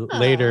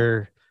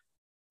later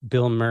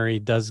Bill Murray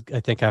does, I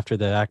think after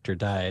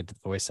the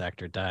voice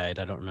actor died,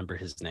 I don't remember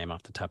his name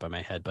off the top of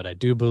my head, but I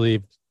do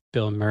believe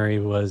Bill Murray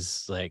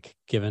was like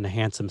given a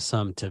handsome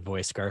sum to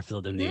voice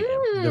Garfield in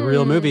the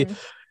real movie.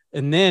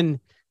 And then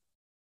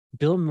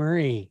Bill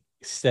Murray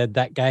said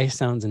that guy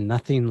sounds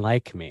nothing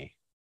like me.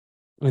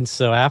 And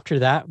so after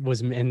that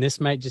and this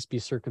might just be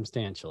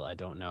circumstantial, I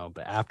don't know,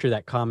 but after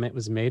that comment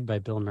was made by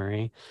Bill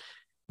Murray,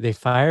 they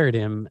fired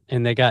him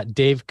and they got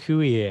Dave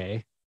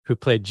Coulier, who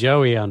played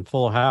Joey on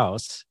Full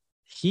House.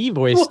 He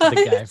voiced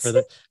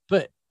the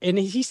guy and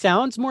he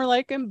sounds more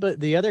like him, but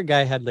the other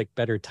guy had like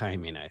better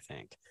timing, I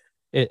think.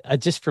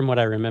 Just from what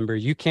I remember,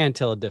 you can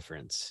tell a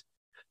difference.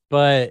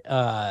 But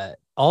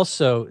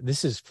also,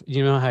 this is,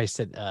 you know how I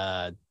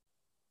said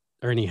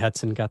Ernie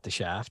Hudson got the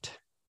shaft.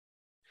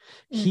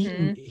 He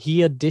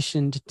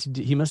auditioned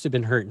he must have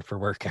been hurting for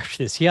work after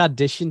this. He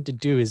auditioned to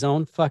do his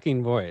own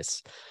fucking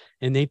voice,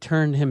 and they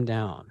turned him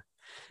down.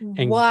 And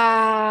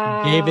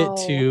gave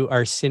it to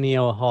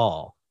Arsenio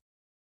Hall.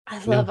 I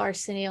love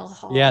Arsenio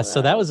Hall. Yeah,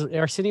 so that was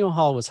Arsenio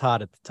Hall was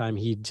hot at the time.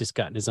 He'd just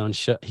gotten his own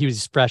show. He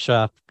was fresh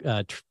off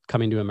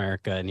Coming to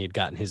America, and he'd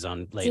gotten his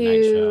own late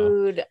night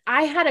show. Dude,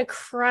 I had a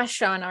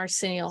crush on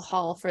Arsenio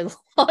Hall for the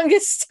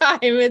longest time.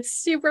 It's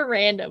super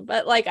random,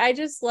 but like I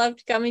just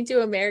loved Coming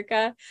to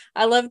America.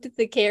 I loved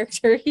the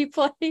character he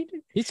played.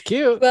 He's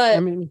cute. But I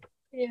mean,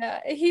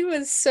 yeah, he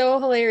was so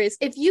hilarious.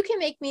 If you can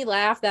make me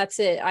laugh, that's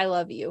it. I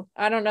love you.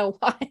 I don't know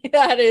why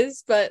that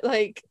is, but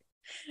like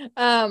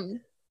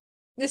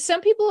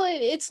some people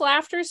it's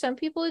laughter, some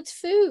people it's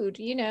food,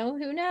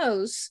 who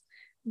knows.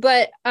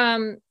 But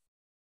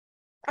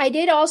I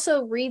did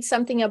also read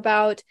something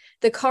about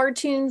the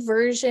cartoon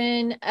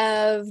version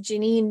of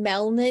Janine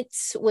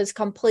Melnitz was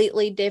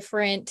completely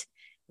different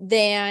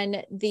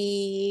than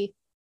the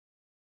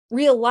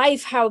real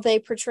life how they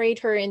portrayed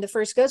her in the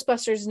first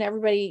Ghostbusters, and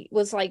everybody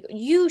was like,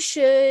 you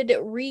should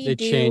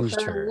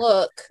redo her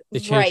look. They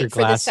changed her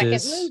for the second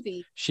glasses.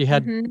 movie. She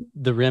had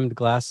the rimmed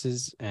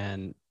glasses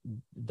and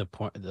the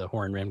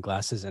horn rimmed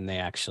glasses, and they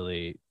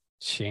actually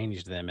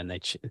changed them, and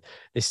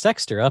they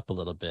sexed her up a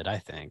little bit, I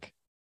think.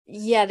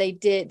 Yeah, they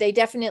did. They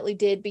definitely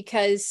did,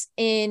 because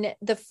in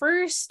the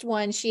first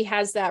one, she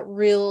has that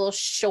real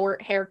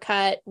short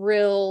haircut,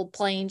 real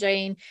plain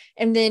Jane.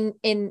 And then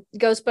in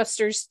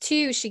Ghostbusters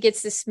 2, she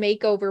gets this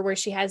makeover where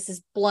she has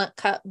this blunt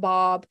cut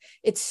bob.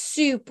 It's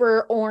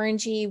super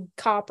orangey,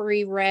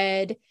 coppery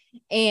red.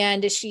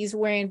 And she's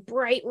wearing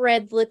bright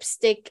red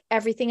lipstick,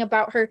 everything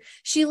about her.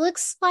 She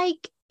looks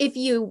like if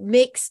you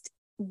mixed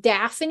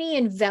Daphne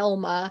and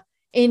Velma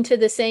into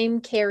the same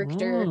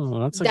character.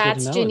 Oh, that's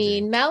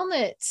Janine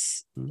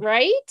Melnitz,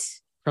 right?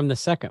 From the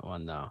second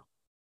one, though.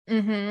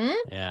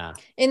 Yeah.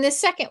 In the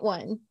second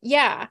one,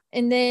 yeah.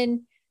 And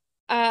then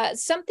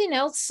something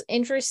else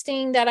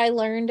interesting that I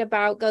learned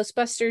about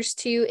Ghostbusters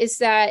 2 is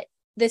that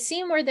the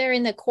scene where they're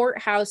in the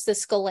courthouse, the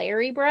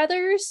Scoleri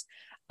brothers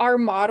are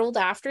modeled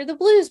after the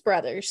Blues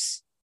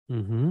Brothers.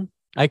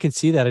 I can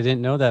see that. I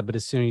didn't know that, but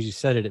as soon as you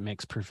said it, it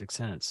makes perfect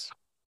sense.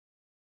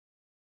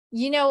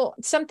 You know,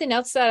 something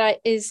else that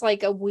is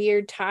like a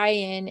weird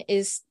tie-in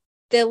is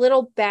the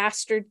little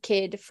bastard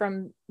kid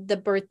from the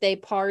birthday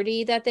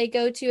party that they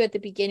go to at the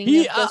beginning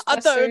of Ghostbusters. I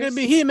thought it was going to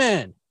be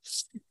He-Man.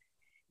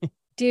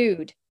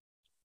 Dude,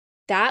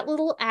 that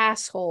little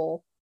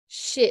asshole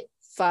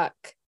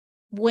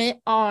went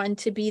on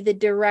to be the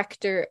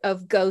director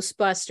of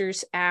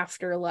Ghostbusters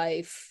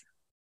Afterlife.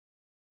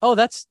 Oh,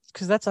 that's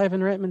because that's Ivan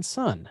Reitman's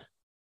son.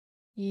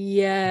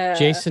 Yeah.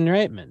 Jason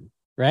Reitman.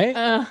 Right?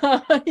 Yeah.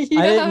 I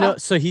didn't know.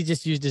 So he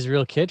just used his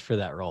real kid for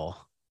that role.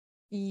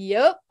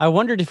 Yep. I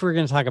wondered if we were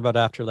going to talk about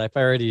Afterlife. I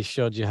already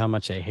showed you how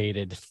much I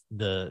hated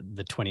the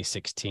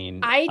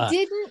 2016. I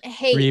didn't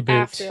hate reboot.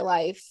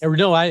 Afterlife.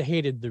 No, I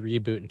hated the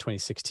reboot in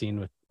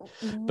 2016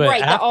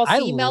 the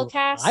all-female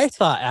cast. I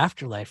thought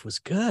Afterlife was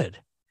good.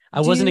 I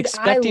wasn't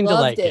expecting to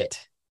like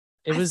it.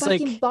 It was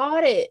like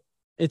bought it.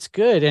 It's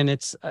good, and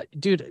it's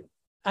dude.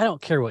 I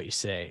don't care what you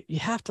say. You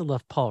have to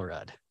love Paul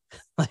Rudd.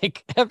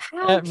 Like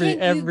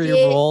every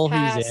role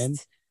he's in.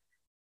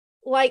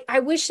 Like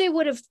I wish they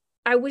would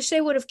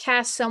have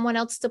cast someone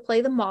else to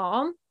play the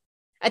mom.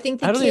 I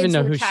think I don't even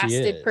know who casted she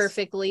is.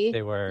 Perfectly.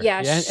 They were. Yeah.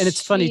 And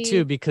it's funny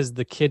too, because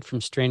the kid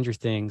from Stranger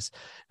Things,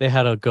 they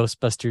had a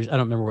Ghostbusters. I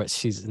don't remember what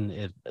she's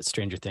in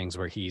Stranger Things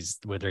where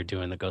they're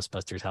doing the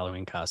Ghostbusters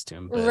Halloween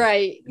costume. But,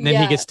 right. And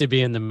then he gets to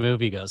be in the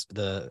movie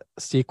the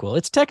sequel.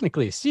 It's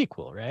technically a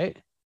sequel,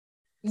 right?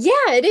 Yeah,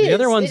 it is. The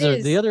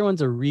other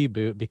one's a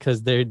reboot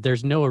because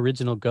there's no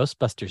original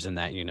Ghostbusters in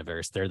that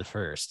universe. They're the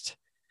first.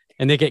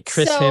 And they get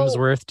Chris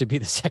Hemsworth to be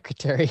the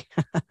secretary.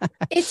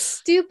 It's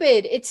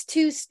stupid. It's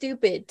too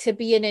stupid to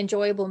be an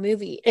enjoyable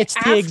movie. It's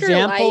the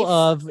example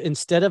of,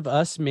 instead of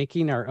us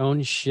making our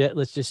own shit,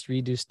 let's just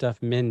redo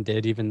stuff men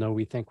did, even though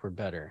we think we're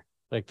better.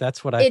 Like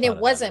that's what I thought. And it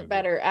wasn't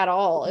better at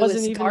all. It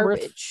was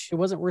garbage. It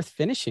wasn't worth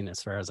finishing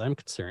as far as I'm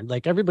concerned.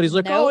 Like everybody's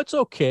like, oh, it's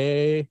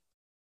okay.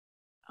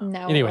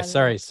 No. Anyway,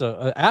 sorry.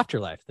 So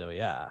Afterlife, though,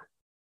 yeah.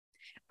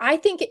 I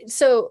think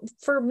so.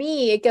 For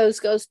me, it goes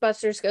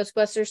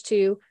Ghostbusters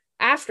 2,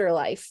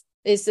 Afterlife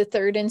is the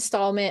third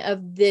installment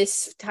of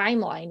this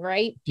timeline,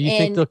 right? Do you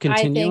think they'll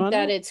continue? I think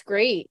that it's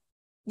great.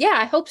 Yeah,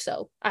 I hope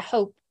so. I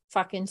hope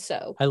fucking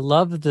so. I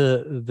love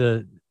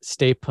the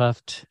Stay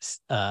Puffed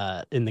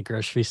in the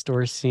grocery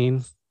store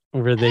scene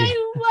where they.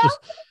 I love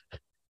it.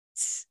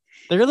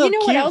 They're little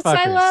cute what else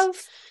fuckers. I love?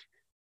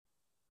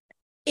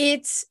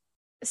 It's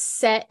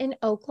set in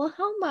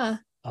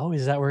Oklahoma. Oh,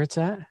 is that where it's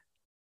at?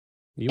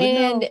 You would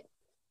know.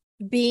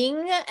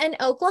 Being an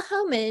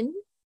Oklahoman,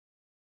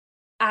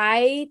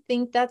 I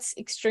think that's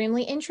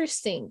extremely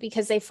interesting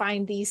because they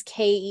find these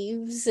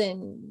caves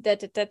and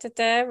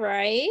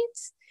right?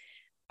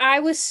 I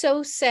was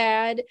so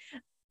sad.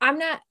 I'm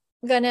not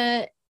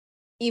gonna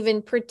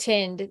even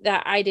pretend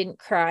that I didn't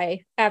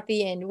cry at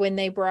the end when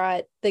they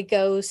brought the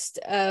ghost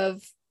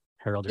of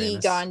Harold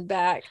Egon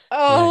back.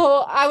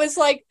 Oh, yeah. I was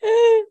like,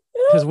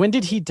 because when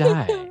did he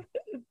die?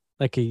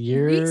 Like a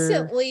year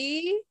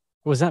recently.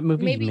 Was that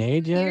movie maybe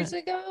made yet? Years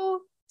ago,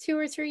 2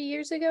 or 3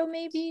 years ago,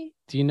 maybe.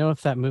 Do you know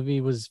if that movie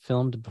was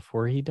filmed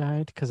before he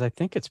died? Because I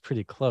think it's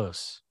pretty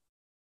close.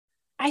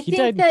 I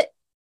think that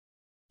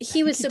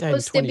he was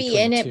supposed to be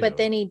in it, but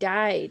then he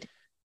died.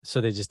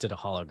 So they just did a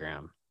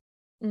hologram.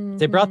 Mm-hmm.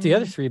 They brought the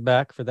other three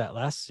back for that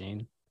last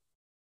scene.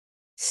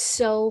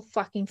 So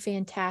fucking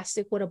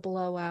fantastic. What a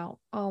blowout.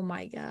 Oh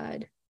my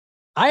God.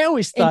 I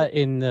always thought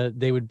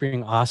they would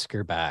bring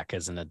Oscar back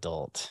as an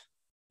adult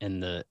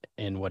in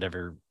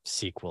whatever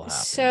sequel happened.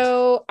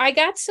 So I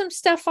got some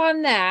stuff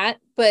on that,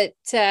 but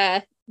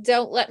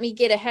don't let me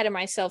get ahead of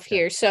myself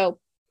here. So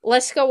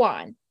let's go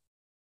on.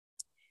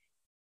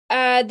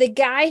 The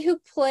guy who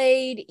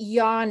played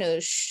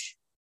Janusz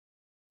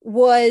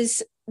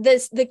was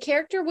the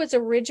character was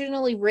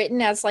originally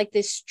written as like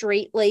this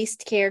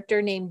straight-laced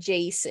character named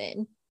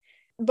Jason.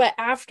 But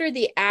after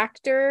the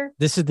actor...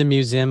 This is the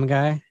museum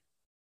guy?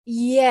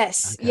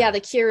 Yes. Okay. Yeah, the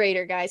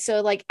curator guy.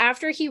 So like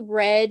after he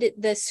read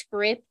the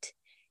script,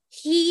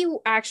 he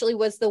actually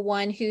was the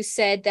one who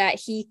said that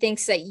he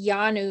thinks that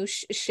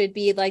Janusz should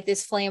be like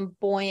this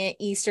flamboyant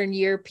Eastern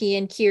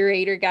European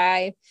curator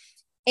guy.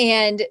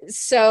 And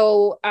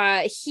so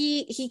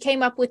he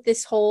came up with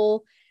this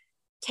whole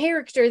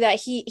character that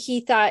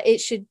he thought it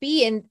should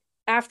be. And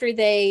after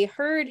they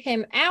heard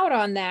him out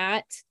on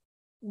that,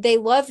 they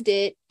loved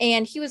it.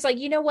 And he was like,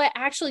 you know what?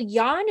 Actually,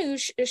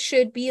 Janusz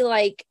should be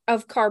like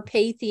of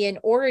Carpathian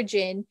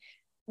origin,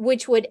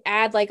 which would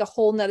add like a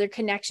whole nother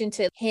connection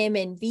to him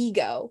and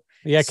Vigo.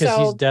 Yeah, because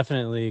he's So,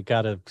 definitely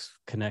got a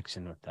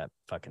connection with that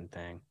fucking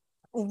thing.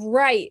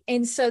 right.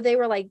 And so they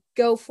were like,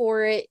 go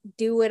for it,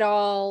 do it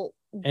all.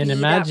 And be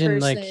imagine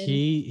that like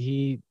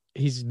person.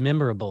 he's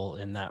memorable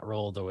in that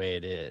role the way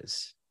it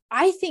is.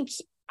 I think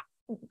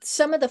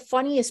some of the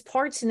funniest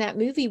parts in that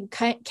movie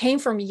came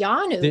from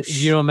Janusz.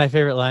 You know what my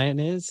favorite line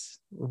is?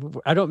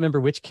 I don't remember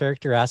which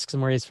character asks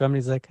him where he's from. And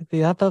he's like,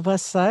 the Upper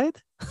West Side?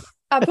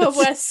 Upper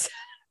West.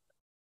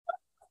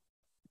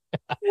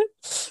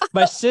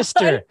 My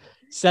sister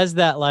says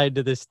that line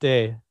to this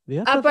day. The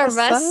Upper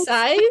West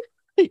Side?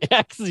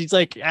 Yeah, because he's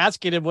like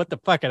asking him what the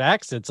fucking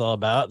accent's all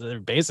about,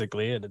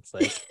 basically. And it's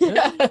like,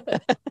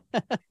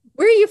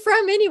 where are you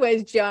from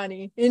anyways,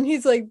 Johnny? And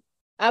he's like,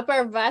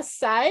 Upper West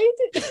Side?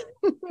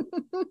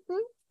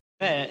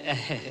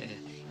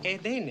 Hey,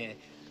 Dana,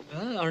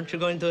 aren't you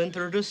going to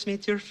introduce me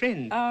to your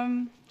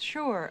friend?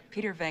 Sure.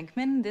 Peter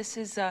Venkman. This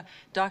is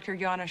Dr.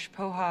 Janusz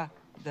Poha,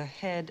 the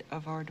head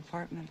of our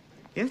department.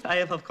 Yes, I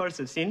have, of course,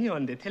 seen you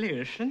on the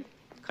television.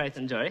 Quite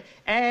enjoy.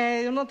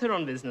 You're not your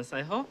own business,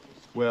 I hope.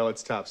 Well,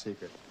 it's top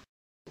secret.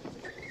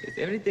 If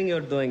everything you're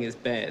doing is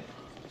bad,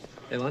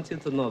 I want you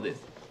to know this.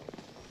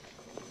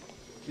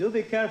 You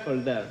be careful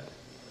there,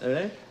 all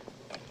right?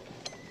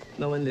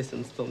 No one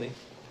listens to me.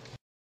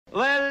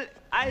 Well,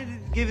 I'll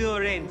give you a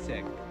rain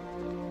check.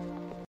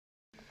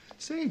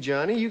 Say,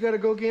 Johnny, you gotta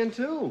go again,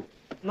 too.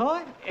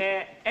 No,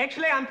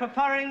 actually, I'm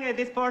preparing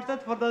this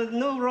portrait for the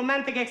new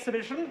romantic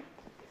exhibition.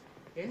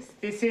 Yes,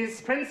 this is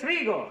Prince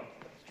Vigo,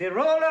 the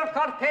ruler of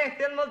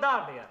Carpathian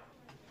Moldavia.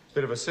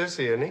 Bit of a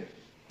sissy, isn't he?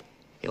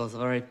 He was a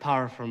very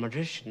powerful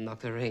magician,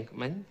 Dr.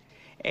 Rinkman,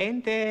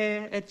 and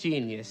a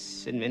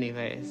genius in many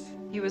ways.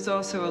 He was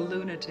also a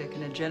lunatic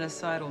and a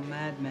genocidal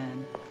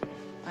madman.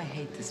 I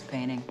hate this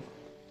painting.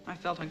 I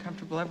felt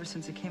uncomfortable ever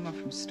since it came up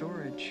from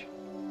storage.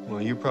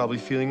 Well, you're probably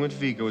feeling what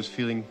Vigo is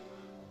feeling.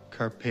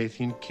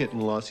 Carpathian kitten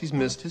loss. He's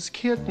missed his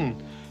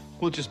kitten.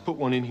 We'll just put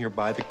one in here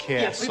by the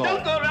cat. Yes, we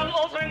don't go around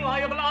altering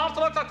liable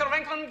artwork, Dr.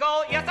 Rinkman.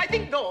 Go. Yes, I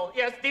think go.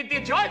 Yes, the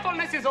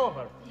joyfulness is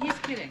over. He's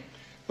kidding.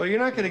 Well, you're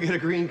not going to get a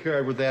green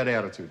card with that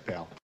attitude,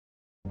 pal.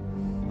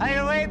 I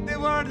await the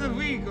word of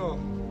Vigo.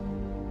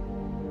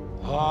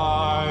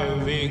 I,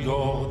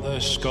 Vigo, the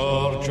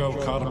scourge of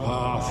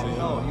Carpathia.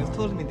 Oh, you've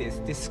told me this,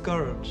 the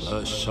scourge.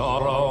 The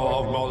sorrow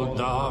of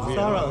Moldavia.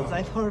 Sorrows,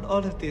 I've heard all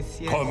of this,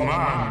 yes.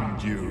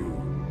 Command you.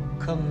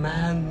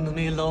 Command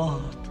me,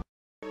 Lord.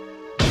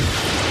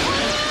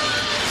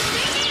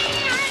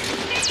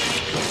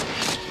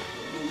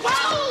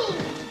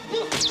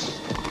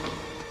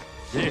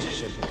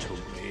 Listen to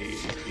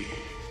me.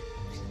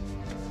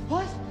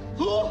 What?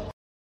 Who?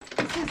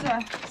 This is a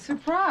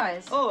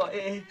surprise. Oh,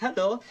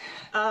 hello.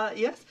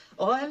 Yes.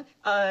 Well,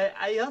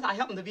 I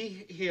happen to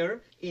be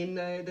here in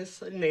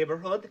this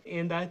neighborhood,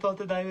 and I thought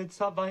that I would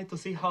stop by to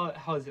see how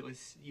it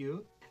was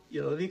you.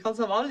 You know, because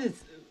of all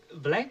this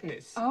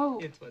blackness. Oh,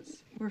 it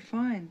was. We're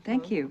fine.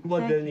 Thank you.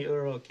 Well, then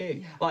you're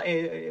okay. Yeah. Well,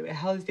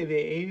 how's the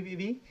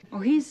baby? Oh,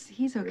 he's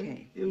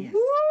okay.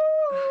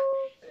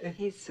 Yes.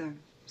 He's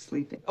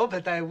sleeping. Oh,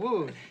 but I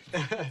would.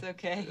 It's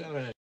okay. All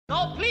right.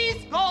 No,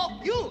 please go.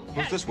 You.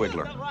 Who's this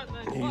Wiggler?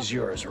 He's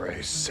yours,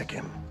 Ray. Sick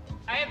him.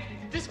 I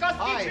have discussed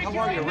Hi, this with how you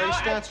are you? and Ray now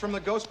Stantz from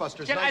the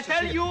Ghostbusters. Can Nice I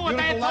tell to see you what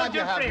I Beautiful lab told you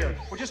your have friend? here.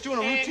 We're just doing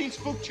a routine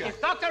spook check.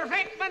 If Dr.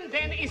 Venkman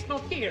then is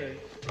not here,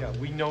 Yeah,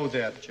 we know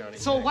that, Johnny.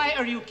 so why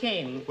are you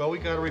came? Well, we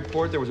got a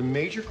report there was a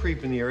major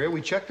creep in the area.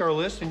 We checked our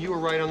list, and you were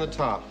right on the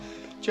top.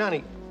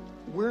 Johnny,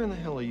 where in the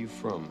hell are you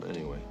from,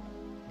 anyway?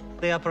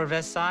 The Upper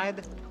West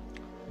Side.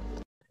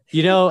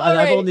 You know, I've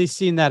right. only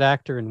seen that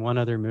actor in one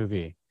other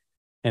movie,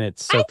 and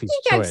it's Sophie's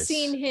I think Choice. I've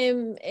seen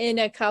him in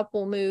a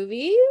couple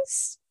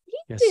movies. He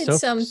Yeah, did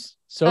some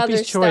Sophie's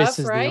other Choice stuff,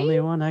 is right? the only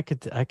one I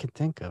could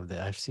think of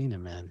that I've seen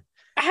him in.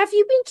 Have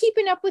you been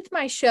keeping up with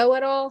my show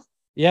at all?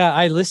 Yeah,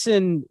 I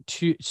listen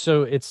to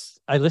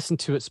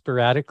it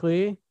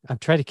sporadically. I'm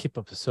trying to keep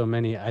up with so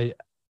many.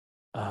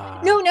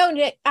 No,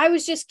 Nick. I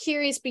was just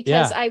curious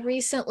because Yeah. I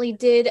recently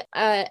did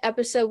an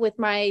episode with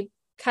my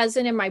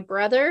cousin and my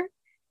brother,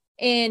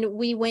 and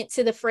we went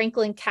to the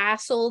Franklin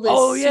Castle,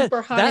 this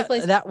super haunted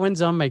place. That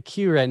one's on my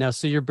queue right now.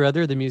 So your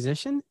brother, the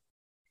musician?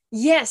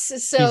 Yes.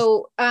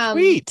 So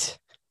sweet.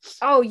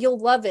 Oh, you'll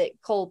love it,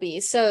 Colby.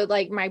 So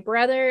like my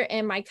brother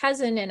and my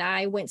cousin and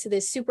I went to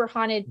this super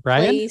haunted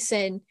Brian? place,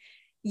 and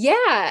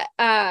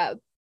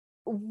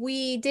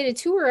we did a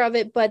tour of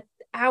it, but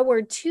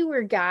our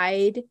tour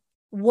guide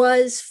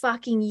was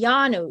fucking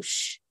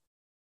Janusz.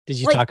 Did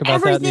you talk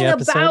about that in the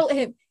episode? About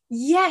him.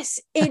 Yes.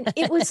 And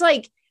it was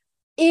like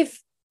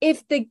if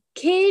the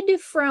kid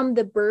from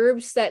the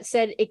Burbs that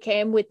said it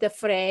came with the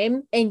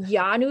frame and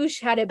Janusz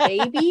had a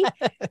baby,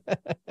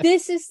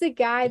 this is the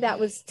guy that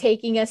was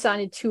taking us on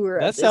a tour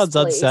of That this sounds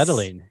place.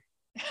 unsettling.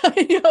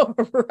 I know,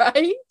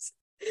 right?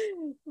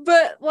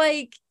 But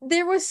like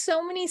there was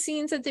so many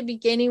scenes at the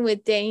beginning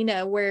with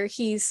Dana where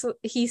he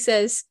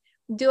says,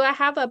 "Do I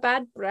have a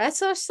bad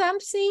breath or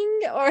something?"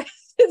 Or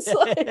it's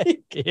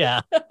like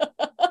Yeah.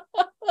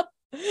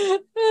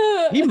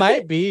 He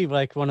might be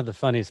like one of the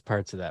funniest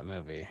parts of that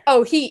movie.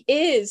 Oh, he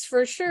is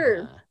for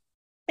sure. Yeah.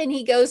 And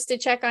he goes to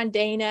check on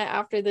Dana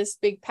after this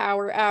big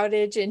power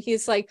outage, and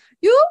he's like,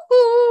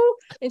 "Yoo-hoo!"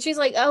 And she's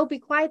like, "Oh, be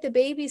quiet, the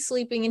baby's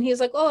sleeping." And he's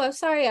like, "Oh, I'm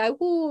sorry, I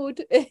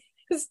wooed."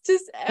 It's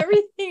just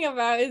everything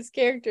about his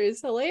character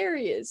is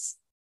hilarious.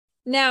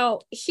 Now,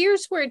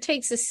 here's where it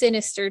takes a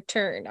sinister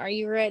turn. Are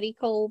you ready,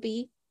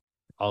 Colby?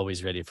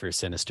 Always ready for a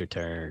sinister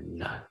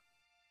turn.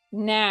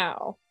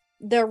 Now,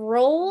 the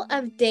role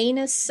of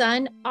Dana's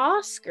son,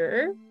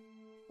 Oscar,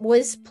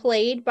 was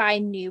played by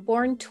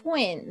newborn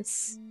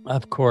twins.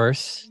 Of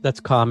course, that's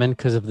common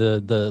because of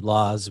the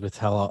laws with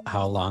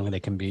how long they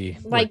can be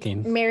like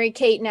working.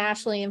 Mary-Kate and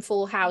Ashley in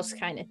Full House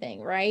kind of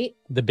thing, right?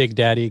 The Big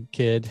Daddy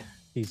kid,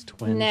 these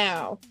twins.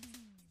 Now,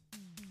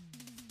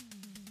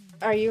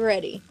 are you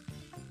ready?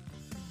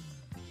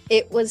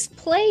 It was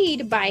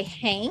played by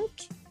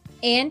Hank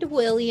and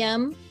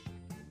William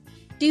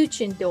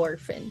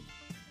Duchendorfen.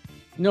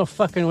 No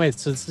fucking way.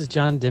 So this is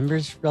John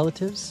Denver's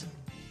relatives?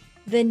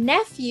 The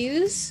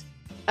nephews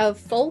of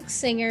folk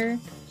singer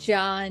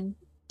John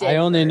Denver. I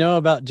only know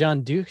about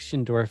John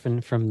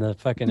Duchendorfen from the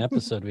fucking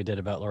episode we did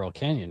about Laurel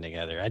Canyon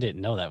together. I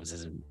didn't know that was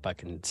his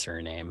fucking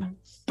surname.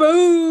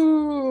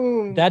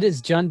 Boom! That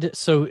is John.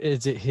 So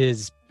is it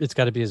his? It's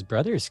got to be his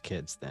brother's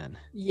kids then.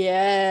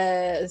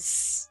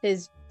 Yes,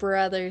 his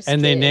brother's and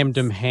kids. They named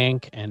him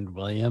Hank and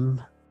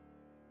William.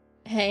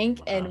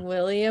 Hank and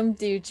William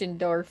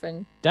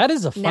Duchendorfen. That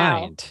is a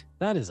find.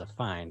 That is a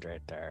find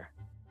right there.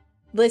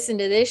 Listen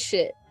to this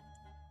shit.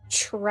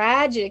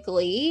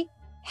 Tragically,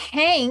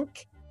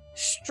 Hank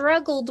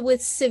struggled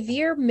with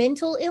severe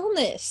mental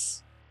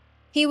illness.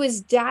 He was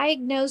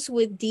diagnosed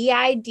with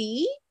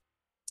DID,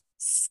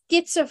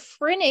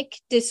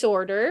 schizophrenic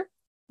disorder,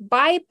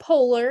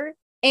 bipolar,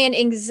 and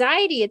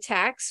anxiety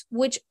attacks,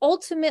 which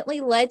ultimately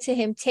led to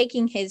him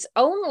taking his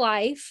own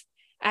life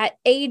at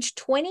age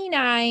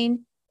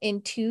 29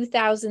 in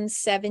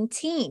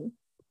 2017.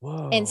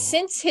 Whoa. And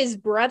since his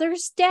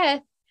brother's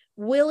death,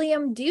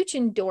 William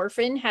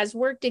Duchendorfen has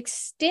worked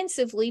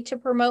extensively to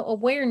promote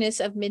awareness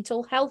of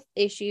mental health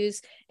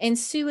issues and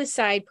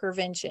suicide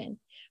prevention.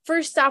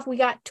 First off, we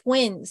got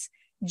twins,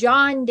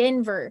 John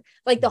Denver,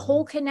 like the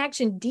whole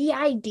connection,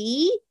 DID.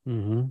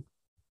 Mm-hmm.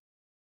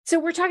 So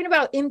we're talking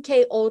about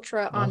MK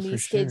Ultra on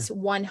these kids,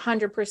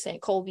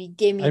 100%. Colby,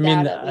 give me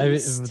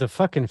that. The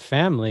fucking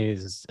family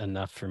is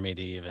enough for me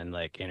to even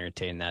like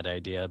entertain that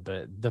idea.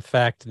 But the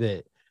fact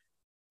that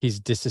he's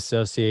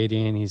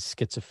disassociating, he's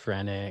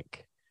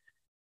schizophrenic,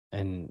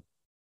 and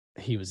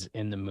he was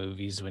in the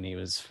movies when he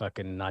was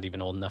fucking not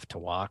even old enough to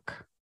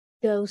walk.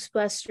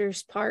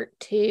 Ghostbusters Part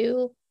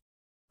 2.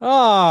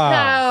 Oh,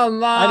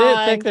 come on! I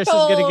didn't think this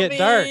was gonna get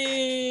dark.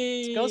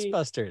 It's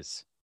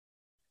Ghostbusters.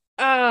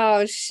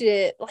 Oh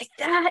shit! Like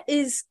that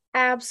is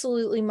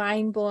absolutely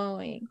mind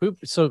blowing.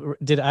 So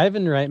did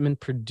Ivan Reitman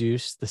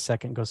produce the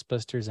second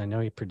Ghostbusters? I know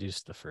he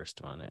produced the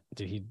first one.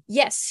 Did he?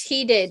 Yes,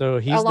 he did. So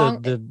he's the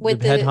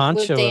head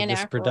honcho of this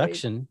Aykroyd.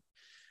 production.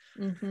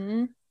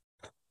 Mm-hmm.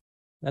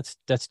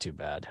 That's too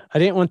bad. I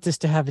didn't want this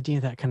to have any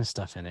of that kind of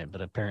stuff in it,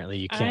 but apparently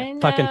you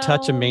can't fucking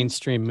touch a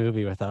mainstream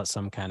movie without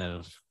some kind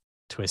of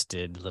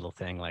twisted little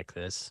thing like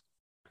this.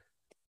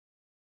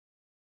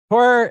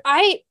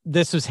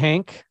 This was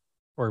Hank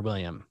or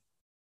William.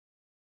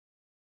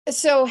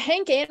 So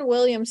Hank and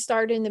William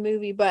starred in the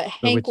movie, but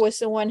Hank was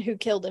the one who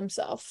killed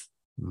himself.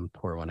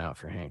 Pour one out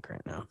for Hank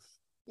right now.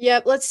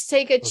 Yep, let's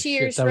take a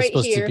cheers that was right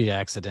supposed here. To be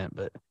accident,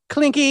 but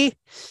clinky.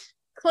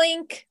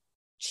 Clink.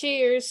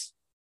 Cheers.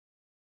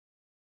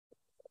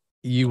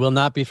 You will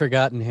not be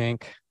forgotten,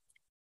 Hank.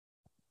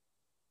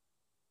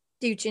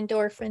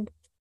 Duchendorfen.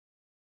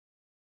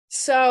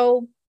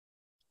 So,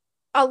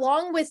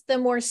 along with the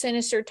more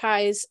sinister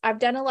ties, I've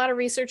done a lot of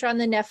research on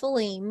the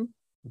Nephilim.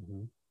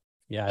 Mm-hmm.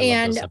 Yeah,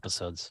 I love those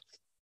episodes.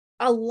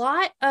 A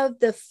lot of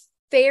the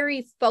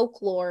fairy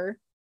folklore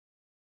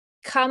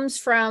comes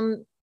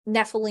from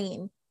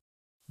Nephilim.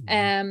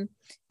 Mm-hmm.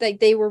 Like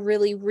they were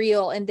really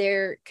real and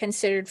they're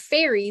considered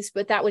fairies,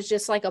 but that was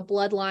just like a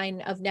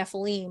bloodline of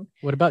Nephilim.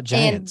 What about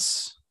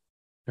giants?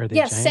 Are they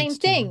giants? Same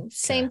thing.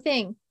 Same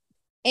thing.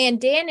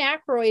 And Dan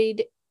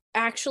Aykroyd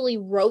actually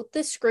wrote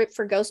the script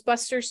for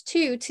Ghostbusters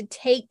 2 to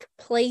take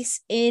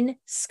place in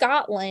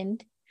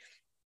Scotland,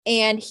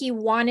 and he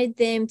wanted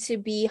them to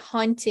be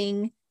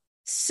hunting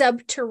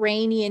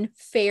subterranean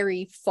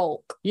fairy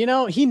folk. You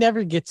know, he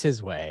never gets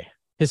his way.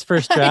 His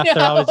first draft,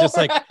 I was just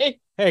like,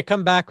 hey,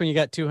 come back when you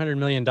got $200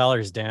 million,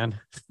 Dan.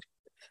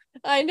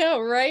 I know,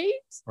 right?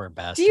 Or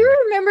bastard. Do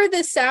you remember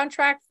the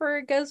soundtrack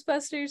for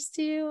Ghostbusters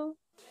 2?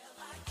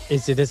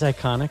 Is it as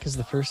iconic as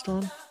the first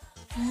one?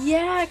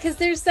 Yeah, because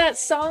there's that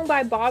song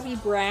by Bobby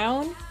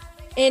Brown,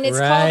 and it's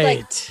called like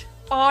Right.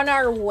 "On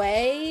Our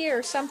Way"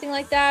 or something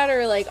like that,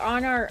 or like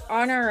on our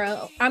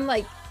own. I'm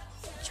like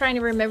trying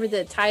to remember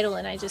the title,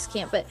 and I just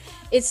can't. But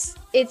it's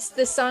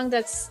the song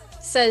that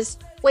says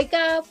 "Wake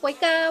up,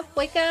 wake up,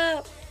 wake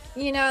up."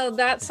 You know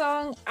that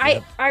song.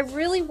 Yep. I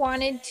really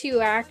wanted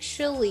to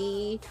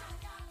actually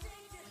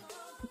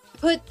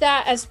put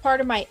that as part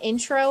of my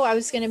intro. I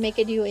was going to make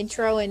a new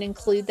intro and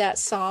include that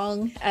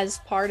song as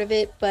part of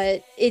it,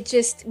 but it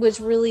just was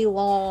really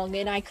long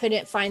and I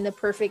couldn't find the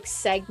perfect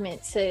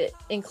segment to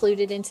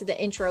include it into the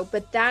intro.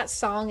 But that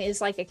song is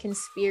like a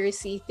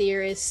conspiracy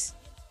theorist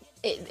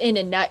in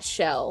a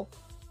nutshell.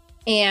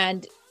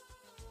 And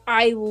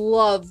I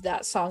love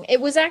that song. It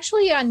was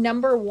actually on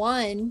number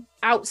 1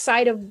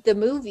 outside of the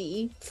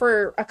movie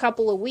for a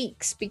couple of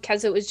weeks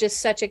because it was just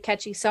such a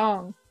catchy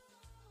song.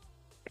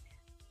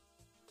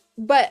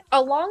 But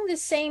along the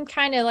same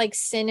kind of like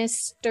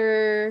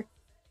sinister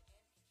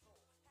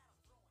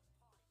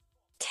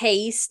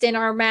taste in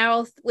our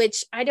mouth,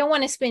 which I don't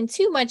want to spend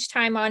too much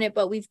time on it,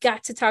 but we've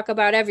got to talk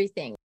about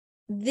everything.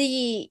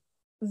 The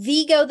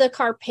Vigo the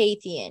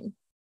Carpathian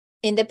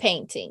in the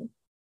painting.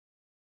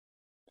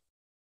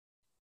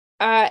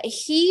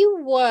 He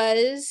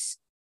was,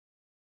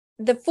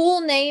 the full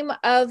name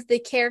of the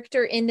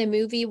character in the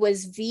movie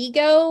was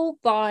Vigo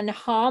von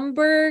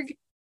Homburg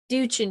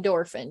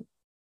Duchendorfen.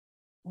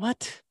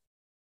 What?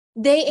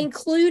 They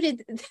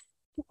included...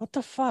 What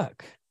the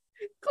fuck?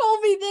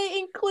 Colby, they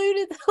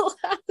included the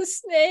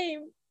last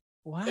name.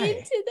 Why?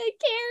 Into the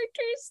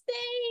character's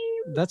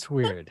name. That's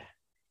weird.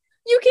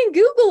 You can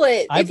Google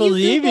it. I If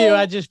believe Google... you.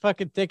 I just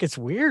fucking think it's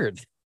weird.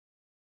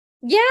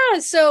 Yeah,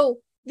 so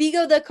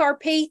Vigo the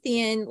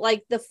Carpathian,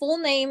 like the full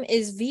name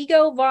is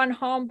Vigo von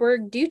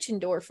Homburg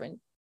Duchendorfen.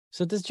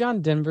 So does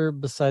John Denver,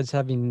 besides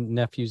having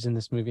nephews in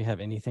this movie,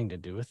 have anything to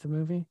do with the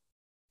movie?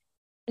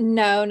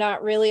 No,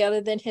 not really, other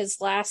than his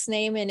last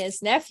name and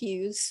his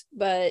nephews,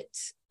 but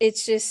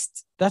it's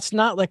just... That's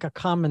not like a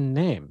common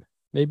name.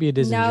 Maybe it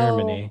is No. in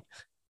Germany.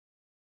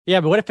 Yeah,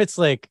 but what if it's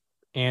like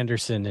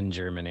Anderson in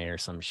Germany or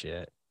some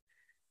shit?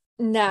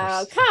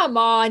 No, come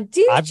on,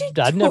 dude.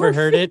 I've never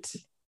heard it.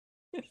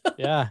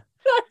 Yeah.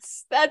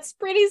 That's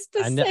pretty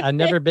specific. I've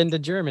never been to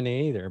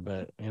Germany either,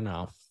 but you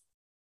know.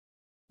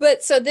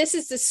 But so this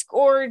is the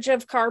scourge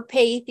of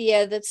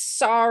Carpathia, the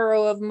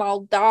sorrow of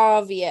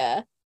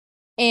Moldavia.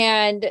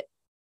 And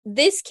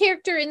this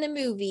character in the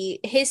movie,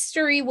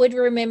 history would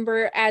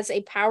remember as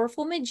a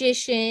powerful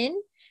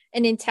magician,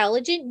 an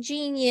intelligent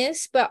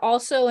genius, but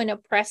also an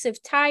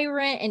oppressive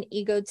tyrant, an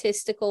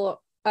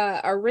egotistical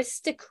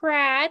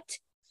aristocrat,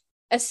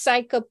 a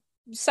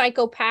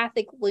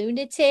psychopathic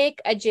lunatic,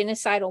 a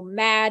genocidal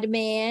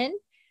madman.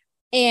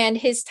 And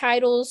his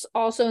titles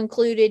also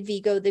included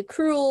Vigo the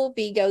Cruel,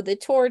 Vigo the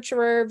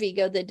Torturer,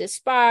 Vigo the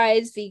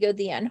Despised, Vigo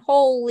the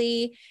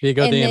Unholy.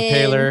 Vigo the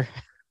Impaler.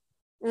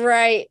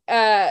 Right.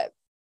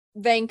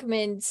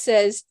 Venkman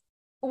says,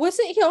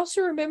 wasn't he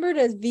also remembered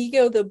as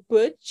Vigo the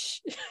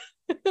Butch?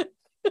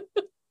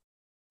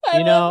 I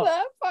love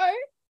that part.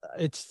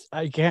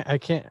 I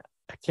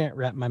can't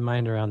wrap my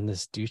mind around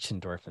this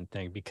Duchendorfen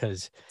thing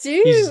because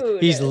Dude.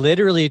 he's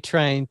literally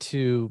trying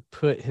to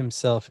put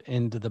himself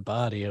into the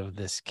body of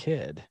this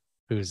kid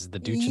who's the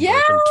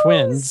Duchendorfen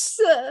twins.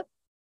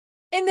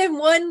 And then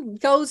one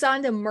goes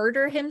on to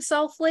murder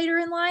himself later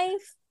in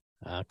life.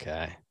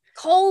 Okay.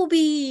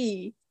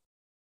 Colby.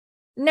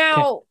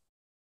 Now,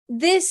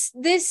 this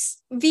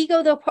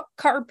Vigo the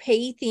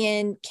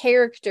Carpathian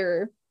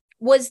character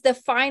was the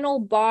final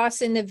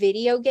boss in the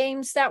video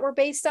games that were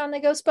based on the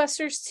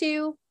Ghostbusters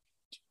 2.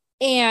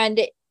 And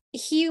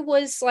he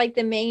was like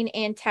the main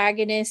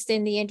antagonist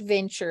in the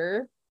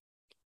adventure.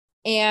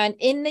 And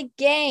in the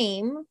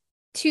game,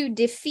 to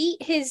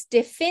defeat his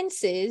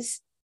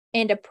defenses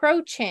and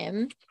approach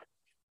him,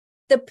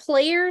 the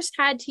players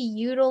had to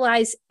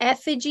utilize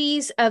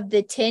effigies of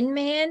the Tin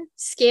Man,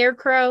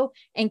 Scarecrow,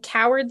 and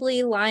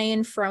Cowardly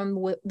Lion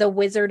from The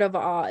Wizard of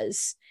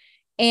Oz.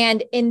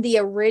 And in the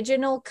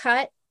original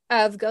cut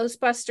of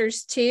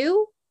Ghostbusters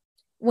 2,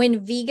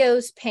 when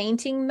Vigo's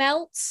painting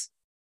melts,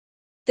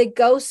 the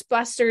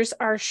Ghostbusters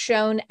are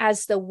shown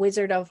as the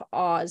Wizard of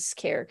Oz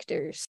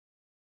characters.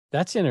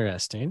 That's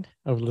interesting.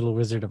 A little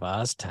Wizard of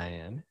Oz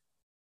tie-in.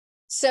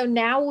 So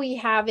now we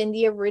have in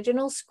the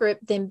original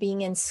script them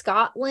being in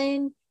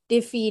Scotland,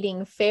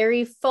 defeating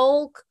fairy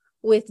folk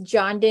with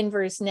John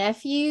Denver's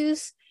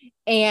nephews,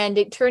 and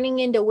it turning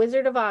into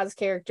Wizard of Oz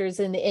characters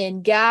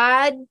in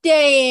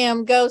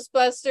goddamn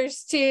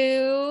Ghostbusters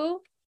 2.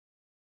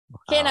 Wow.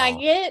 Can I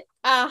get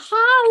a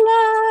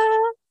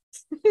holla?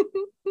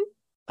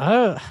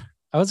 I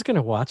was going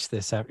to watch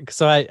this after.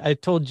 So I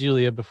told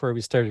Julia before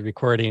we started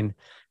recording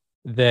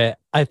that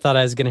I thought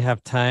I was going to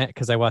have time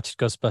because I watched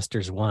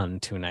Ghostbusters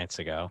 1 2 nights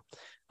ago.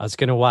 I was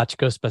going to watch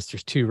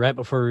Ghostbusters 2 right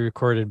before we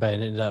recorded, but I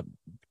ended up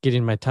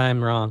getting my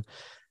time wrong.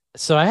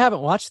 So I haven't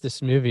watched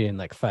this movie in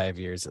like 5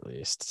 years at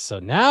least. So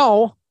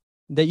now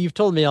that you've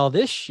told me all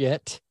this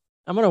shit,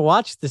 I'm going to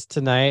watch this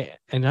tonight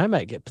and I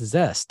might get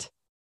possessed.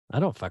 I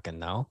don't fucking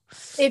know.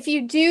 If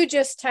you do,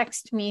 just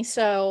text me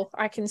so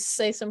I can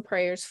say some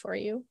prayers for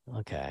you.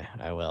 Okay,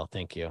 I will.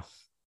 Thank you.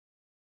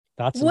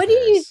 Thoughts and What do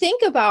you prayers.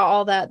 think about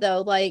all that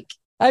though? Like,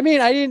 I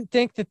mean, I didn't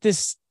think that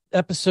this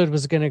episode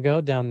was going to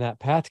go down that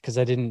path because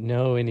I didn't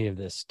know any of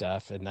this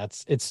stuff, and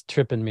it's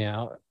tripping me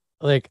out.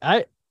 Like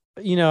a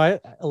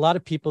lot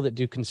of people that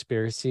do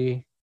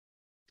conspiracy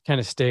kind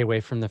of stay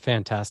away from the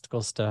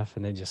fantastical stuff,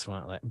 and they just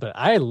want but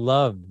I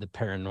love the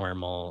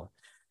paranormal,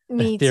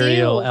 me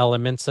ethereal too.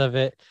 elements of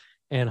it.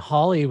 And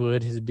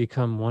Hollywood has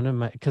become one of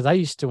my, because I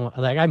used to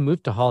I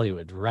moved to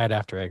Hollywood right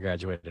after I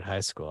graduated high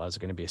school. I was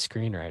going to be a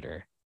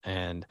screenwriter,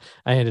 and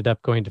I ended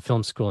up going to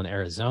film school in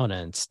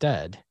Arizona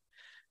instead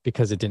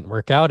because it didn't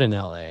work out in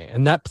LA.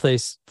 And that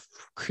place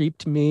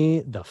creeped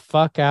me the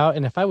fuck out.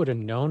 And if I would have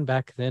known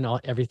back then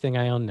everything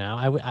I own now,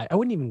 I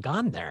wouldn't even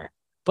gone there.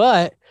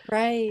 But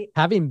right,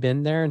 having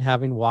been there and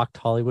having walked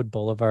Hollywood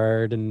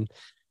Boulevard and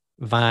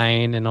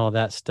Vine and all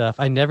that stuff,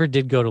 I never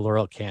did go to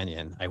Laurel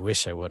Canyon. I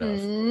wish I would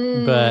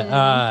have.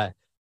 But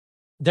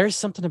there's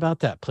something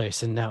about that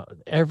place. And now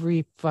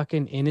every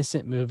fucking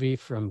innocent movie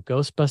from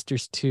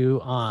Ghostbusters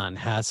 2 on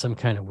has some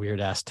kind of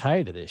weird ass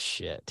tie to this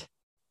shit.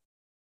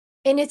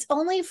 And it's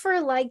only for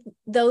like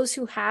those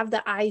who have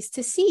the eyes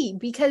to see,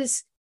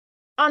 because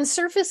on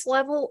surface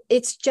level,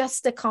 it's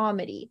just a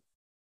comedy.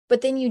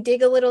 But then you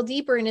dig a little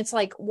deeper and it's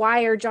like,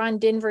 why are John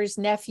Denver's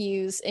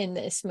nephews in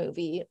this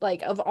movie?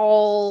 Like, of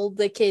all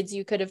the kids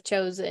you could have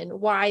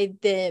chosen, why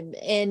them?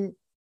 And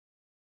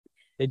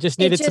they just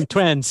needed some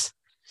twins.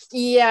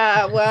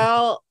 Yeah,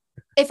 well,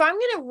 if I'm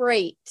going to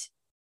rate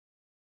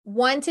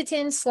 1 to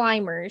 10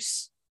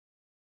 Slimers,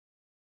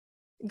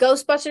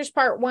 Ghostbusters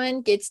Part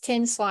 1 gets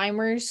 10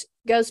 Slimers,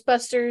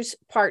 Ghostbusters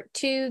Part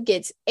 2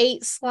 gets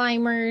 8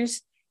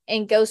 Slimers,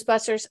 and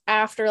Ghostbusters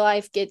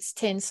Afterlife gets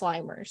 10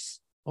 Slimers.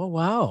 Oh,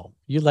 wow.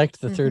 You liked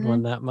the third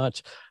one that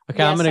much. Okay,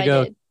 yes, I'm going to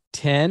go did.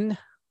 10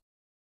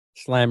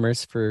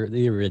 Slimers for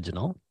the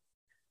original.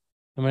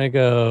 I'm going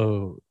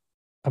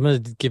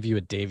to give you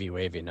a Davy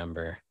Wavy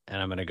number, and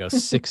I'm going to go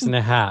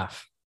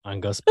 6.5 on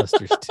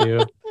Ghostbusters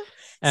 2.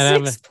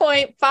 And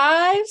 6.5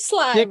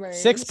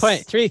 Slimers.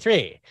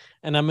 6.33.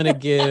 And I'm going to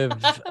give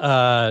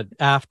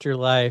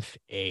Afterlife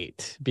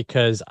 8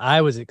 because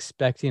I was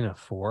expecting a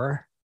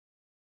 4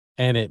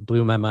 and it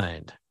blew my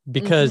mind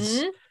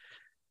because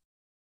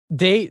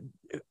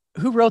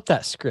who wrote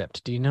that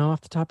script? Do you know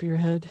off the top of your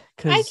head?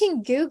 I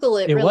can Google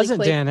it. Really wasn't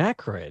quick. Dan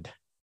Aykroyd.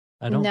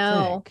 I don't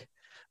think.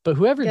 But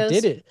whoever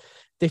did it,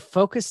 they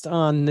focused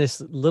on this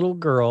little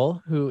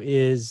girl who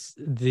is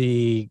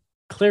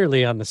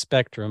clearly on the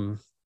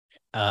spectrum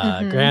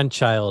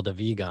grandchild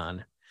of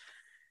Egon.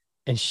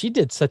 And she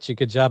did such a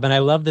good job. And I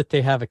love that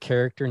they have a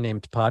character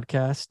named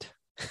Podcast.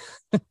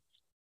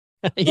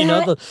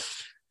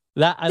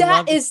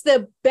 That is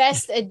the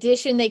best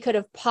addition they could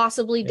have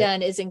possibly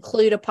done, is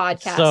include a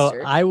podcaster.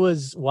 So I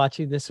was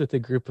watching this with a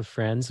group of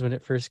friends when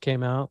it first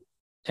came out,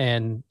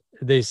 and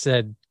they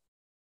said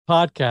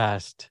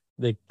podcast.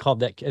 They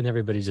called that, and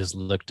everybody just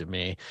looked at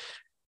me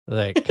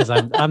like, because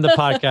I'm the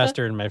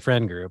podcaster in my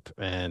friend group,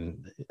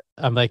 and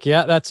I'm like,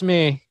 yeah, that's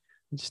me.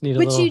 Just need a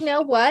little. But you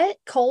know what,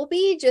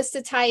 Colby, just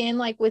to tie in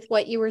like with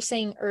what you were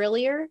saying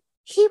earlier,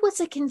 he was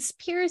a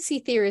conspiracy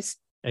theorist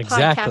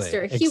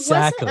podcaster. He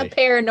wasn't a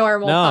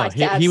paranormal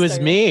podcaster. He was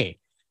me.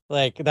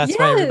 Like, that's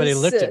why everybody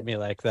looked at me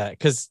like that.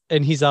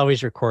 And he's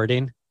always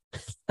recording.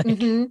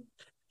 He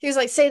was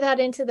like, say that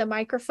into the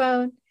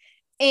microphone.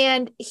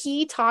 And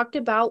he talked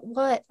about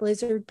what?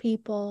 Lizard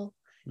people,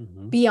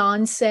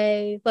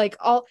 Beyonce, like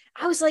all.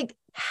 I was like,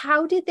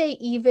 how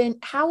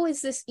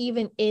is this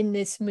even in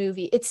this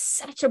movie? It's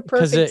such a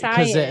perfect tie-in.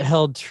 Because it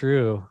held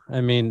true.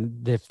 I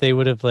mean, if they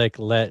would have like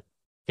let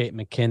Kate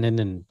McKinnon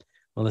and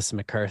Melissa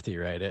McCarthy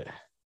write it,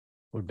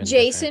 would have been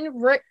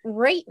Jason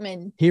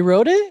Reitman. He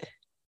wrote it?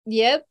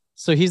 Yep.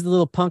 So he's the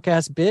little punk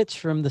ass bitch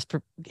from this. I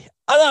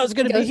thought it was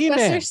going to be He-Man.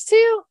 Ghostbusters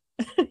too.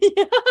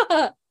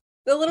 Yeah.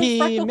 The little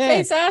freckle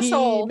face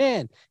asshole.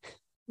 He-Man.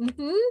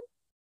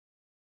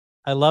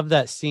 I love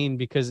that scene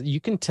because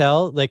you can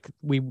tell, like,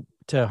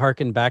 to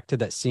harken back to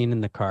that scene in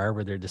the car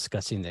where they're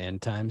discussing the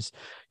end times,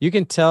 you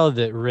can tell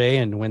that Ray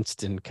and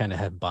Winston kind of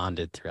have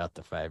bonded throughout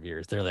the 5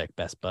 years. They're like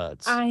best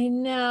buds. I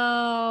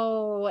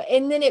know.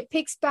 And then it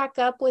picks back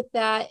up with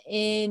that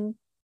in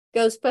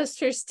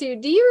Ghostbusters 2.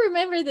 Do you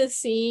remember the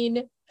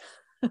scene?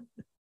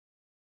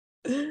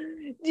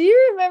 Do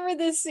you remember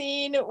the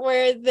scene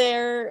where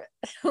they're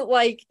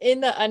like in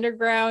the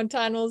underground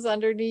tunnels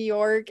under New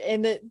York,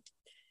 and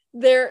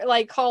they're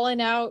like calling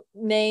out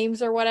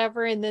names or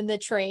whatever, and then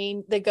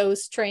the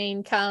ghost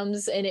train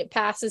comes and it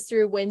passes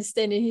through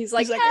Winston, and he's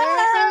like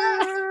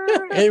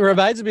It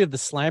reminds me of the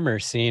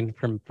Slimer scene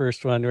from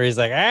first one where he's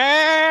like,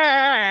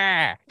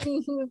 ah!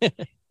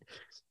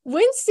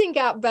 Winston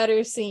got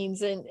better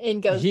scenes in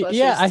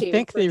Ghostbusters. I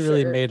think they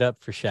really made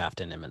up for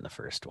shafting him in the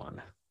first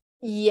one.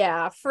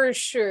 Yeah, for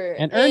sure.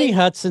 And Ernie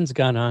Hudson's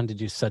gone on to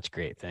do such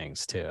great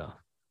things too.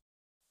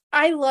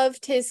 I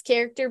loved his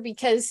character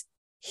because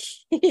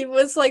he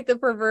was like the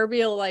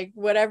proverbial, like,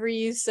 whatever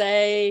you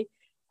say,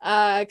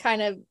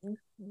 kind of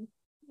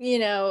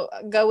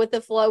go with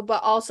the flow,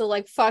 but also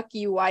like, fuck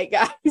you, white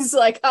guys.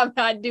 Like, I'm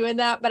not doing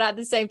that. But at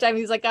the same time,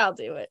 he's like, I'll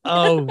do it.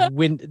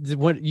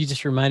 What you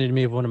just reminded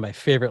me of one of my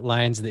favorite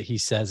lines that he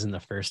says in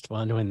the first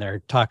one when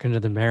they're talking to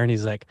the mayor, and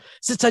he's like,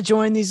 since I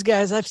joined these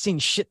guys, I've seen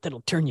shit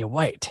that'll turn you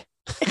white.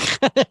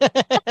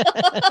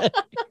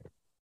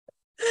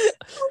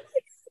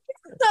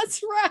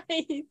 That's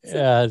right.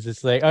 Yeah, it's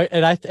just like,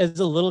 and I, as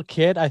a little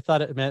kid, I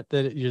thought it meant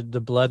that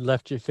the blood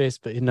left your face,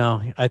 but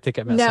I think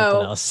it meant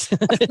something else.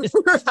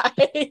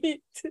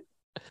 Right.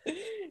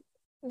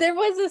 There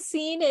was a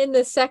scene in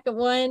the second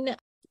one.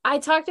 I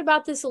talked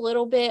about this a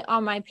little bit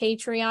on my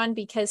Patreon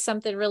because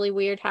something really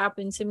weird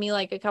happened to me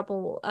like a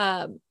couple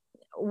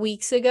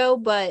weeks ago,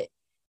 but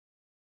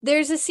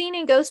there's a scene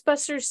in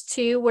Ghostbusters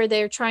 2 where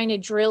they're trying to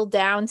drill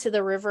down to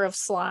the river of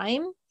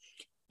slime.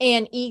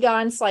 And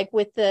Egon's like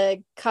with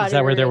the cutter. Is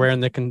that where they're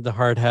wearing the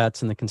hard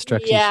hats and the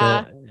construction shit?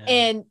 Yeah.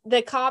 And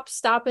the cops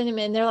stopping him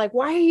and they're like,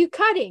 why are you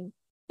cutting?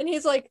 And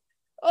he's like,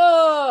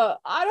 oh,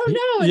 I don't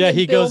know. And yeah, then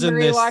he Bill goes in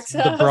Murray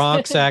the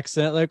Bronx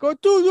accent, like, oh,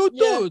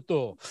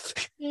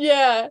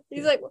 yeah.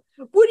 He's like,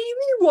 what do you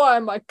mean, why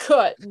am I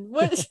cutting?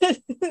 What?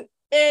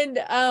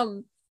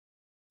 And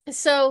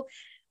so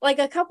like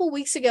a couple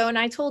weeks ago, and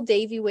I told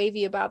Davey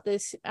Wavy about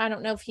this. I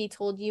don't know if he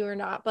told you or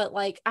not, but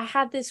like I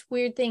had this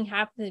weird thing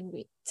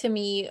happen to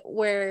me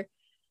where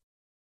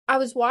I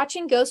was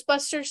watching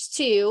Ghostbusters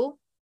 2,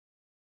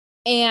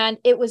 and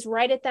it was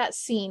right at that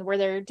scene where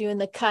they're doing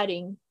the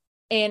cutting,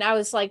 and I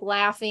was like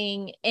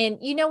laughing. And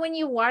when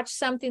you watch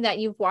something that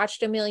you've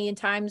watched a million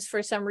times,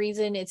 for some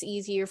reason it's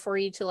easier for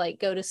you to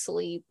like go to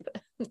sleep.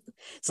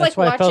 That's like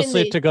why I fell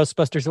asleep to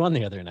Ghostbusters 1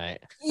 the other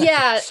night.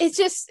 Yeah, it's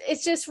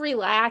just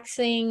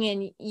relaxing,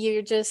 and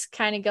you're just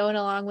kind of going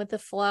along with the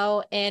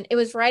flow. And it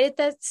was right at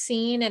that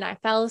scene, and I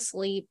fell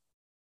asleep.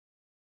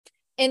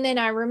 And then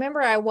I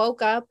remember I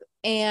woke up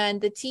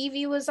and the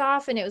TV was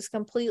off and it was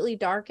completely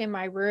dark in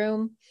my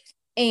room.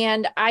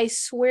 And I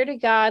swear to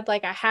God,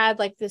 like I had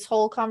like this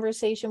whole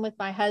conversation with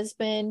my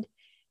husband,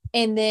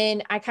 and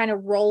then I kind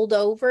of rolled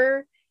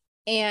over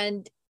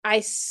and I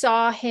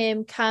saw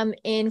him come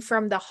in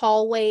from the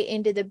hallway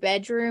into the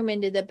bedroom,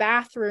 into the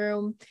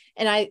bathroom.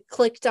 And I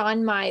clicked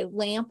on my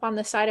lamp on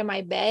the side of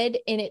my bed,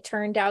 and it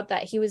turned out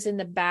that he was in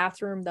the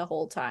bathroom the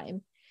whole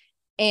time.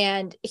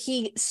 And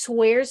he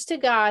swears to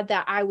God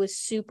that I was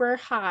super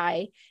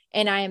high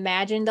and I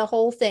imagined the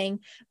whole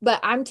thing.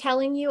 But I'm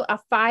telling you, a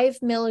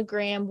 5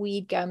 milligram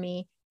weed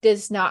gummy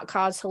does not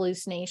cause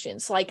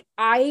hallucinations. Like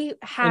I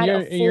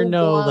had you're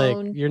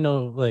no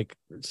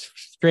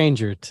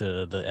stranger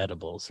to the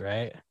edibles,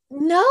 right?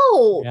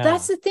 No, Yeah.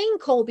 That's the thing,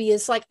 Colby,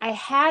 is like I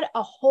had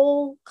a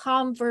whole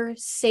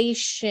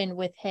conversation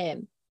with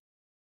him,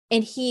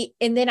 and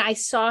then I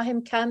saw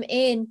him come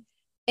in,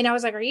 and I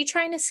was like, are you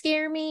trying to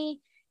scare me?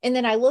 And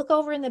then I look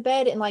over in the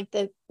bed, and like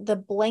the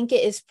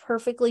blanket is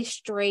perfectly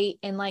straight,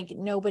 and like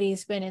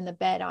nobody's been in the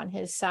bed on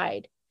his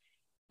side.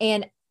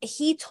 And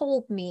he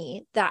told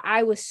me that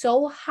I was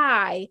so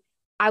high,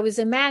 I was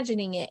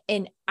imagining it.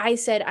 And I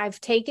said, I've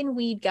taken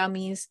weed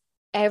gummies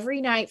every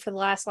night for the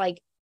last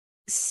like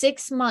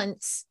 6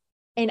 months,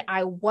 and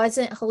I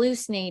wasn't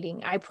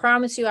hallucinating. I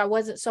promise you, I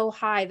wasn't so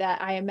high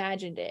that I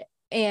imagined it.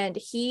 And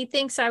he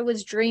thinks I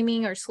was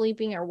dreaming or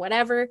sleeping or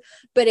whatever,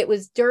 but it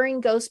was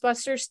during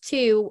Ghostbusters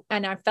 2,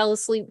 and I fell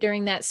asleep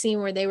during that scene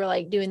where they were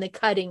like doing the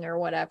cutting or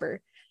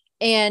whatever.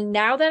 And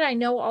now that I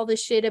know all the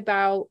shit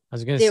about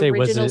the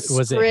original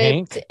was it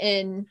Hank?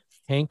 And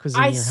Hank was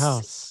in your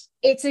house.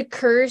 It's a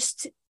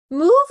cursed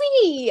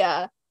movie,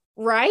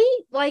 right?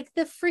 Like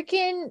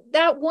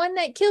that one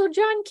that killed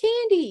John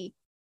Candy.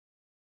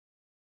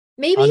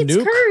 Maybe it's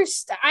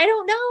cursed. I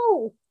don't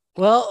know.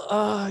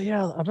 Well,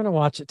 yeah, I'm gonna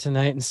watch it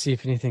tonight and see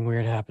if anything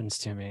weird happens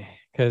to me,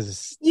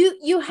 because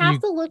you have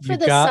to look for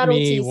the got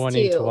subtleties me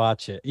wanting too. to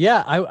watch it.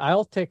 Yeah,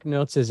 I'll take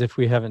notes as if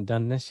we haven't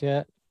done this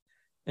yet,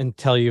 and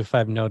tell you if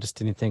I've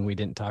noticed anything we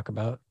didn't talk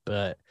about.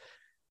 But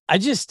it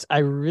just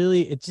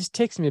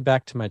takes me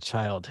back to my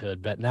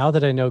childhood. But now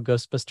that I know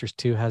Ghostbusters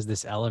 2 has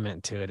this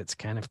element to it, it's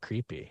kind of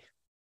creepy.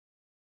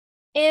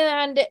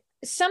 And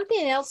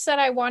something else that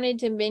I wanted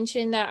to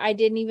mention that I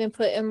didn't even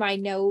put in my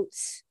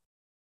notes.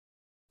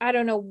 I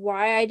don't know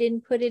why I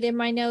didn't put it in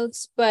my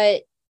notes,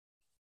 but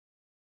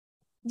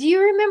do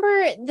you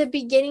remember the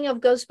beginning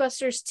of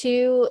Ghostbusters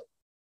 2?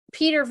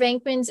 Peter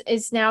Venkman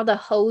is now the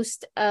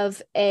host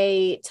of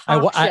a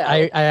talk show.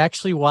 I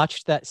actually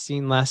watched that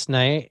scene last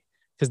night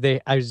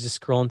because I was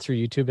just scrolling through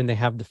YouTube, and they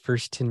have the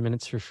first 10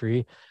 minutes for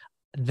free.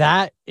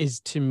 That is,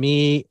 to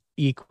me,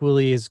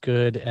 equally as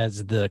good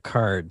as the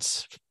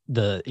cards,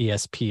 the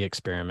ESP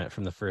experiment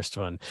from the first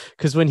one.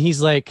 Because when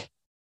he's like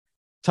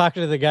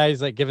talking to the guy,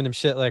 he's like giving him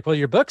shit like, well,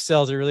 your book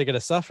sales are really going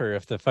to suffer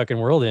if the fucking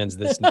world ends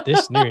this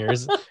New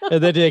Year's.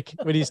 And then like,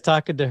 when he's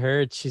talking to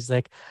her, she's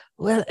like,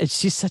 well, and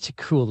she's such a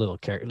cool little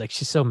character. Like,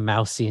 she's so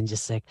mousy and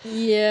just like,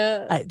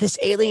 yeah, this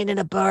alien in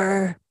a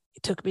bar,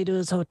 he took me to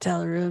his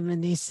hotel room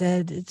and he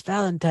said, it's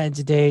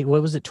Valentine's Day.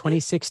 What was it,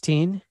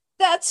 2016?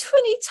 That's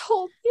when he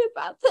told me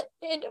about the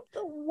end of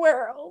the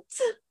world.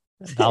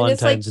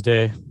 Valentine's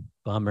Day.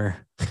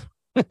 Bummer.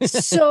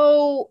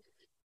 So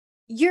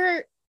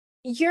your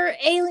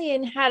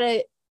alien had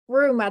a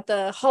room at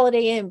the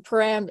Holiday Inn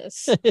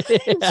Paramus. Yeah.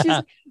 She's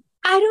like,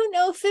 I don't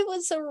know if it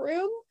was a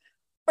room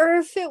or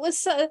if it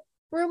was a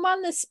room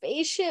on the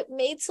spaceship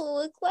made to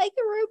look like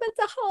a room at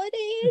the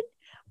Holiday Inn.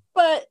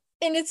 But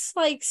and it's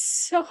like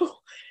so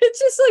it's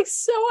just like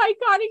so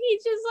iconic.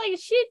 He's just like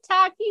shit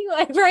talking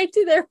like right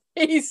to their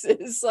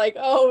faces. Like,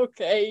 oh,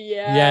 okay,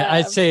 yeah. Yeah,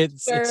 I'd say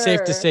it's safe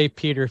to sure. say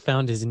Peter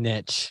found his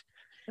niche.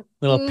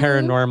 Little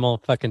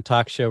paranormal fucking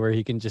talk show where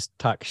he can just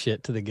talk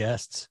shit to the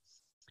guests.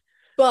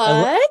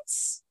 But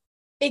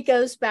it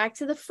goes back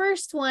to the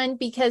first one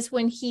because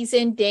when he's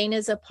in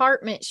Dana's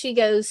apartment, she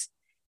goes,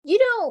 "You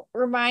don't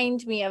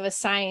remind me of a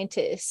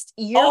scientist.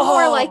 You're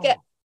more like a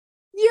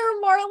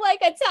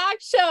talk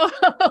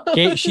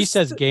show." She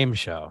says game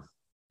show.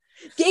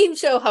 Game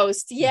show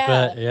host, yeah.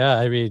 But yeah,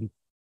 I mean,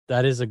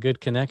 that is a good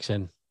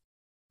connection.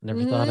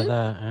 Never thought of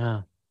that.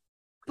 Yeah.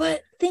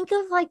 But think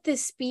of like the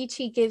speech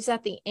he gives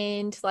at the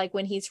end, like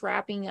when he's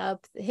wrapping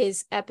up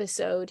his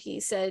episode. He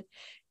said,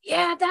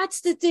 yeah,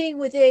 that's the thing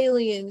with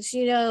aliens.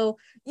 You know,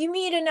 you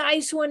meet a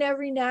nice one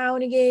every now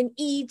and again,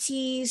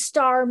 E.T.,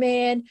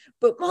 Starman,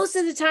 but most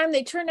of the time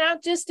they turn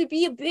out just to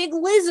be a big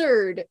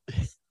lizard.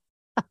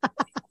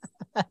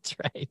 That's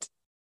right.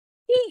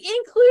 He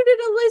included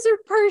a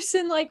lizard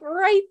person like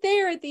right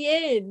there at the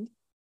end.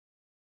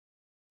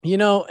 You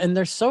know, and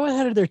they're so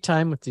ahead of their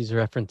time with these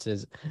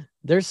references.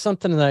 There's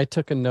something that I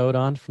took a note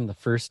on from the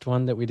first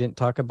one that we didn't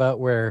talk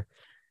about where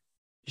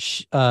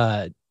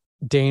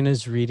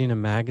Dana's reading a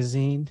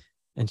magazine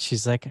and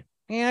she's like,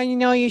 yeah, you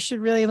know, you should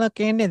really look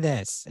into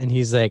this. And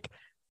he's like,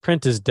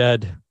 print is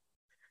dead.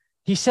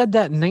 He said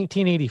that in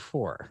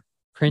 1984.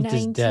 Print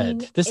is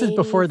dead. This is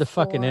before the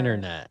fucking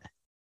internet.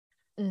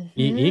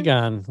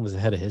 Egon was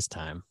ahead of his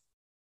time.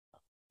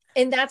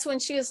 And that's when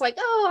she was like,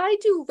 oh, I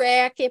do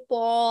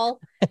racquetball.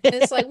 And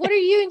it's like, what are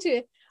you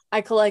into?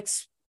 I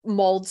collect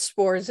mold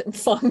spores and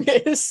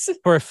fungus.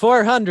 For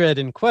 400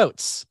 in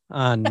quotes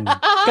on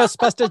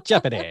Ghostbusters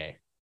Jeopardy.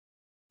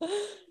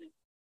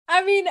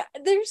 I mean,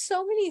 there's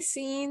so many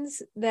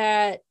scenes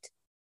that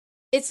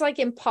it's like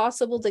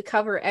impossible to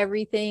cover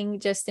everything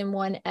just in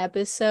one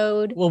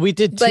episode. Well, we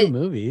did two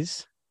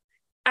movies.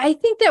 I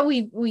think that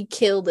we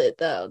killed it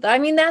though. I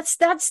mean, that's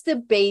the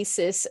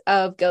basis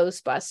of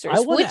Ghostbusters. I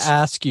want to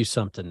ask you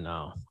something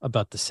now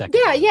about the second.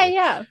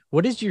 Yeah.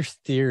 What is your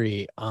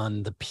theory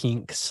on the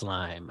pink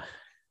slime?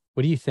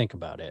 What do you think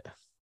about it?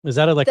 Is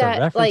that a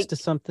reference to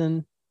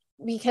something?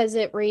 Because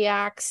it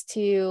reacts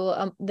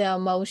to the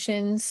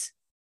emotions.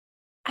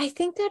 I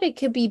think that it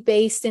could be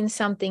based in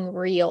something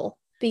real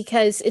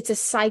because it's a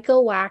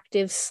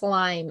psychoactive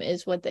slime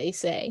is what they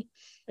say.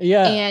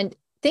 Yeah. And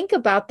think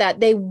about that.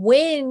 They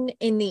win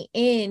in the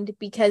end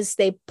because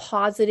they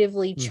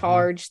positively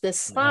charge the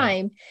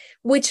slime,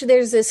 which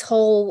there's this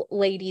whole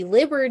Lady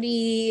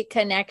Liberty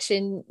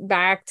connection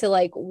back to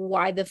like,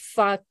 why the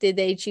fuck did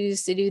they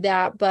choose to do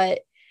that?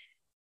 But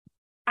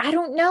I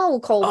don't know,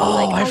 Colby.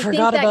 I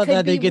forgot about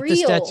that. They get real.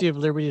 the Statue of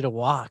Liberty to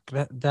walk.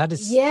 That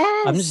is,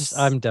 yes.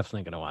 I'm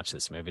definitely going to watch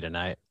this movie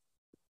tonight.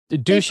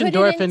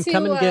 Dushendorfin,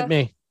 come and get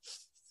me.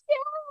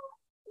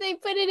 They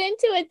put it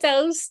into a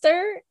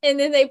toaster and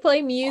then they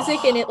play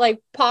music and it like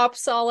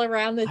pops all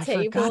around the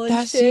table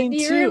and shit. Do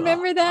you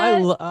remember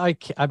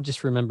that? I'm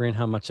just remembering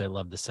how much I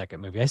love the second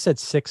movie. I said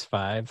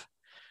 6.5.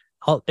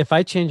 If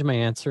I change my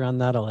answer on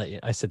that, I'll let you.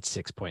 I said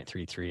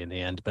 6.33 in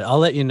the end, but I'll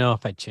let you know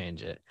if I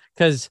change it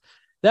because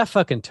that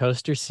fucking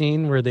toaster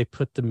scene where they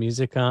put the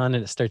music on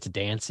and it starts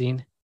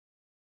dancing.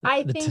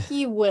 I think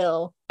you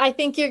will. I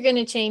think you're going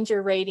to change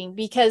your rating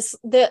because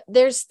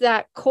there's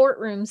that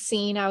courtroom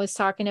scene I was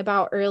talking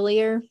about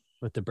earlier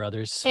with the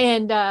brothers.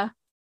 And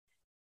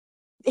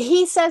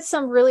he says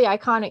some really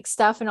iconic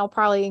stuff, and I'll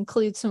probably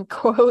include some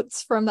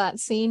quotes from that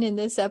scene in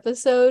this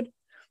episode.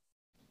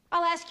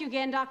 I'll ask you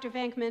again, Dr.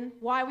 Venkman,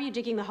 why were you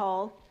digging the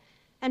hole?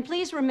 And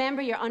please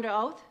remember you're under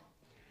oath.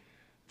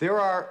 There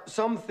are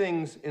some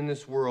things in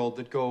this world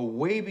that go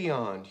way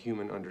beyond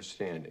human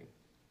understanding.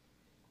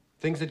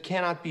 Things that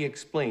cannot be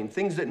explained,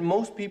 things that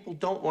most people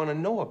don't want to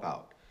know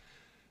about.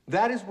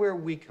 That is where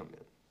we come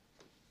in.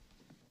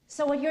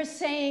 So what you're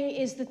saying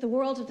is that the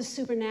world of the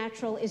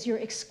supernatural is your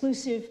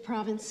exclusive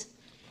province?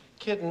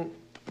 Kitten,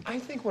 I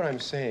think what I'm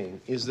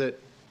saying is that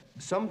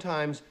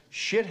sometimes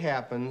shit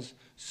happens,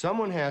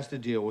 someone has to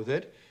deal with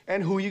it,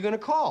 and who are you going to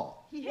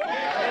call?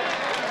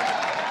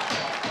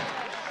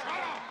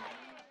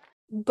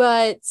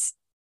 But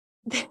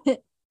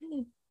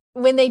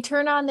when they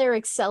turn on their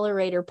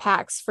accelerator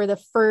packs for the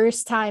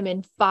first time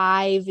in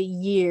 5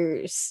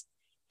 years,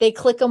 they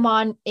click them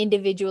on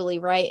individually,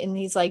 right? And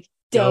he's like,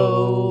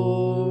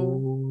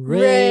 Do,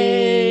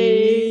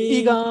 Ray,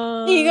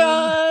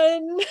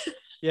 Egon.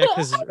 Yeah,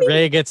 because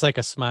Ray gets like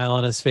a smile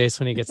on his face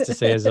when he gets to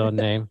say his own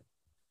name.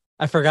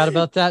 I forgot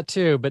about that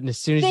too, but as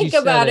soon as think you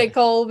about said it,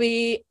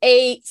 Colby,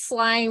 8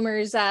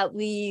 Slimers at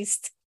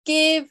least.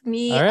 Give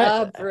me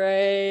a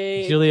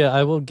break. Julia,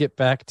 I will get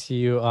back to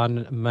you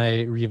on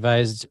my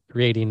revised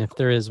rating if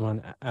there is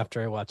one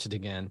after I watch it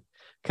again.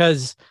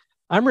 Because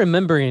I'm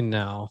remembering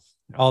now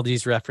all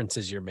these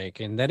references you're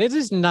making that it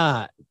is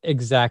not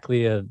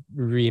exactly a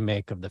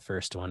remake of the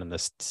first one in the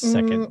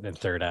second and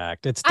third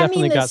act. It's I mean,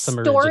 definitely the got some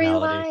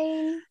originality.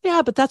 storyline.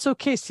 Yeah, but that's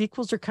okay.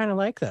 Sequels are kind of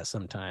like that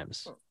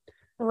sometimes.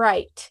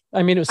 Right.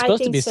 I mean, it was supposed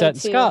to think be so, set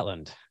in too.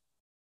 Scotland.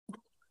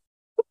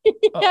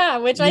 Yeah,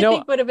 which you I know-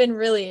 think would have been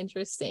really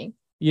interesting.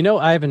 You know,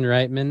 Ivan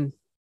Reitman,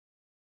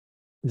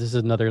 this is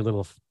another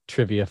little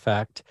trivia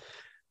fact.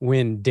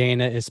 When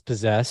Dana is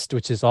possessed,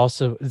 which is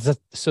also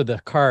so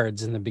the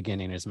cards in the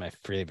beginning is my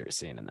favorite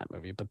scene in that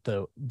movie, but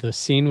the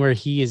scene where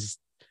he is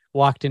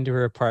walked into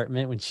her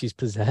apartment when she's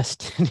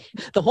possessed,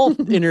 the whole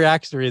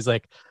interaction where he's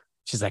like,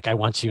 she's like, I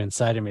want you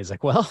inside of me. He's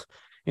like, well,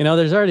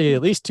 there's already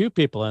at least 2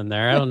 people in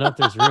there. I don't know if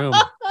there's room.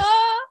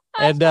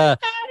 And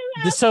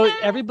so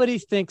everybody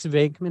thinks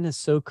Venkman is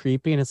so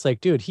creepy, and it's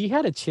like, dude, he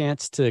had a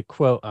chance to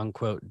quote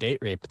unquote date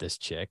rape this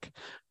chick,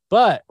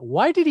 but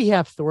why did he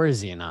have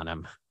Thorazine on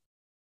him?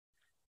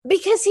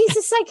 Because he's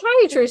a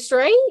psychiatrist,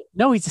 right?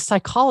 No, he's a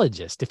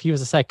psychologist. If he was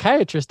a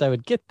psychiatrist, I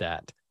would get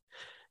that.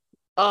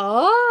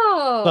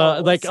 Oh,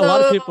 a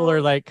lot of people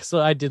are like, so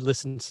I did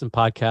listen to some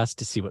podcasts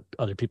to see what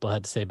other people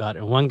had to say about it.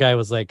 And one guy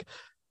was like,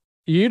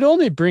 you'd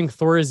only bring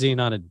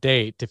Thorazine on a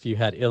date if you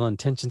had ill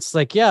intentions. It's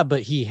like, yeah,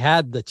 but he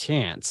had the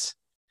chance.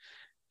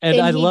 And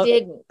I love,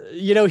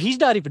 he's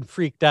not even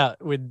freaked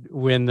out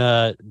when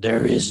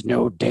there is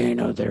no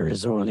Dana, there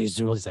is only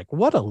Zool. He's like,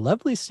 what a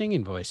lovely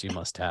singing voice you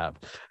must have.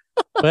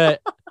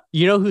 But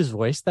you know whose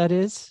voice that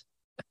is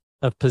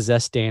of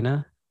possessed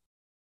Dana?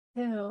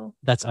 Who?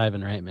 That's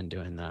Ivan Reitman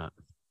doing that.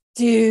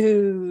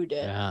 Dude.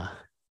 Yeah.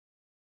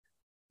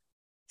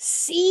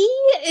 See,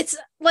 it's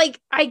like,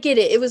 I get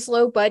it. It was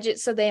low budget,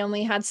 so they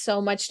only had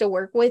so much to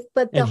work with.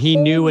 But and he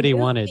whole knew what he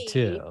movie, wanted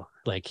too.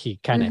 Like he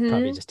kind of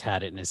probably just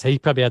had it in his head. He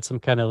probably had some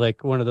kind of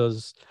like one of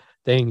those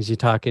things you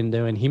talk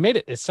into, and he made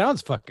it. It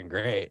sounds fucking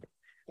great.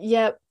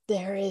 Yep.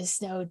 There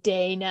is no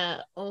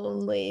Dana,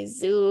 only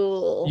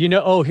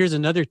Zool. Here's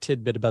another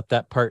tidbit about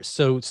that part.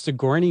 So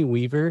Sigourney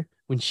Weaver,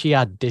 when she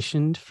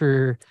auditioned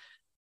for,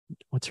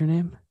 what's her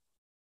name?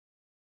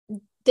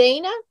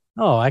 Dana?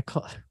 Oh, I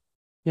called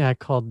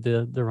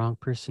the wrong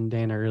person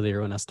Dana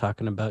earlier when I was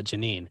talking about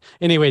Janine.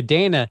 Anyway,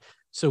 Dana.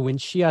 So when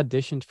she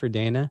auditioned for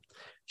Dana,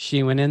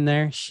 she went in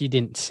there. She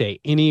didn't say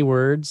any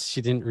words.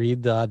 She didn't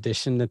read the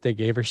audition that they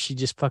gave her. She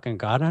just fucking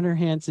got on her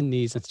hands and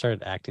knees and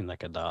started acting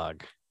like a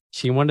dog.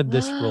 She wanted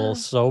this role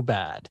so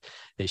bad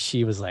that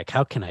she was like,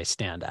 how can I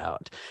stand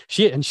out?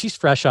 She's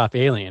fresh off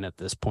Alien at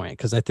this point,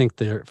 because I think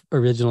the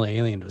original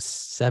Alien was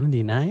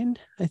 79,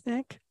 I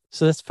think.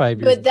 So that's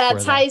 5 years. But that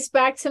ties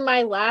back to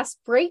my last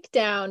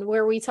breakdown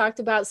where we talked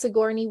about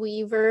Sigourney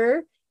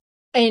Weaver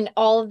and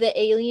all of the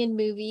Alien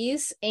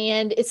movies.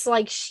 And it's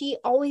like she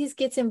always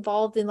gets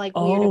involved in like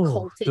weird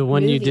occultic the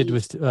one movies. you did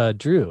with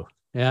Drew.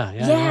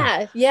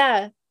 Yeah.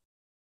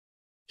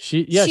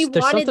 She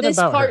wanted this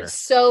part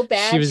so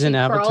bad. She was in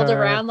Avatar. Crawled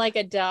around like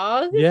a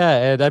dog.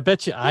 Yeah, and I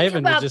bet you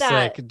Ivan was just that.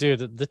 like,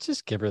 dude, let's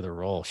just give her the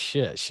role.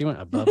 Shit, she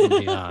went above and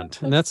beyond,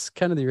 and that's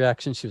kind of the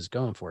reaction she was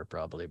going for,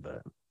 probably.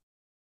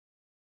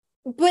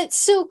 But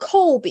so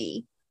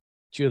Colby,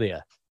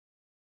 Julia,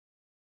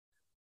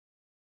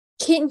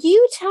 can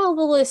you tell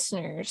the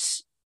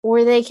listeners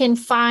where they can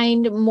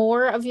find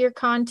more of your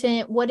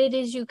content, what it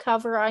is you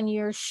cover on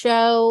your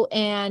show,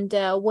 and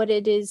what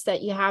it is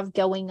that you have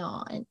going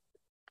on?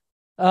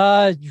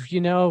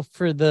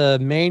 For the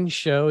main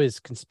show is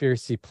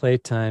Conspiracy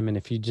Playtime, and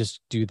if you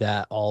just do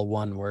that all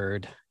one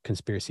word,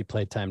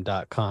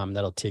 conspiracyplaytime.com,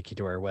 that'll take you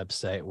to our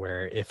website,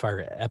 where if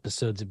our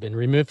episodes have been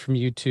removed from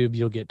YouTube,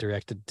 you'll get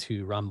directed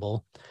to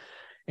Rumble.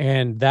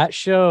 And that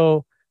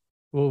show,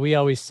 what we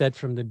always said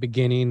from the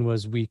beginning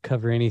was we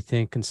cover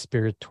anything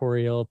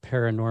conspiratorial,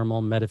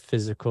 paranormal,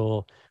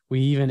 metaphysical. We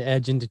even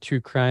edge into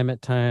true crime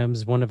at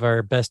times. One of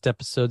our best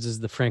episodes is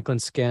the Franklin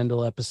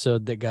Scandal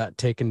episode that got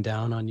taken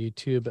down on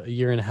YouTube a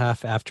year and a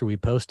half after we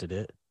posted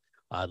it,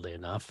 oddly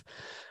enough.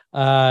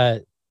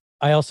 I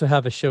also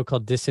have a show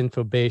called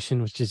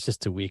Disinfobation, which is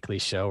just a weekly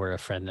show where a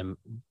friend of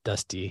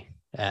Dusty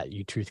at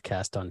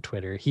YouTruthCast on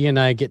Twitter, he and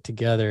I get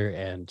together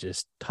and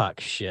just talk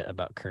shit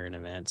about current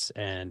events.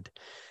 And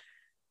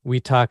we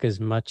talk as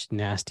much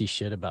nasty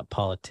shit about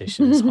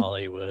politicians,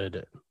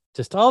 Hollywood,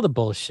 just all the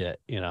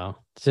bullshit,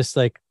 It's just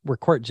like we're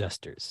court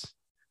jesters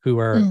who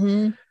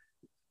are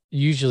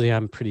usually,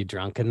 I'm pretty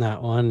drunk in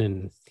that one,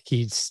 and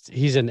he's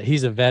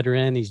a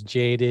veteran, he's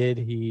jaded,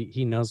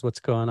 he knows what's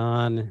going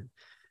on,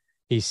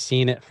 he's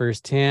seen it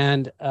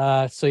firsthand.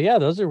 So yeah,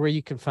 those are where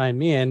you can find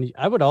me. And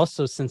I would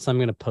also, since I'm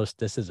going to post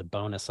this as a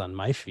bonus on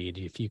my feed,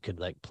 if you could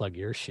like plug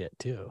your shit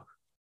too.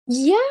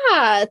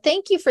 Yeah,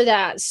 thank you for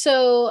that.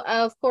 So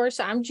of course,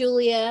 I'm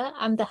Julia.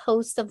 I'm the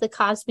host of the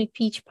Cosmic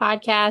Peach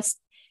podcast.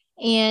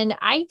 And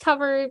I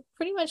cover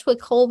pretty much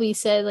what Colby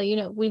said.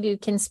 Like, we do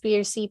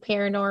conspiracy,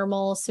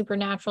 paranormal,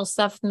 supernatural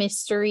stuff,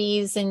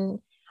 mysteries, and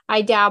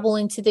I dabble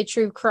into the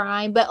true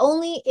crime, but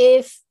only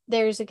if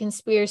there's a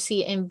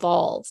conspiracy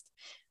involved,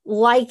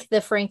 like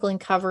the Franklin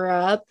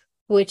cover-up,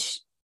 which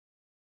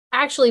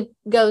actually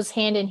goes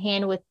hand in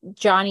hand with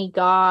Johnny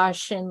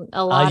Gosh and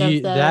a lot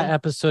of that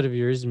episode of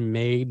yours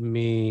made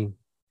me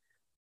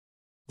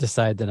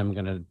decide that I'm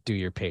gonna do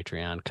your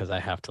Patreon because I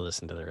have to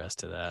listen to the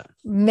rest of that.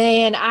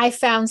 Man, I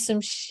found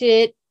some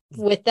shit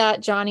with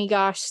that Johnny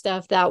Gosh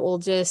stuff that will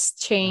just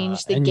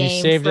change the And game.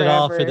 you saved forever. it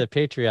all for the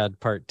Patreon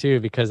part too,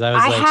 because I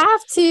was I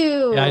have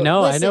to. Yeah, I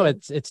know,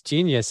 Listen, it's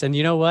genius. And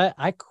you know what?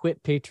 I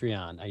quit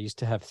Patreon. I used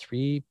to have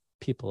 3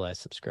 people I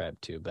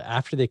subscribed to, but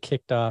after they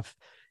kicked off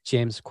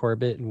James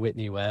Corbett and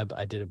Whitney Webb,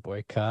 I did a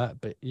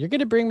boycott. But you're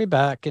gonna bring me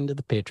back into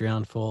the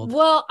Patreon fold.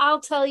 Well,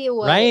 I'll tell you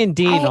what. Ryan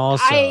Dean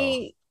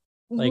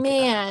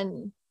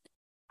Man,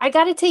 I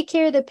got to take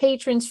care of the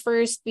patrons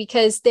first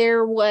because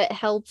they're what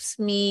helps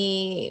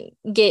me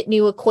get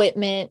new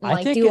equipment and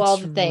I think do all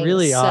it's the things.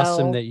 really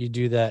awesome So that you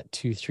do that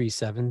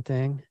 237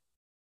 thing.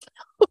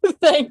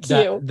 thank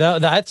you.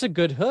 That's a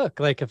good hook.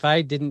 Like if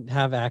I didn't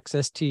have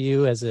access to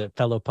you as a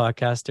fellow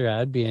podcaster,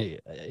 I'd be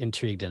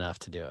intrigued enough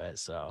to do it.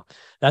 So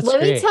that's Let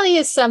great. me tell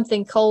you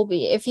something,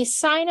 Colby. If you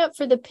sign up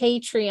for the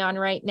Patreon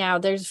right now,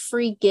 there's a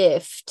free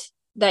gift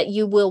that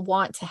you will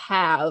want to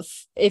have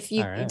if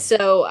you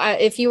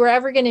if you were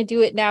ever going to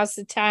do it, now's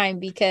the time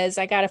because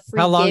I got a free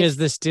How long gift. is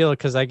this deal?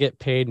 Because I get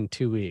paid in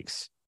 2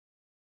 weeks.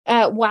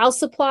 While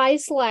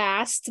supplies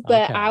last,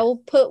 but Okay. I will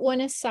put one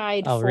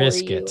aside I'll for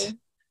risk you. it.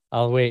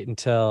 I'll wait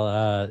until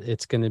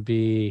it's going to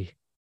be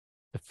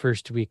the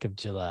first week of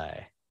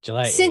July.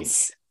 July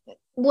 8th.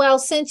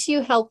 Since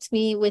you helped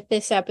me with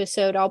this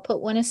episode, I'll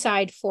put one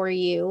aside for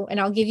you and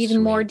I'll give you the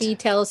more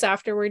details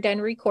after we're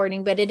done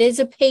recording, but it is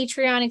a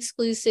Patreon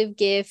exclusive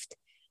gift.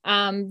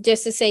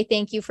 Just to say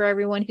thank you for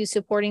everyone who's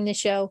supporting the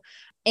show.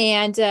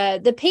 And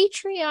the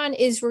Patreon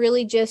is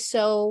really just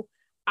so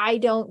I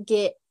don't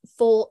get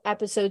full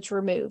episodes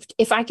removed.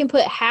 If I can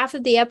put half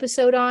of the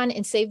episode on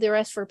and save the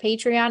rest for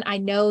Patreon, I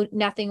know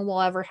nothing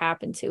will ever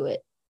happen to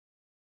it.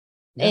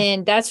 Yeah.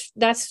 And that's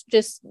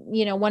just,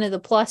 one of the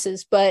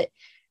pluses, but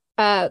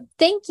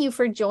thank you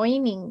for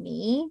joining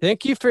me.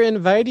 Thank you for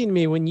inviting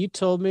me. When you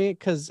told me,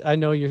 because I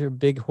know you're a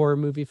big horror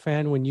movie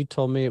fan, when you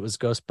told me it was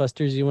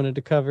Ghostbusters you wanted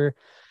to cover,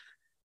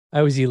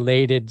 I was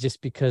elated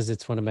just because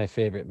it's one of my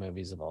favorite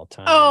movies of all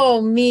time.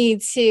 Oh, me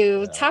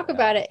too. Talk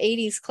about an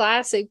 80s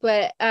classic.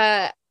 But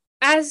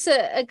as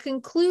a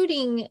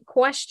concluding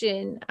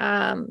question,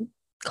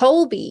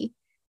 Colby,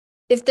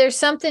 if there's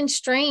something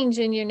strange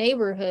in your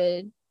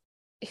neighborhood,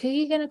 who are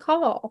you going to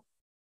call?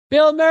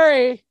 Bill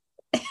Murray.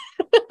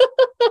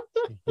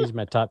 He's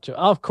my top choice.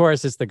 Of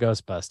course, it's the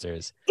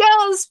Ghostbusters.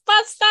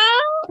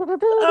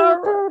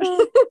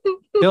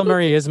 Bill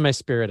Murray is my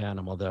spirit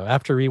animal, though.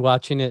 After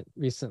rewatching it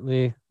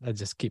recently, I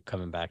just keep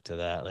coming back to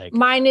that. Like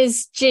mine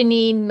is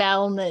Janine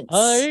Melnitz.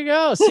 Oh, there you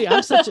go. See,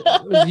 I'm such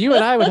you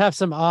and I would have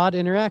some odd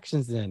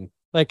interactions then.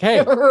 Like,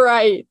 hey,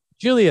 right,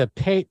 Julia,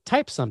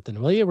 type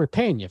something, will you? We're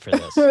paying you for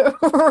this.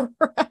 Right.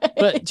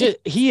 But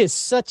he's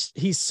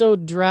so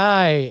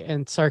dry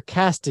and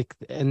sarcastic,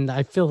 and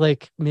I feel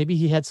like maybe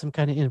he had some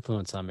kind of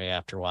influence on me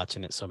after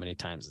watching it so many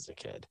times as a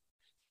kid.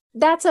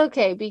 That's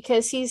okay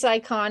because he's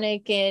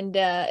iconic, and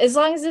as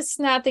long as it's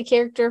not the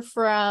character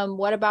from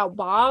What About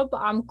Bob,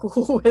 I'm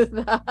cool with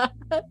that.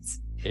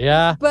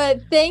 Yeah.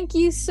 But thank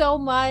you so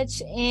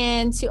much,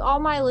 and to all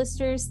my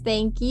listeners,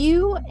 thank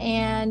you,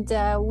 and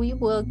we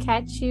will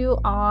catch you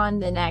on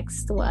the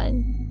next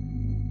one.